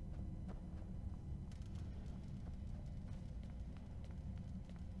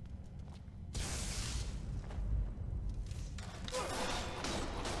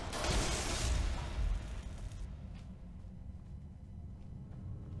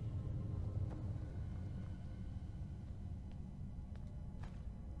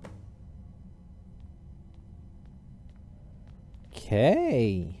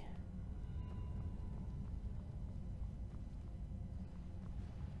 Okay.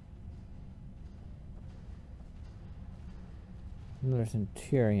 Another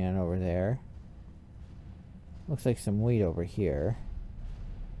centurion over there. Looks like some wheat over here.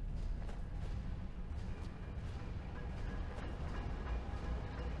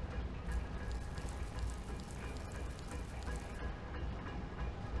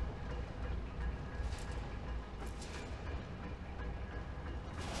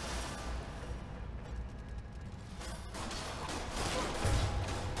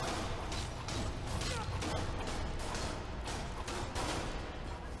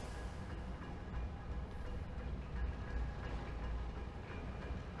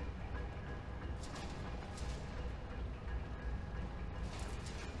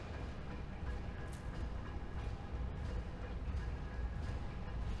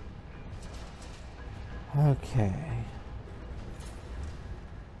 Okay.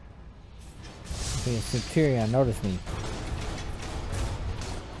 Okay, Centurion noticed me.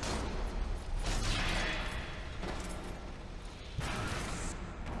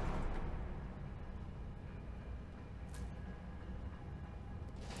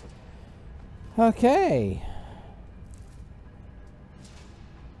 Okay.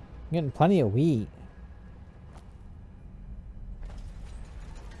 Getting plenty of wheat.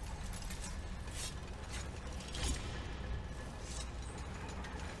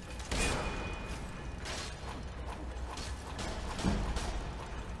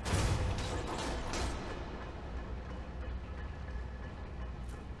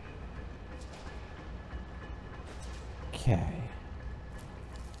 Okay.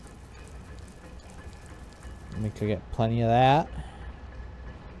 Make sure we get plenty of that.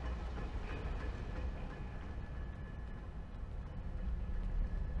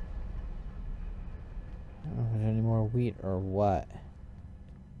 I don't know if there's any more wheat or what.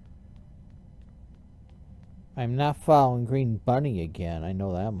 I'm not following Green Bunny again, I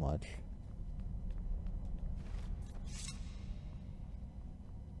know that much.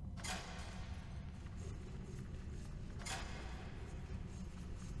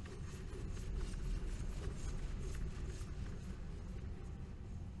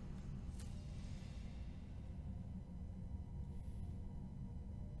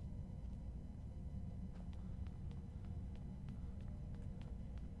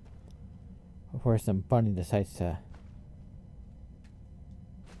 Before some bunny decides to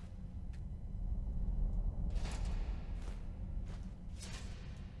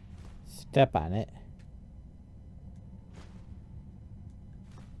step on it.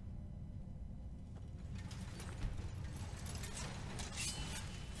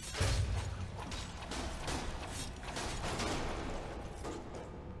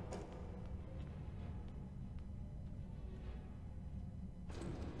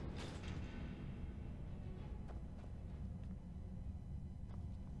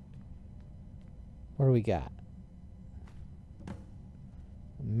 What do we got?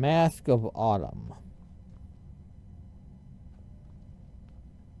 Mask of Autumn.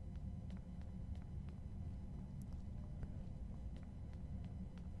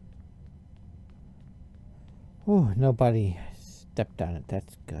 Ooh, nobody stepped on it.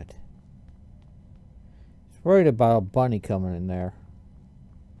 That's good. Worried about a bunny coming in there.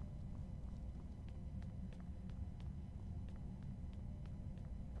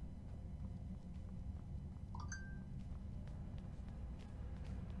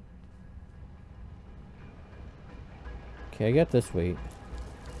 Okay, I got this wheat.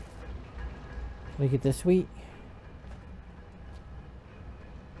 Can I get this wheat?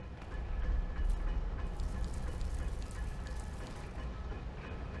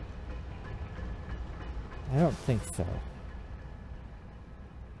 I don't think so.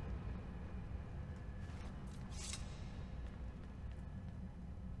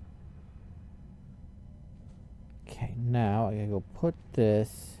 Okay, now I gotta go put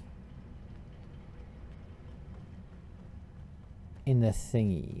this in the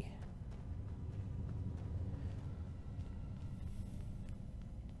thingy.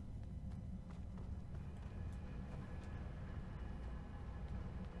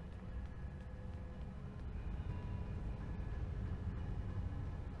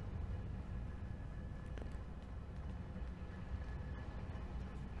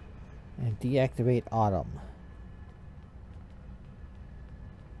 And deactivate autumn.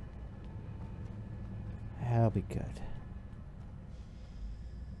 That'll be good.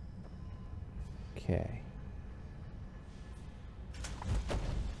 Okay.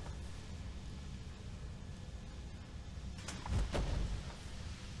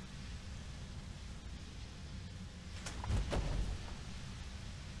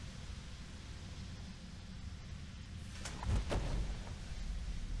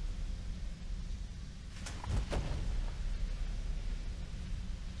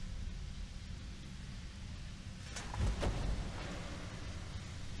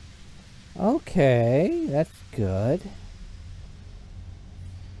 Okay, that's good.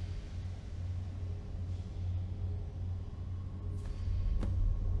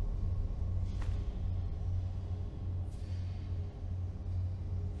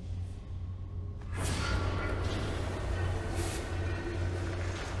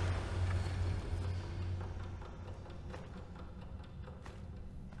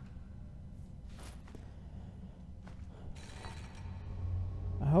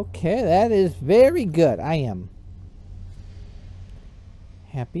 Okay, that is very good. I am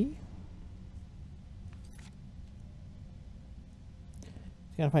happy.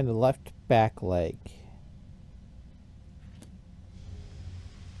 Just gotta find the left back leg.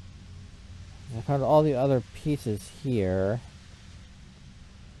 I found all the other pieces here.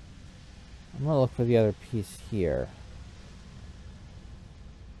 I'm gonna look for the other piece here.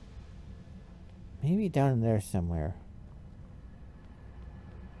 Maybe down in there somewhere.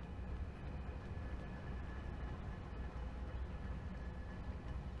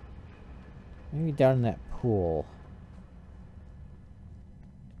 Maybe down in that pool.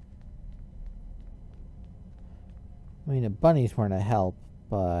 I mean, the bunnies weren't a help,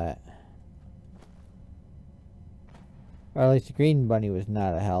 but... Or at least the green bunny was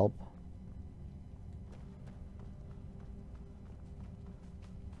not a help.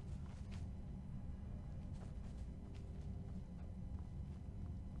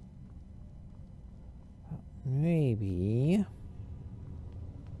 Maybe...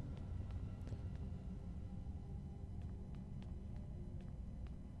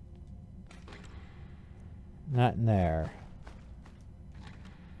 Not in there.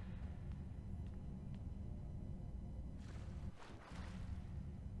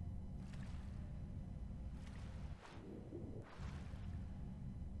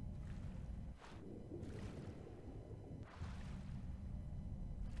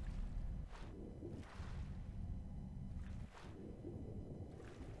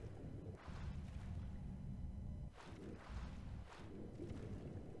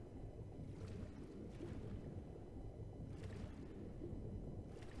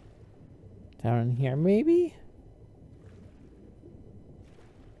 Down in here, maybe?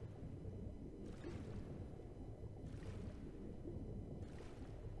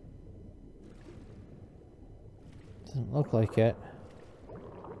 Doesn't look like it.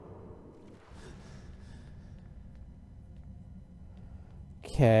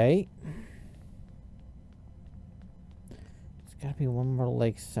 Okay. There's gotta be one more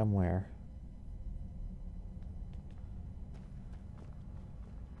lake somewhere.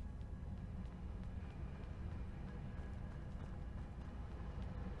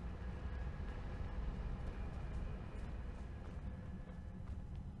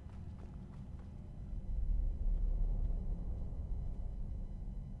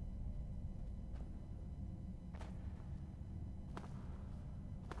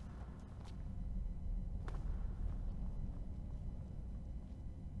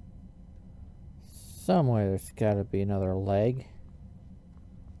 Somewhere there's gotta be another leg.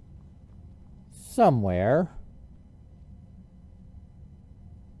 Somewhere.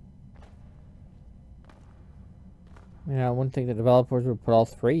 I wouldn't think the developers would put all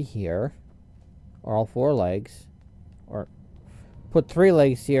 3 here. Or all 4 legs. Or put 3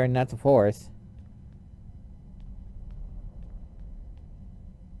 legs here and not the 4th.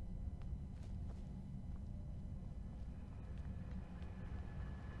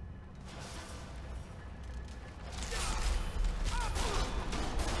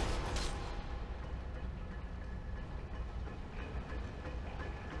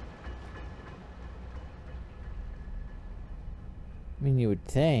 I mean, you would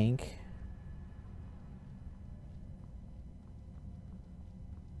think.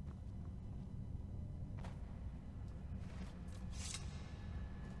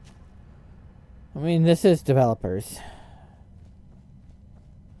 I mean, this is developers.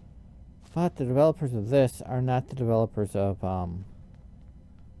 But the developers of this are not the developers of,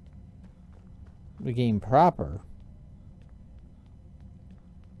 the game proper.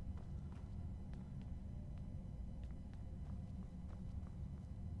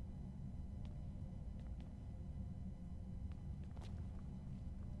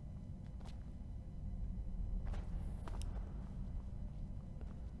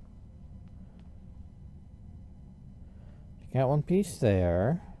 Got one piece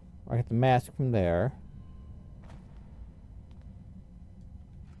there. I got the mask from there.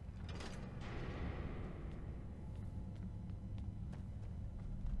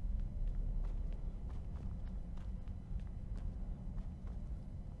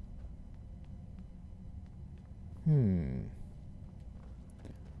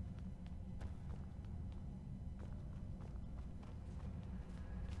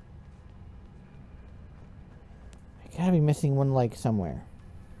 Gotta be missing one leg somewhere.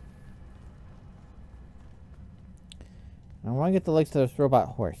 I want to get the legs to this robot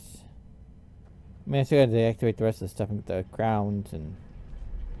horse. I mean, I still gotta deactivate the rest of the stuff and get the grounds and...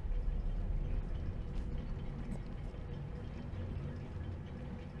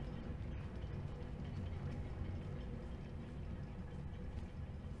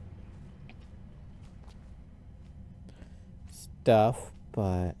 stuff,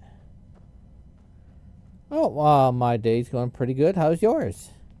 but... Oh, my day's going pretty good. How's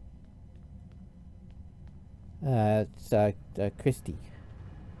yours? It's, Christy.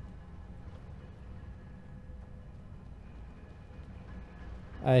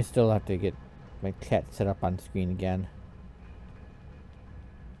 I still have to get my cat set up on screen again.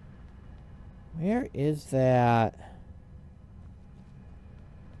 Where is that?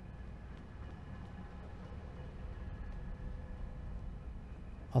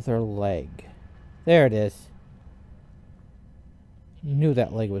 Other leg. There it is. Knew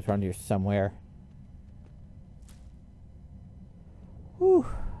that leg was around here somewhere. Whew.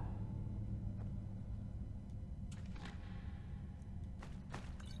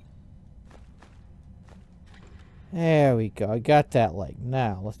 There we go. I got that leg.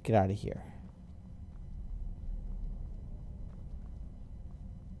 Now, let's get out of here.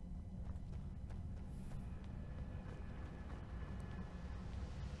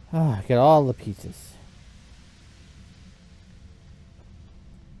 Ah, get all the pieces.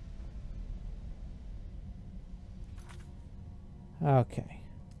 Okay.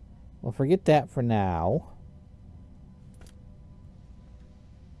 Well, forget that for now.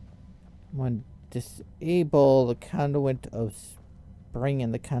 I'm going to disable the conduit of spring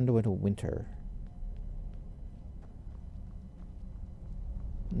and the conduit of winter.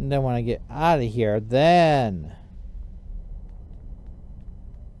 And then when I get out of here, then...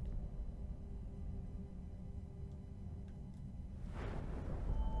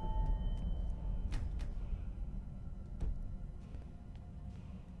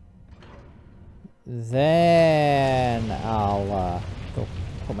 then I'll go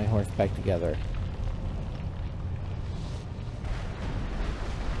put my horse back together.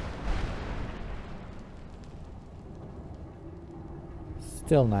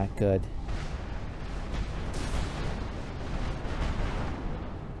 Still not good.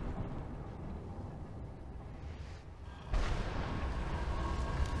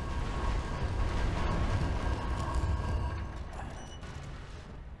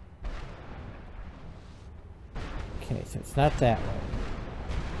 Okay, so it's not that way.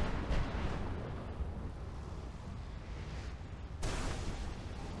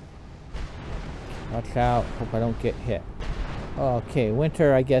 Watch out. Hope I don't get hit. Okay,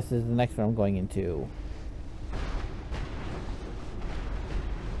 winter, I guess, is the next one I'm going into.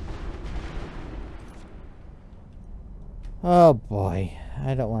 Oh boy,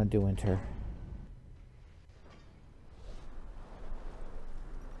 I don't want to do winter.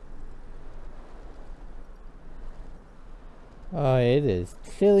 Oh, it is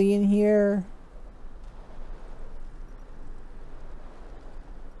chilly in here.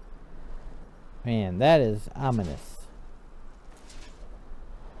 Man, that is ominous.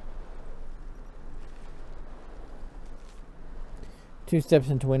 Two steps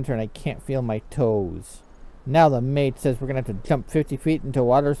into winter and I can't feel my toes. Now the maid says we're gonna have to jump 50 feet into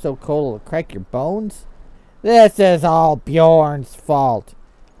water so cold it'll crack your bones? This is all Bjorn's fault.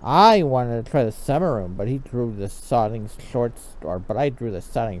 I wanted to try the summer room, but I drew the sodding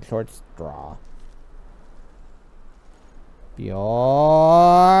short straw.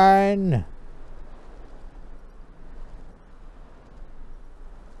 Bjorn!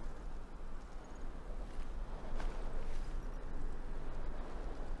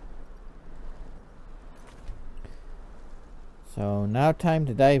 So now time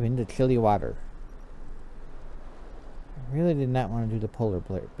to dive into chilly water. I really did not want to do the polar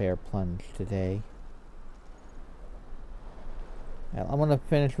bear plunge today. I'm going to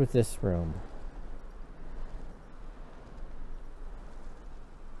finish with this room.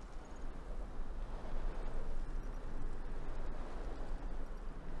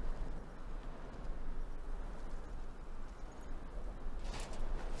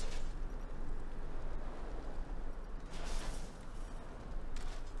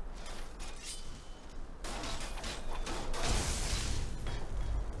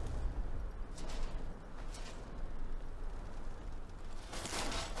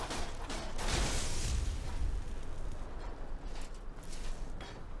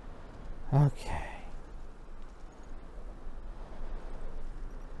 Okay.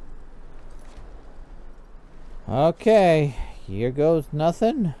 Okay, here goes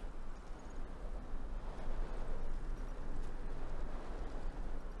nothing.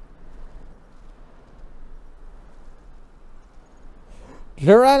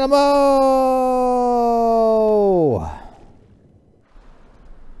 Geronimo!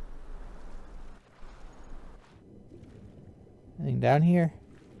 Anything down here?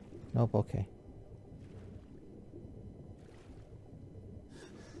 Nope, okay.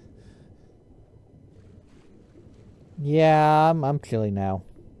 Yeah, I'm chilly now.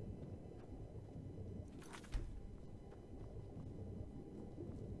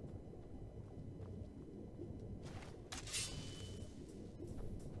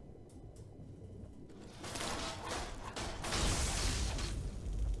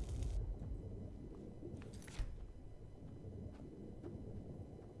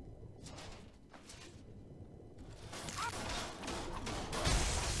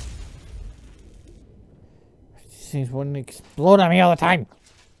 These things wouldn't explode on me all the time.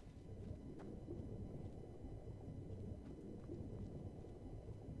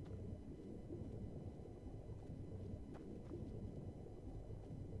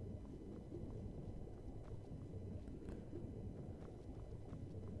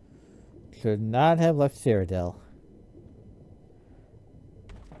 Should not have left Cyrodiil.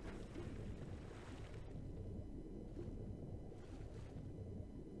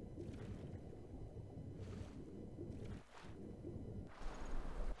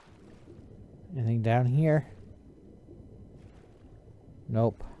 Anything down here?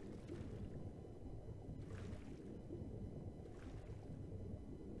 Nope.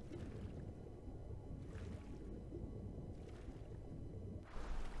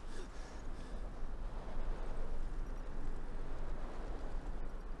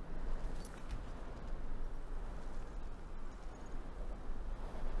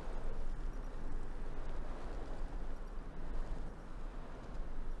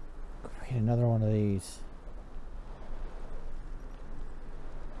 Another one of these.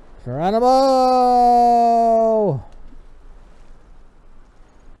 Geronimo!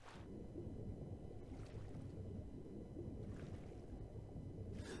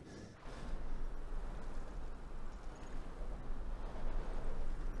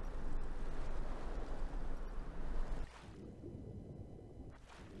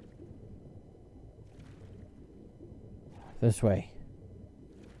 This way.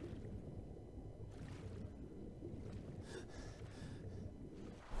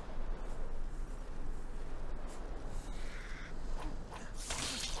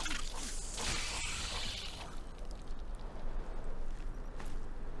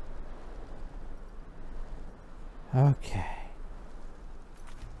 Okay.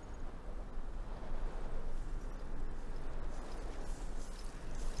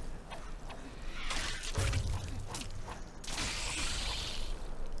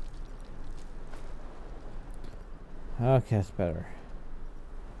 Okay, that's better.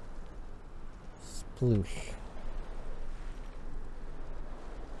 Sploosh.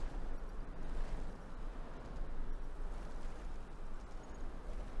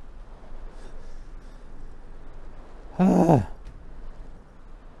 I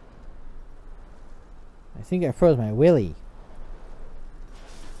think I froze my willy.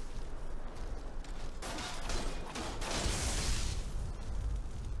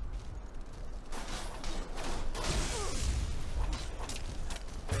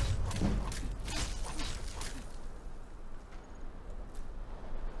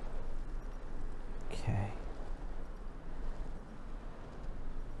 Okay.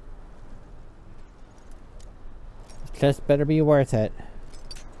 Just better be worth it.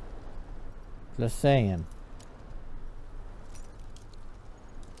 Just saying.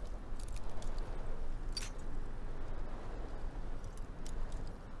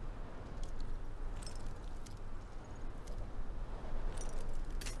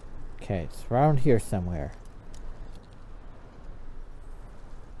 Okay, it's around here somewhere.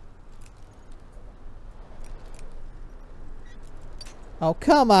 Oh,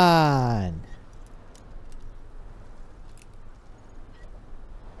 come on!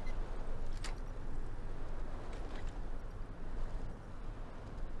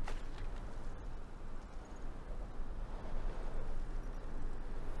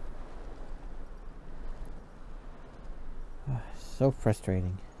 So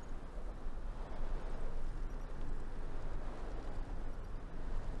frustrating.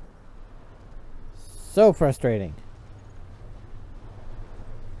 So frustrating.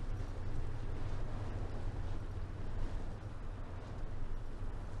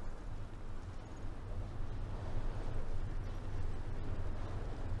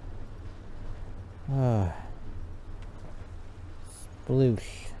 Sploosh.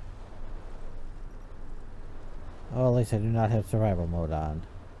 Oh, at least I do not have survival mode on.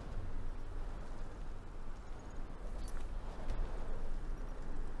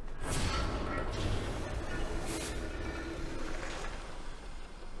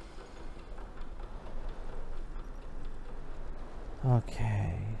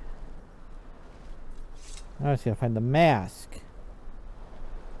 Okay. Now I just gotta find the mask.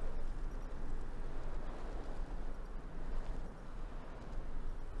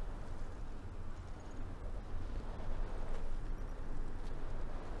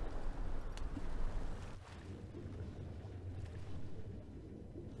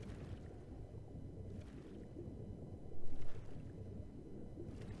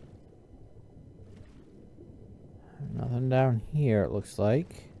 Nothing down here, it looks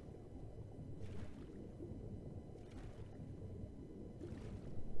like.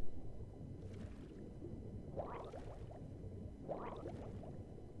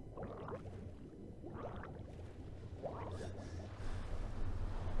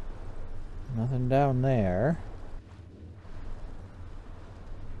 Nothing down there.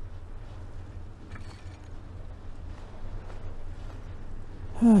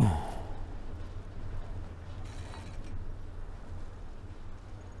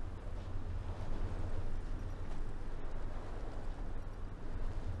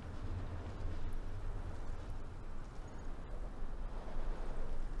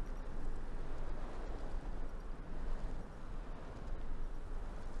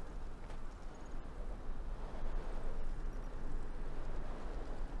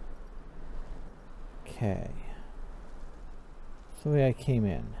 Okay. That's the way I came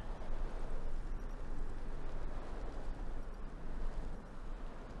in.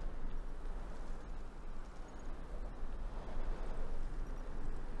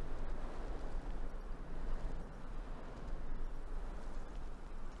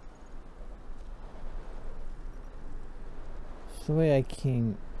 That's the way I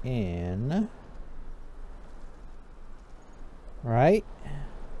came in. Right?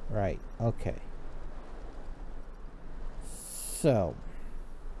 Right. Okay. So,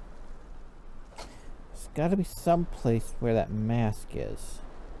 there's got to be some place where that mask is.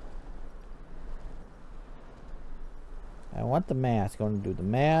 I want the mask. I want to do the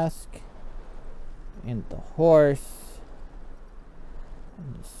mask and the horse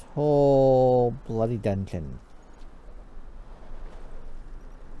and this whole bloody dungeon.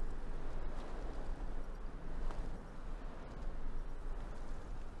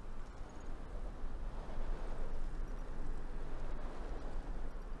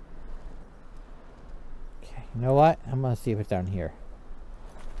 You know what? I'm gonna see if it's down here.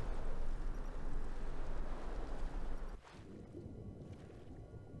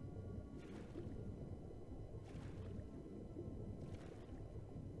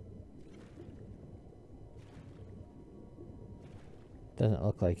 Doesn't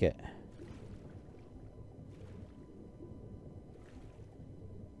look like it.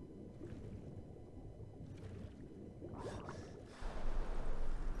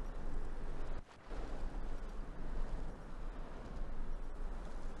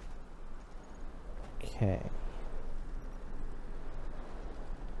 Okay.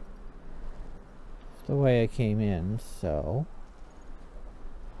 It's the way I came in, so...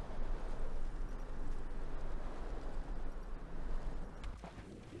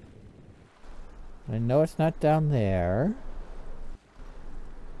 I know it's not down there.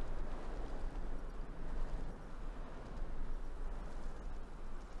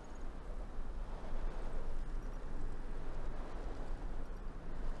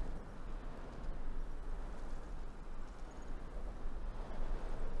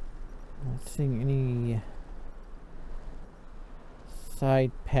 Not seeing any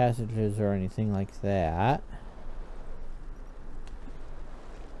side passages or anything like that.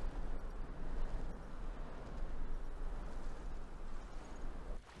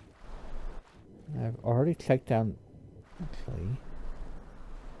 I've already checked down, actually.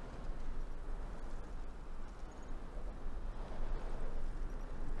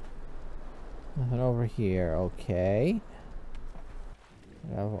 Nothing over here, okay.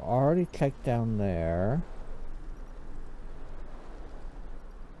 I've already checked down there.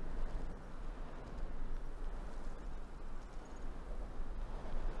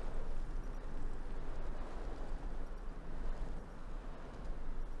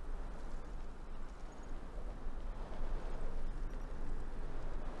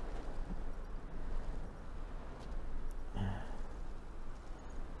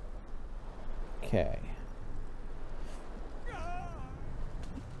 Okay.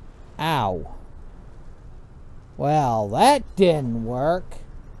 Ow. Well, that didn't work.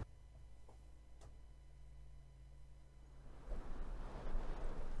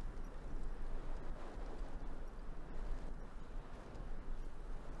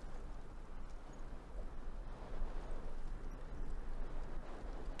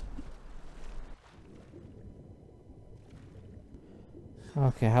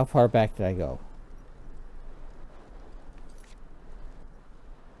 Okay, how far back did I go?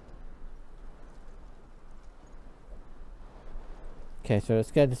 Okay, so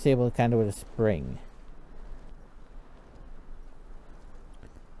it's got disabled kind of with a spring.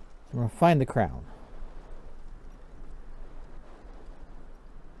 So I'm gonna find the crown.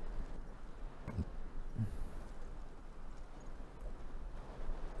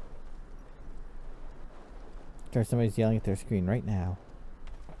 Sure, somebody's yelling at their screen right now.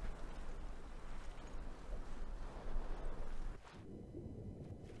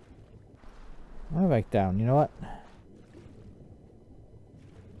 I'm back down. You know what?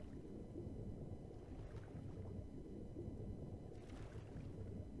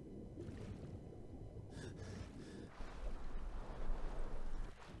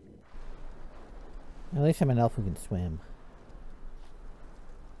 At least I'm an elf who can swim.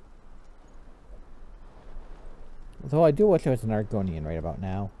 Although I do wish I was an Argonian right about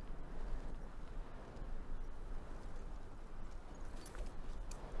now.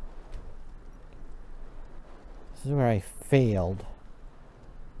 This is where I failed.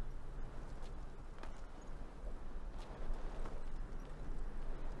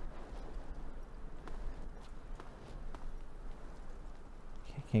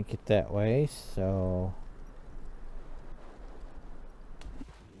 I can't get that way, so...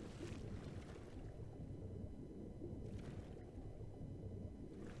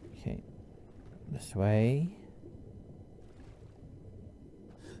 Okay, this way.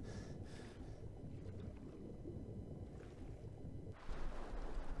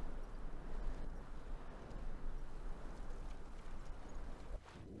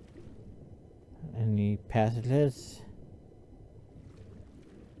 Any passages?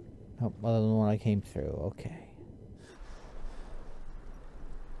 Oh, other than the one I came through. Okay.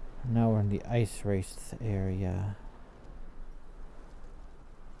 Now we're in the ice race area.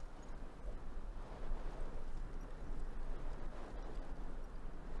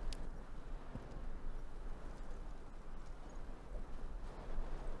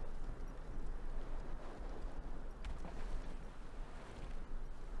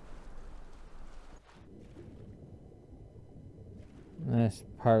 That's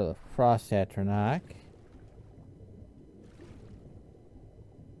part of the Frost Atronach.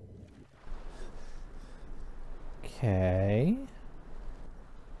 Okay.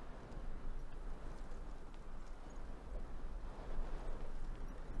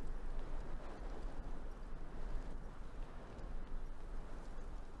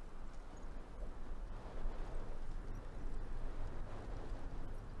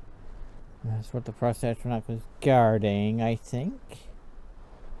 That's what the Frost Atronach was guarding, I think.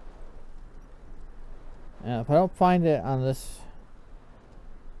 If I don't find it on this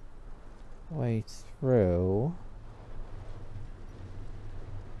way through...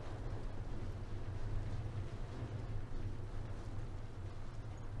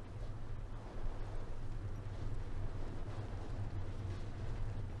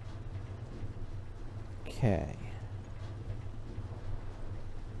 Okay.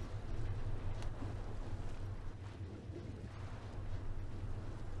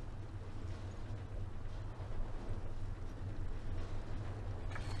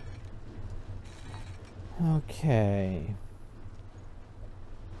 Okay.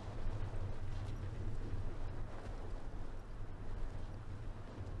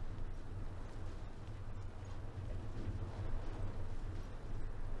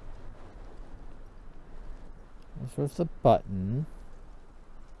 This was the button.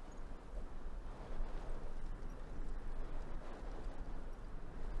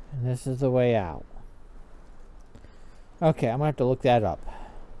 And this is the way out. Okay, I'm gonna have to look that up.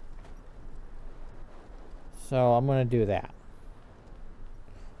 So I'm gonna do that.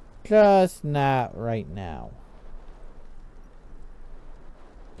 Just not right now.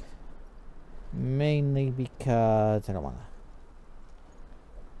 Mainly because I don't wanna.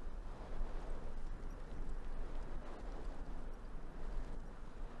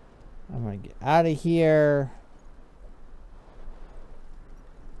 I'm gonna get out of here.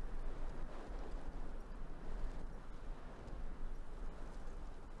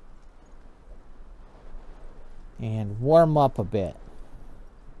 And warm up a bit.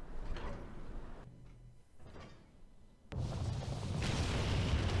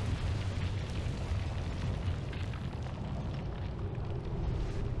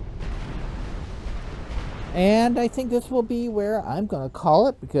 And I think this will be where I'm gonna call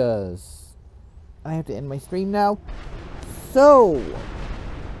it because I have to end my stream now. So,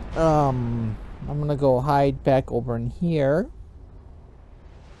 I'm gonna go hide back over in here.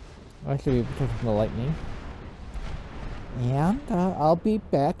 I should be protected from the lightning. And I'll be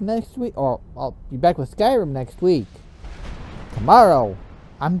back next week, or I'll be back with Skyrim next week. Tomorrow,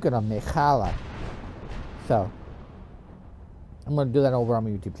 I'm gonna make challah. So, I'm gonna do that over on my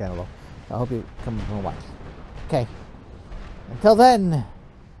YouTube channel though. So I hope you come and watch. Okay. Until then,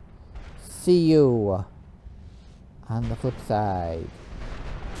 see you on the flip side.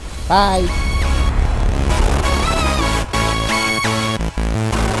 Bye.